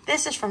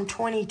 This is from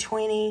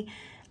 2020,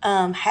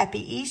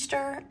 Happy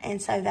Easter.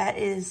 And so that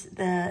is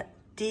the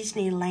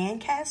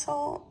Disneyland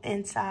castle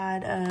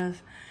inside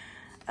of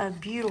a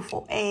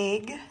beautiful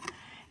egg.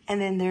 And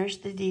then there's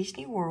the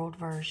Disney World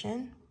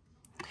version.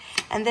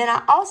 And then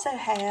I also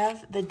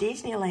have the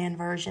Disneyland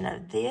version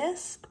of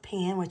this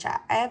pin, which I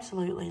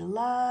absolutely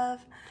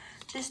love.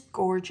 Just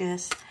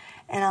gorgeous.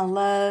 And I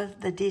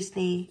love the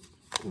Disney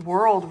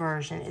World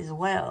version as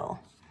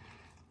well.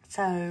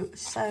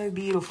 So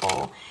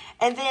beautiful.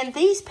 And then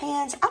these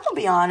pins, I'm going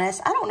to be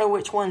honest, I don't know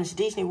which one is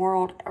Disney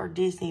World or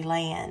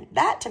Disneyland.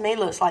 That to me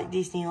looks like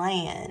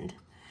Disneyland.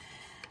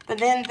 But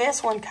then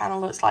this one kind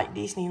of looks like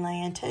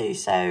Disneyland too.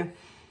 So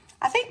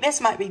I think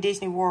this might be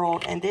Disney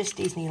World and this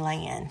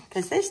Disneyland.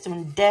 Because this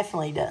one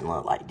definitely doesn't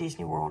look like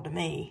Disney World to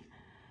me.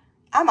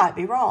 I might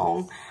be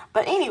wrong.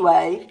 But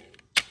anyway,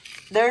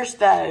 there's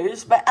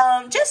those. But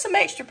just some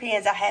extra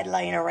pins I had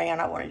laying around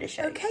I wanted to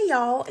show you. Okay,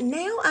 y'all.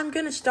 Now I'm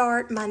going to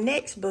start my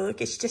next book.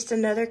 It's just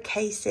another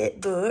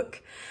K-set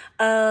book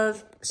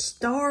of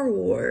Star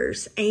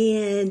Wars.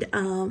 And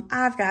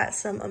I've got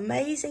some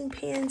amazing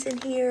pins in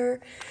here.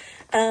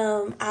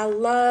 I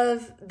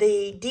love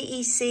the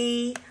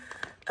DEC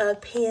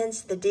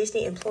pins, the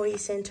Disney Employee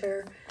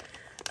Center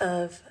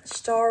of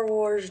Star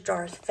Wars,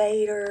 Darth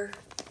Vader.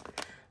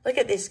 Look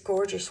at this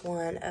gorgeous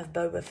one of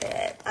Boba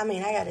Fett. I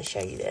mean, I got to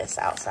show you this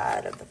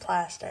outside of the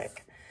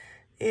plastic.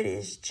 It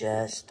is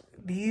just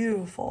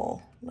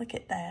beautiful. Look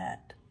at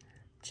that.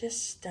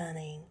 Just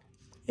stunning.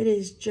 It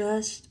is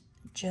just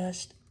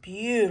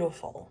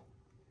beautiful.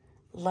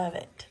 Love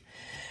it.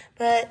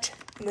 But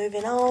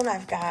moving on,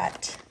 I've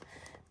got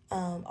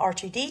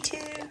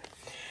R2-D2.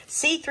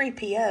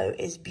 C-3PO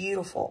is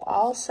beautiful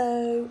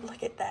also.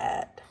 Look at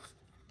that.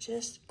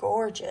 Just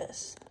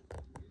gorgeous.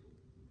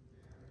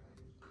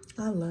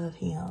 I love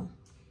him.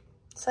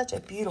 Such a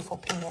beautiful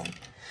pin.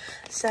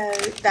 So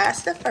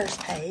that's the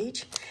first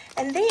page.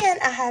 And then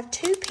I have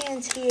 2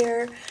 pins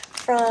here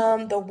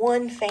from the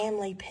One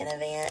Family pin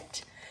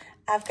event.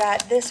 I've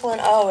got this one.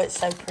 Oh, it's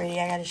so pretty.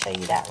 I got to show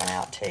you that one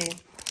out too.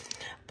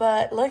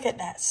 But look at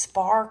that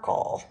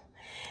sparkle.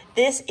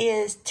 This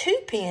is 2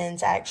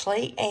 pins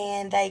actually,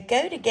 and they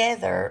go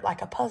together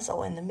like a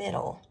puzzle in the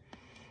middle.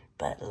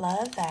 But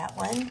love that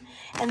one.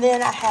 And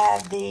then I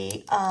have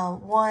the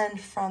one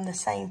from the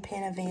same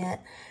pin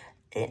event.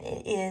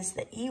 It is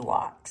the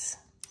Ewoks.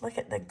 Look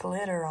at the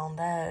glitter on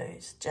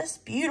those.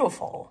 Just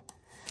beautiful.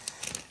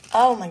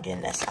 Oh my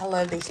goodness, I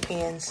love these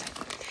pins.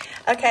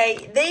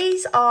 Okay,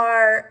 these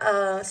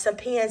are some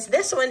pins.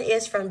 This one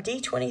is from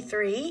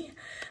D23,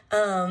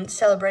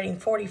 celebrating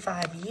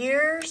 45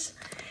 years.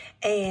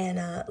 And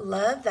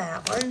love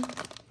that one.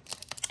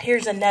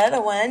 Here's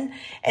another one,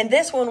 and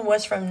this one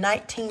was from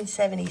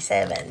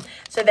 1977.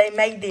 So they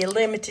made the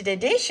limited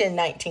edition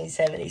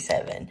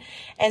 1977.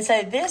 And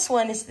so this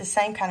one is the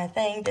same kind of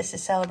thing. This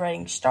is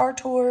celebrating Star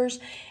Tours.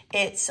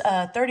 It's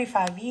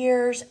 35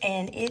 years,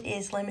 and it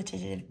is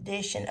limited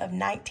edition of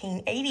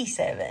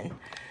 1987.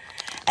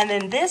 And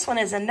then this one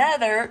is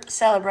another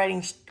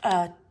celebrating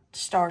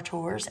Star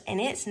Tours,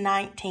 and it's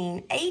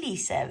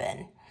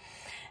 1987.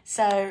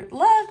 So,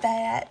 love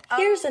that.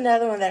 Here's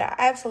another one that I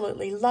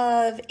absolutely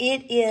love.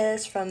 It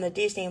is from the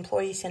Disney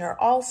Employee Center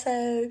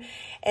also.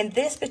 And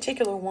this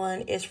particular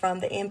one is from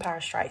The Empire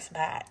Strikes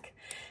Back.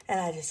 And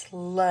I just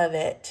love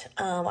it.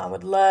 I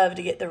would love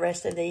to get the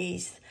rest of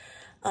these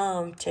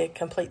to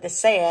complete the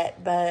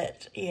set.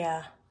 But,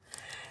 yeah,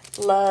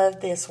 love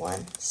this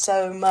one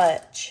so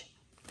much.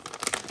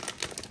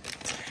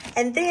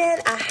 And then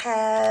I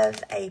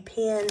have a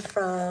pin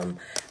from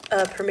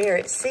Premiere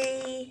at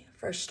Sea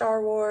for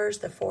Star Wars,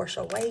 The Force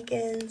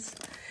Awakens.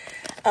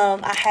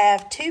 I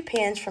have 2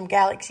 pins from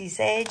Galaxy's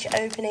Edge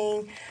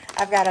opening.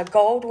 I've got a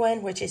gold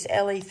one, which is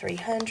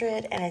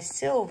LE300, and a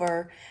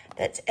silver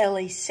that's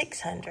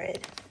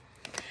LE600.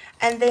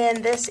 And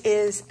then this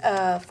is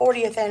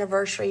 40th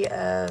anniversary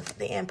of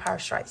The Empire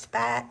Strikes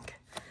Back.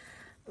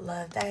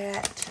 Love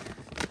that.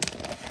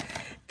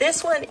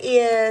 This one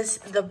is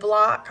the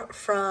block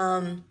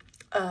from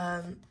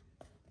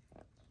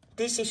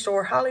Disney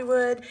Store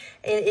Hollywood,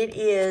 and it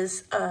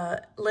is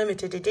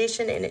limited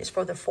edition, and it's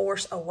for The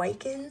Force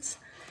Awakens.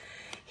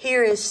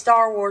 Here is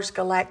Star Wars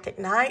Galactic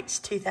Nights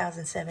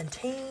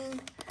 2017.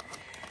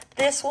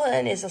 This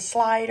one is a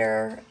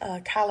slider.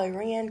 Kylo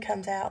Ren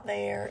comes out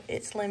there.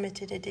 It's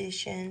limited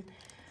edition.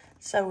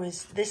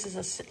 This is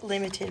a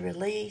limited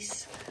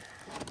release.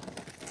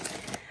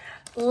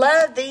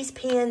 Love these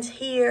pins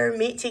here.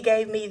 Mitzi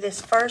gave me this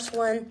first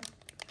one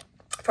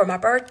for my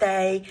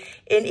birthday,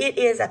 and it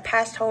is a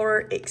pass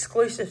holder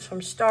exclusive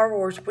from Star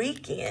Wars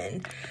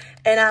Weekend.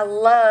 And I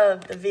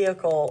love the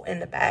vehicle in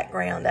the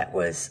background that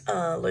was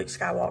Luke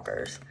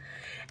Skywalker's.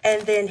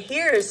 And then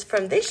here's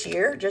from this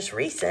year, just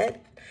recent,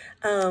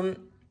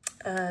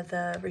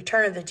 the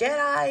Return of the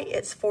Jedi.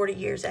 It's 40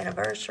 years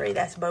anniversary.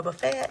 That's Boba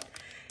Fett.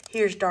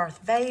 Here's Darth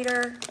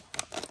Vader.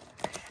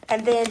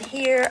 And then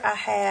here I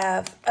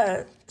have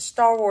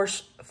Star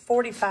Wars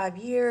 45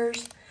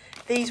 years.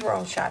 These were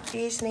on Shop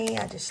Disney.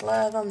 I just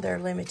love them. They're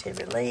limited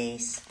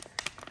release.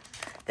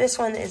 This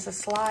one is a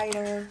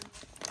slider.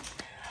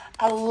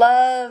 I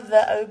love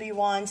the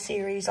Obi-Wan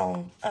series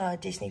on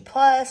Disney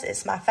Plus.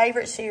 It's my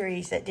favorite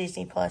series that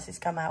Disney Plus has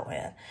come out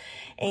with.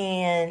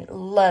 And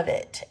love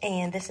it.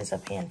 And this is a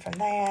pin from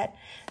that.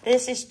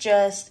 This is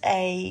just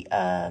a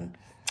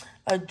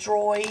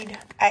droid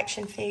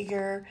action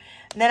figure.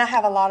 And then I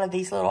have a lot of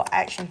these little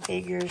action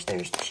figures.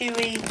 There's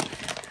Chewie.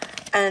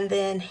 And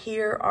then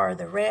here are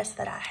the rest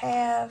that I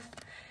have.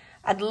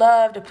 I'd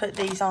love to put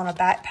these on a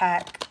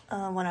backpack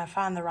when I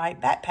find the right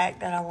backpack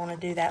that I want to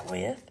do that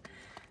with.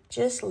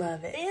 Just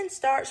love it. Then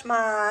starts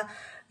my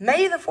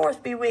May the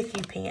 4th Be With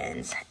You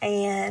pins.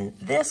 And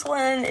this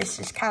one is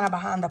just kind of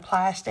behind the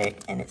plastic,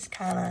 and it's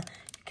kind of,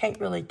 can't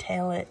really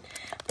tell it.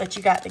 But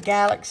you got the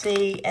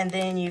Galaxy, and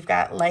then you've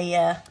got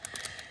Leia.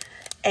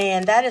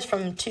 And that is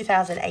from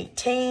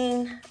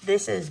 2018.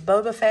 This is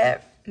Boba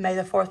Fett. May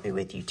the 4th Be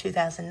With You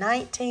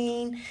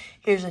 2019.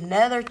 Here's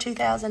another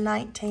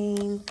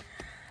 2019.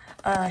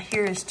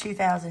 Here is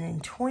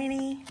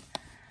 2020.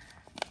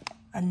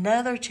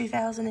 Another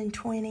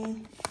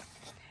 2020.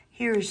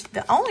 Here's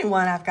the only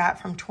one I've got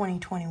from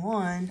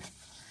 2021.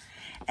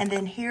 And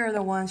then here are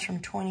the ones from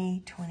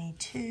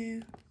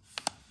 2022.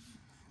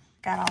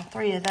 Got all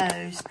 3 of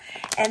those.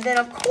 And then,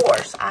 of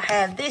course, I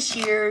have this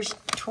year's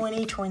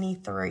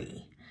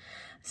 2023.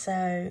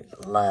 So,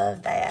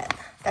 love that.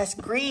 That's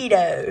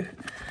Greedo.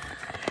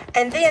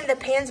 And then the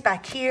pens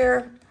back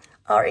here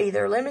are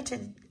either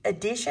limited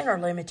edition or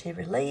limited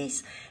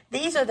release.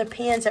 These are the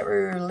pens that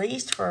were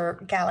released for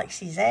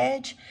Galaxy's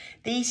Edge.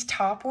 These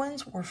top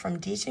ones were from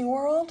Disney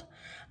World.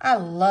 I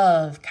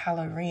love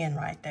Kerryann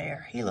right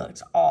there. He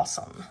looks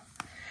awesome.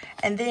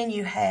 And then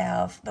you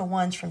have the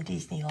ones from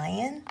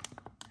Disneyland.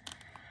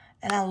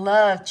 And I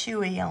love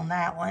Chewy on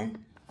that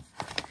one.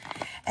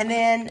 And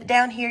then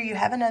down here you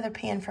have another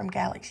pen from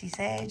Galaxy's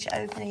Edge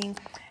opening.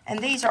 And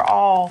these are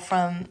all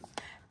from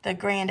the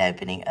grand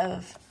opening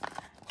of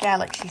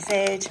Galaxy's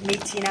Edge.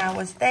 Mitzi and I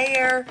was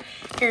there.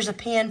 Here's a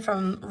pen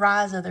from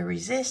Rise of the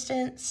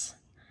Resistance.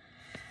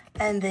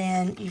 And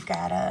then you've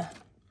got a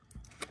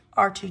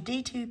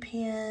R2-D2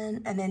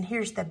 pen. And then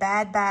here's the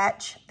Bad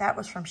Batch. That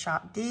was from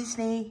Shop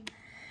Disney.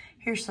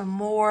 Here's some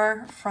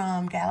more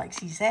from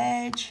Galaxy's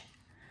Edge.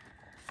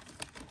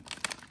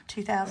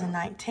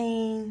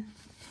 2019.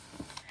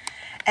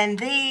 And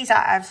these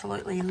I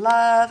absolutely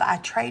love. I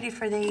traded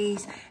for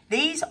these.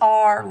 These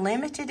are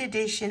limited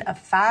edition of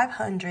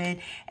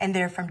 500, and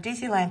they're from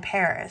Disneyland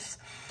Paris.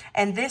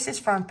 And this is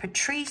from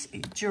Patrice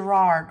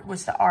Girard,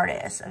 was the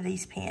artist of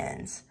these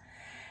pens.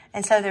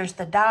 And so there's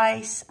the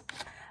dice,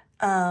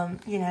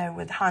 you know,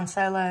 with Han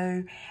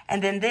Solo.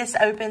 And then this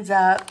opens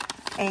up,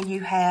 and you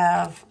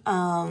have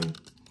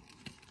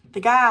the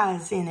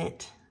guys in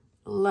it.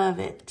 Love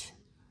it.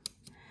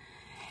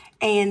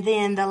 And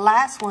then the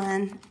last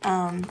one,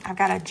 I've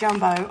got a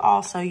jumbo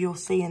also you'll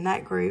see in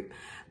that group.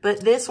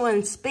 But this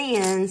one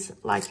spins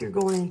like you're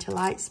going into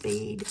light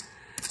speed.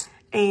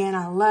 And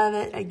I love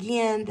it.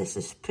 Again, this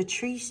is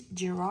Patrice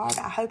Girard.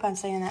 I hope I'm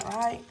saying that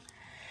right.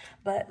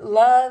 But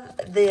love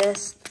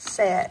this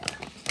set.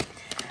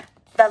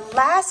 The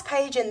last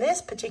page in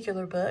this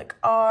particular book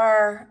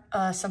are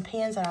some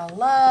pens that I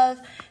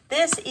love.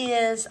 This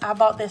is, I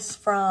bought this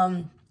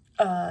from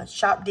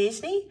Shop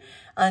Disney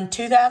in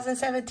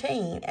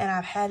 2017, and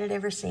I've had it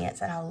ever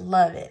since, and I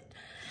love it.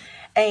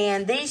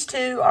 And these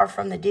 2 are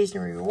from the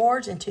Disney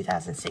Rewards in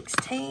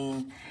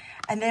 2016.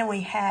 And then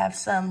we have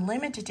some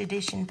limited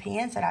edition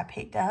pens that I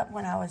picked up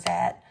when I was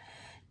at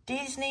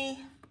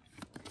Disney.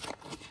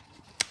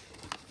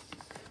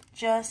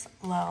 Just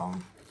love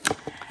them.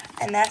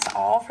 And that's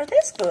all for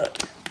this book.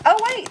 Oh,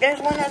 wait, there's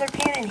one other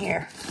pen in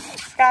here.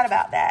 Forgot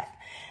about that.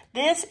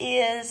 This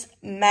is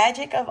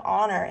Magic of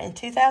Honor in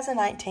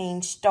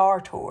 2019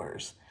 Star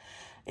Tours.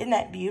 Isn't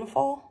that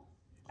beautiful?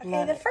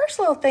 Okay, the first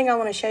little thing I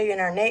want to show you in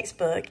our next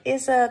book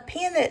is a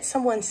pen that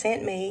someone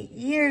sent me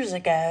years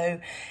ago,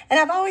 and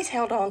I've always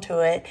held on to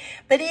it,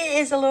 but it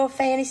is a little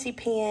fantasy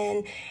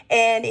pen,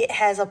 and it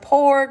has a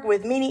porg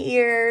with Minnie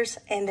ears,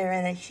 and they're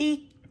in a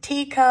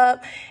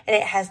teacup, and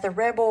it has the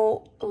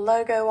Rebel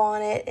logo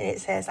on it, and it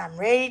says, "I'm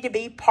ready to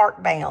be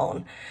park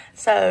bound."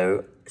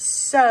 So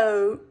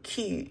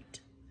cute.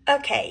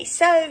 Okay,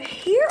 so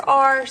here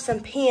are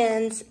some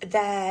pens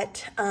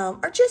that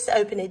are just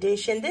open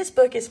edition. This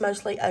book is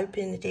mostly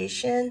open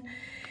edition,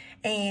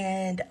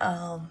 and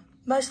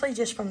mostly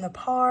just from the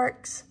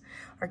parks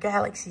or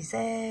Galaxy's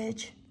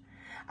Edge.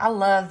 I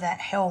love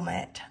that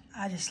helmet.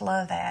 I just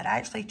love that. I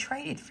actually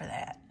traded for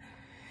that.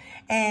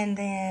 And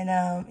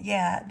then,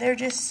 yeah, they're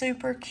just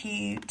super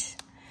cute,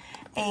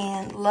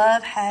 and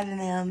love having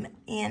them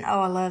in.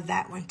 Oh, I love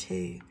that one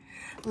too.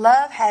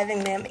 Love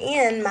having them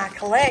in my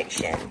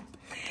collection.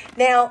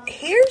 Now,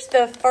 here's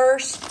the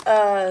first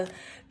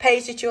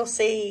page that you'll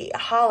see,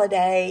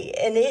 holiday,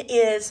 and it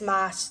is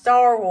my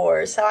Star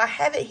Wars. So I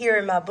have it here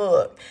in my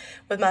book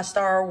with my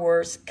Star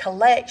Wars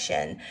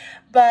collection.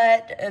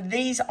 But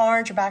these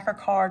orange backer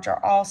cards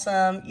are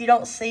awesome. You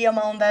don't see them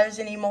on those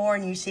anymore,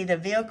 and you see the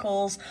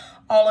vehicles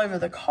all over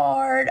the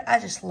card. I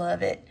just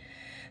love it.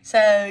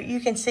 So you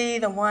can see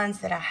the ones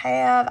that I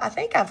have. I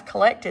think I've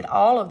collected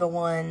all of the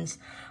ones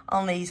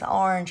on these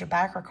orange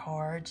backer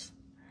cards.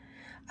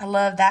 I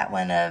love that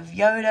one of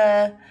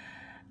Yoda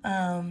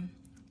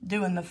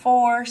doing the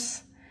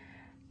Force.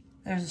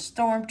 There's a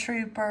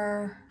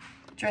Stormtrooper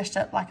dressed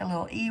up like a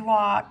little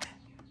Ewok.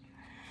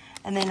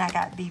 And then I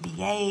got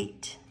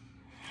BB-8.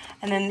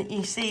 And then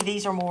you see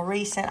these are more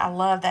recent. I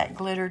love that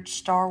glittered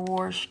Star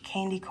Wars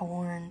candy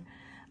corn.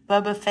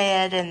 Boba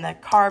Fett and the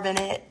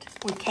carbonate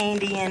with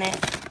candy in it.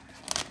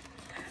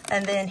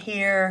 And then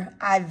here,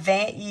 I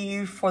vant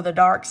you for the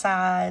dark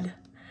side.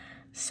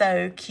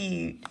 So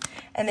cute.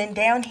 And then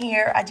down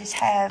here, I just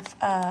have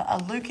a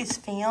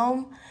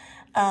Lucasfilm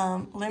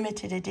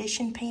limited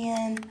edition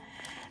pen.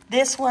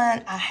 This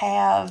one, I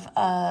have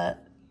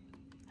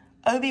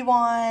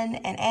Obi-Wan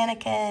and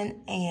Anakin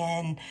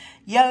and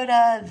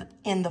Yoda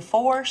in the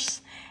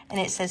Force. And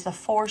it says the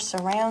Force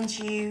surrounds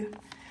you.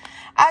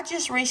 I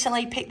just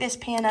recently picked this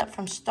pen up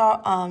from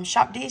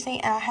Shop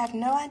Disney, and I have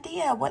no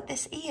idea what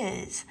this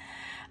is.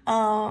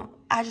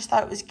 I just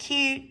thought it was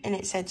cute, and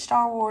it said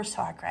Star Wars,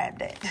 so I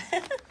grabbed it.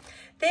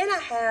 Then I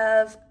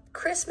have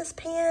Christmas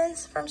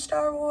pens from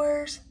Star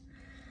Wars.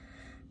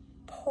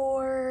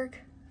 Porg,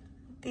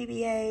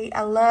 BB-8.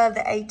 I love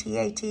the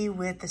AT-AT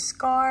with the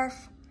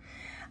scarf.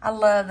 I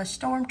love the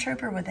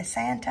Stormtrooper with the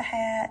Santa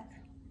hat.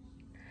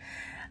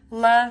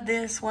 Love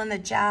this one, the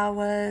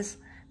Jawas.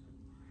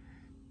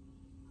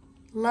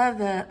 Love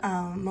the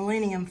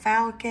Millennium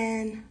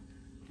Falcon.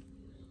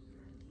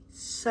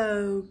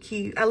 So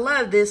cute. I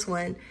love this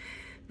one.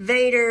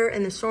 Vader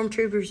and the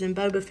Stormtroopers and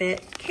Boba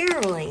Fett.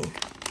 Kerryann.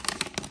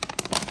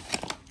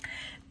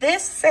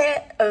 This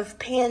set of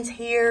pins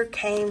here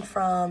came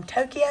from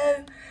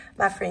Tokyo.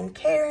 My friend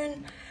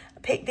Kerryann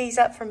picked these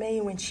up for me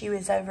when she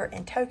was over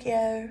in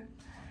Tokyo.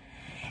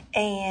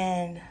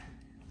 And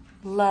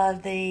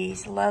love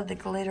these. Love the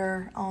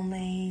glitter on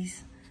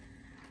these.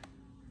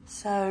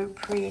 So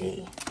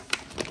pretty.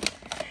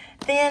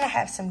 Then I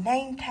have some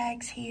name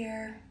tags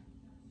here.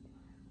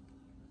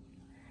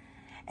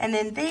 And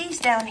then these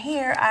down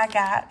here I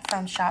got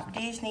from Shop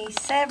Disney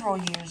several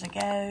years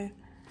ago.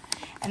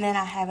 And then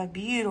I have a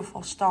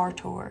beautiful Star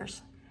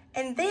Tours.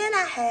 And then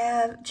I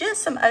have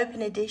just some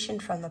open edition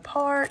from the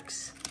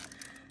parks.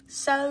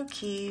 So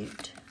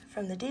cute.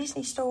 From the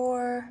Disney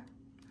store.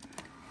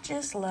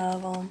 Just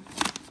love them.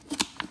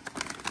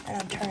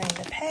 And I'm turning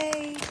the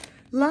page.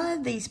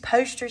 Love these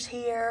posters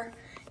here.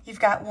 You've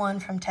got one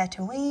from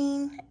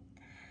Tatooine.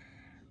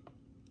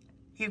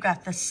 You've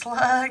got the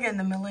Slug and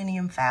the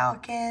Millennium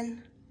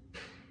Falcon.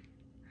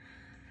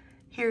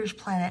 Here's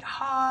Planet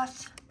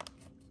Hoth.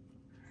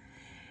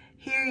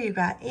 Here you've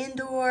got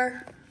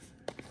Endor.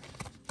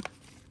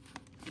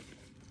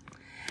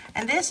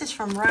 And this is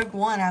from Rogue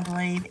One, I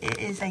believe. It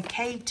is a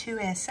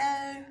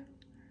K2SO.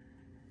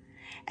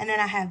 And then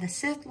I have the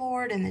Sith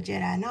Lord and the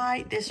Jedi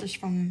Knight. This is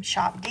from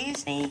Shop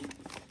Disney.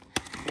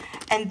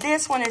 And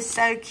this one is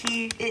so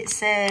cute. It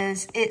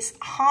says, it's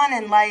Han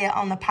and Leia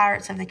on the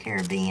Pirates of the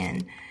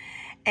Caribbean.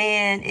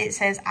 And it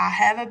says, I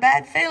have a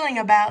bad feeling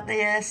about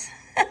this.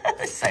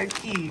 So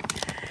cute.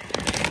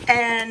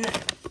 And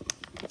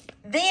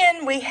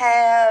then we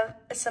have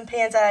some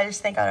pins that I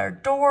just think are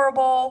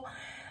adorable.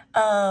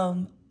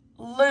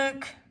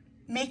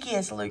 Mickey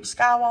as Luke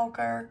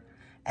Skywalker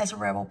as a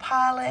rebel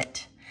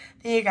pilot.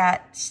 Then you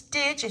got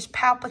Stitch as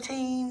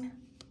Palpatine.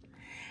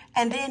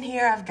 And then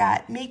here I've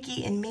got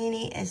Mickey and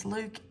Minnie as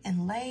Luke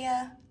and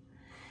Leia.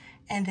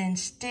 And then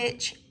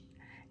Stitch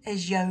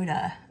as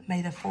Yoda.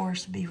 May the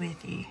Force be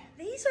with you.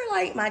 These are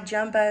like my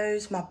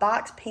jumbos, my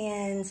box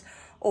pins,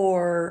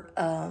 or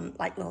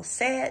like little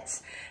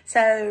sets.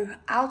 So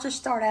I'll just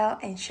start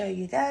out and show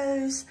you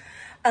those.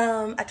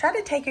 I tried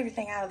to take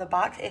everything out of the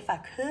box if I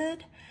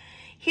could.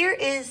 Here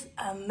is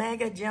a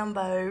mega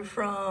jumbo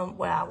from,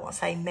 well, I won't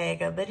say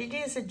mega, but it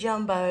is a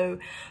jumbo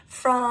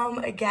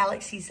from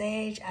Galaxy's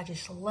Edge. I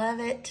just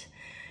love it.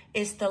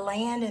 It's the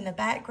land in the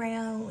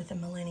background with the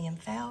Millennium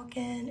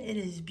Falcon. It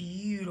is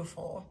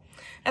beautiful.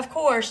 Of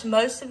course,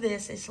 most of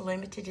this is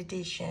limited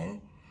edition.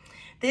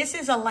 This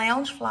is a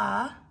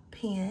Loungefly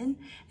pin.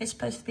 It's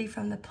supposed to be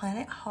from the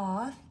Planet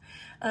Hoth.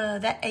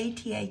 That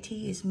AT-AT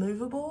is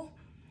movable.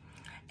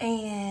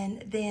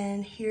 And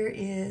then here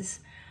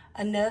is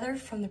another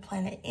from the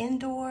Planet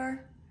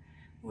Endor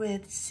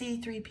with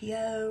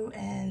C-3PO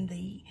and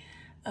the,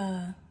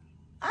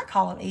 I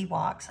call them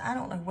Ewoks. I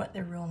don't know what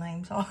their real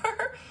names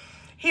are.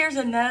 Here's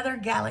another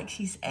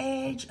Galaxy's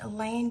Edge, a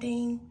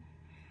landing.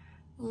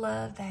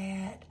 Love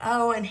that.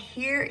 Oh, and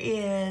here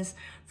is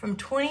from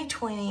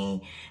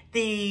 2020,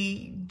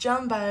 the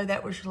jumbo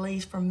that was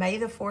released for May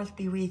the 4th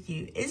Be With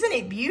You. Isn't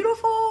it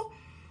beautiful?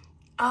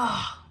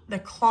 Ah, the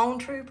Clone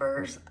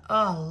Troopers. Oh,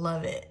 I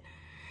love it.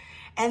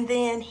 And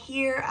then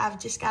here I've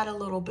just got a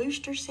little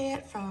booster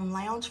set from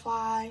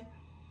Loungefly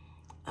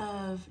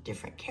of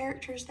different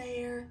characters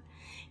there.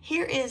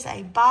 Here is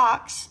a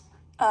box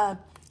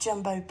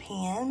jumbo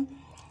pin.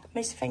 Let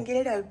me see if I can get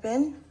it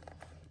open.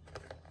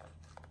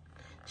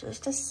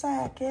 Just a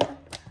second.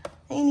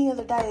 Any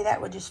other day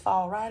that would just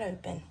fall right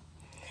open.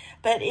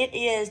 But it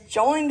is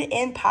Join the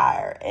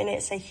Empire, and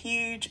it's a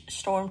huge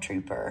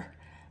Stormtrooper.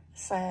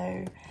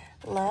 So,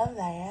 love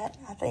that.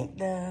 I think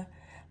the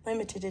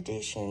limited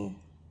edition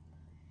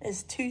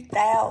is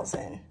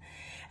 2,000.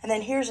 And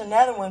then here's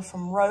another one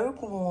from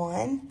Rogue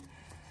One.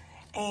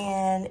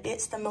 And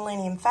it's the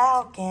Millennium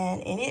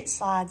Falcon, and it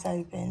slides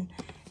open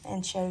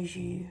and shows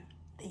you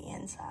the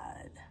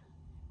inside.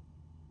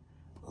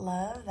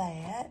 Love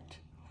that.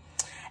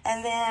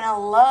 And then I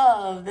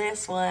love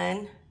this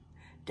one,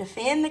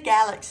 Defend the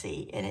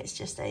Galaxy. And it's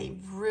just a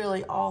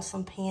really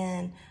awesome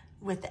pin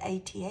with the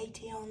AT-AT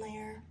on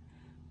there.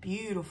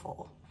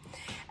 Beautiful.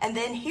 And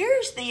then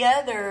here's the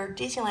other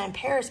Disneyland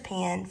Paris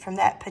pin from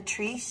that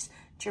Patrice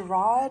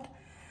Gerard.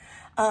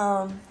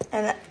 And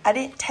I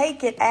didn't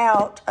take it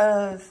out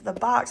of the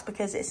box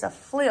because it's a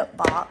flip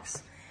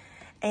box.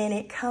 And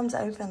it comes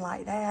open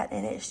like that.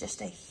 And it's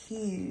just a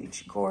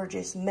huge,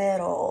 gorgeous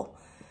metal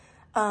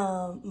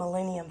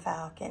Millennium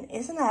Falcon.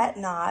 Isn't that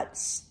not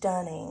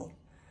stunning?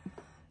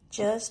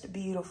 Just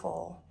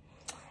beautiful.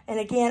 And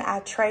again, I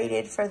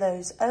traded for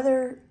those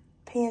other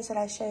pins that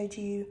I showed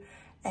you.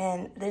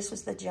 And this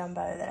was the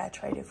jumbo that I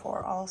traded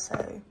for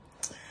also.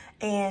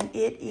 And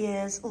it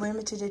is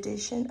limited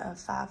edition of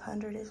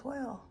 500 as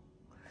well.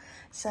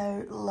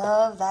 So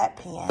love that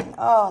pen.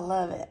 Oh, I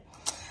love it.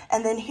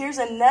 And then here's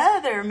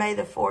another May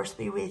the 4th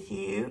be with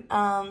you,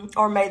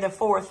 or May the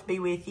 4th be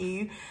with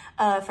you,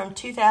 from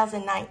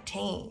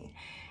 2019.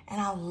 And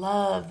I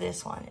love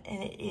this one,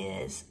 and it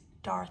is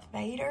Darth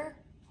Vader.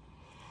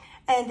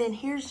 And then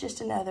here's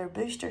just another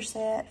booster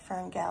set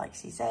from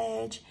Galaxy's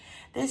Edge.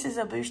 This is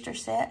a booster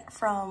set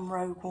from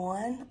Rogue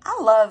One. I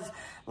love,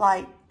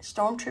 like,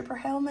 Stormtrooper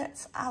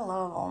helmets. I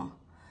love them.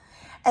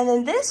 And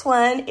then this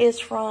one is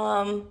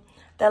from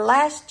The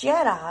Last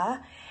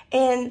Jedi.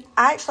 And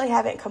I actually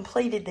haven't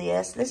completed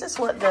this. This is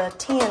what the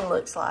tin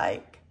looks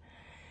like.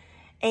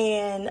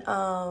 And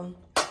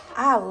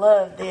I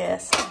love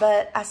this.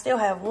 But I still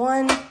have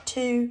 1,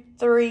 2,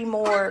 3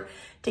 more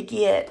to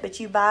get. But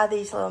you buy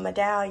these little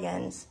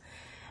medallions.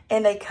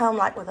 And they come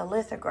like with a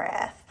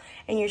lithograph.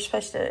 And you're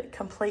supposed to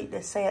complete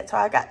this set. So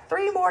I got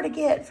 3 more to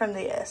get from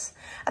this.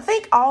 I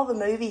think all the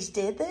movies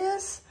did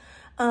this.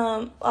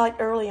 Like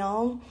early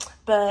on.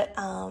 But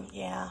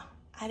yeah,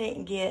 I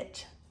didn't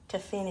get to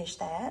finish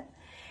that.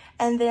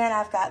 And then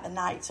I've got the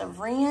Knights of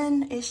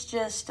Ren. It's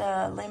just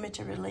a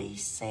limited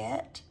release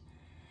set.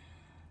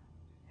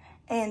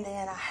 And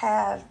then I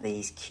have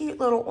these cute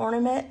little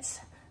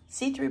ornaments.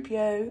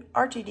 C-3PO,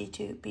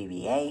 R2-D2,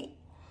 BB-8.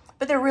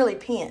 But they're really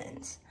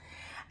pins.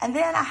 And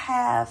then I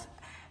have,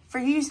 for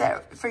you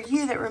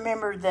that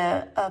remember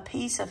the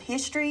piece of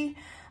history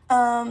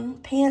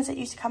pins that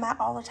used to come out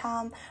all the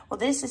time. Well,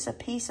 this is a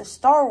piece of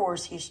Star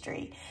Wars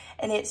history.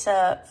 And it's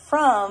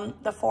from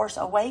The Force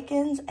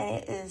Awakens. And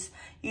it is,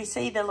 you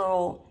see the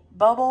little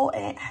bubble,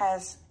 and it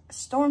has a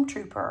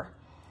Stormtrooper,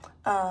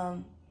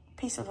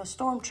 piece of a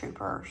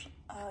Stormtrooper's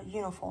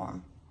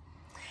uniform.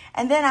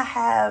 And then I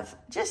have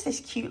just this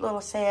cute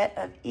little set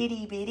of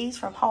itty bitties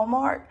from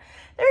Hallmark.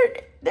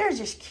 They're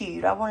just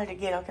cute. I wanted to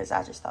get them because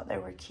I just thought they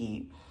were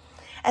cute.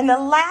 And the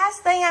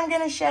last thing I'm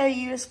going to show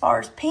you as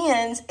far as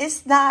pens,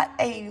 it's not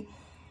a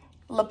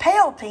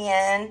lapel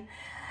pen,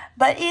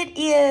 but it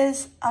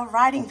is a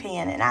writing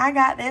pen. And I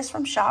got this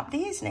from Shop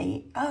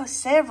Disney,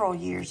 several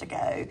years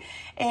ago.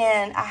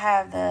 And I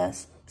have the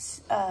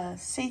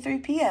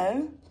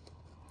C-3PO.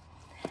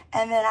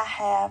 And then I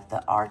have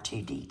the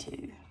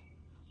R2-D2.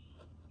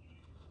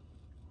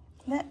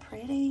 Isn't that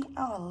pretty?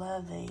 Oh, I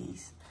love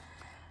these.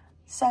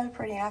 So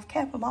pretty. I've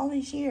kept them all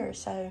these years.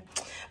 So,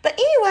 but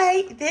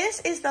anyway,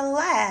 this is the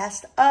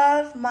last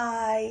of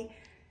my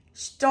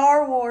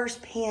Star Wars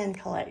pen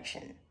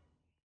collection.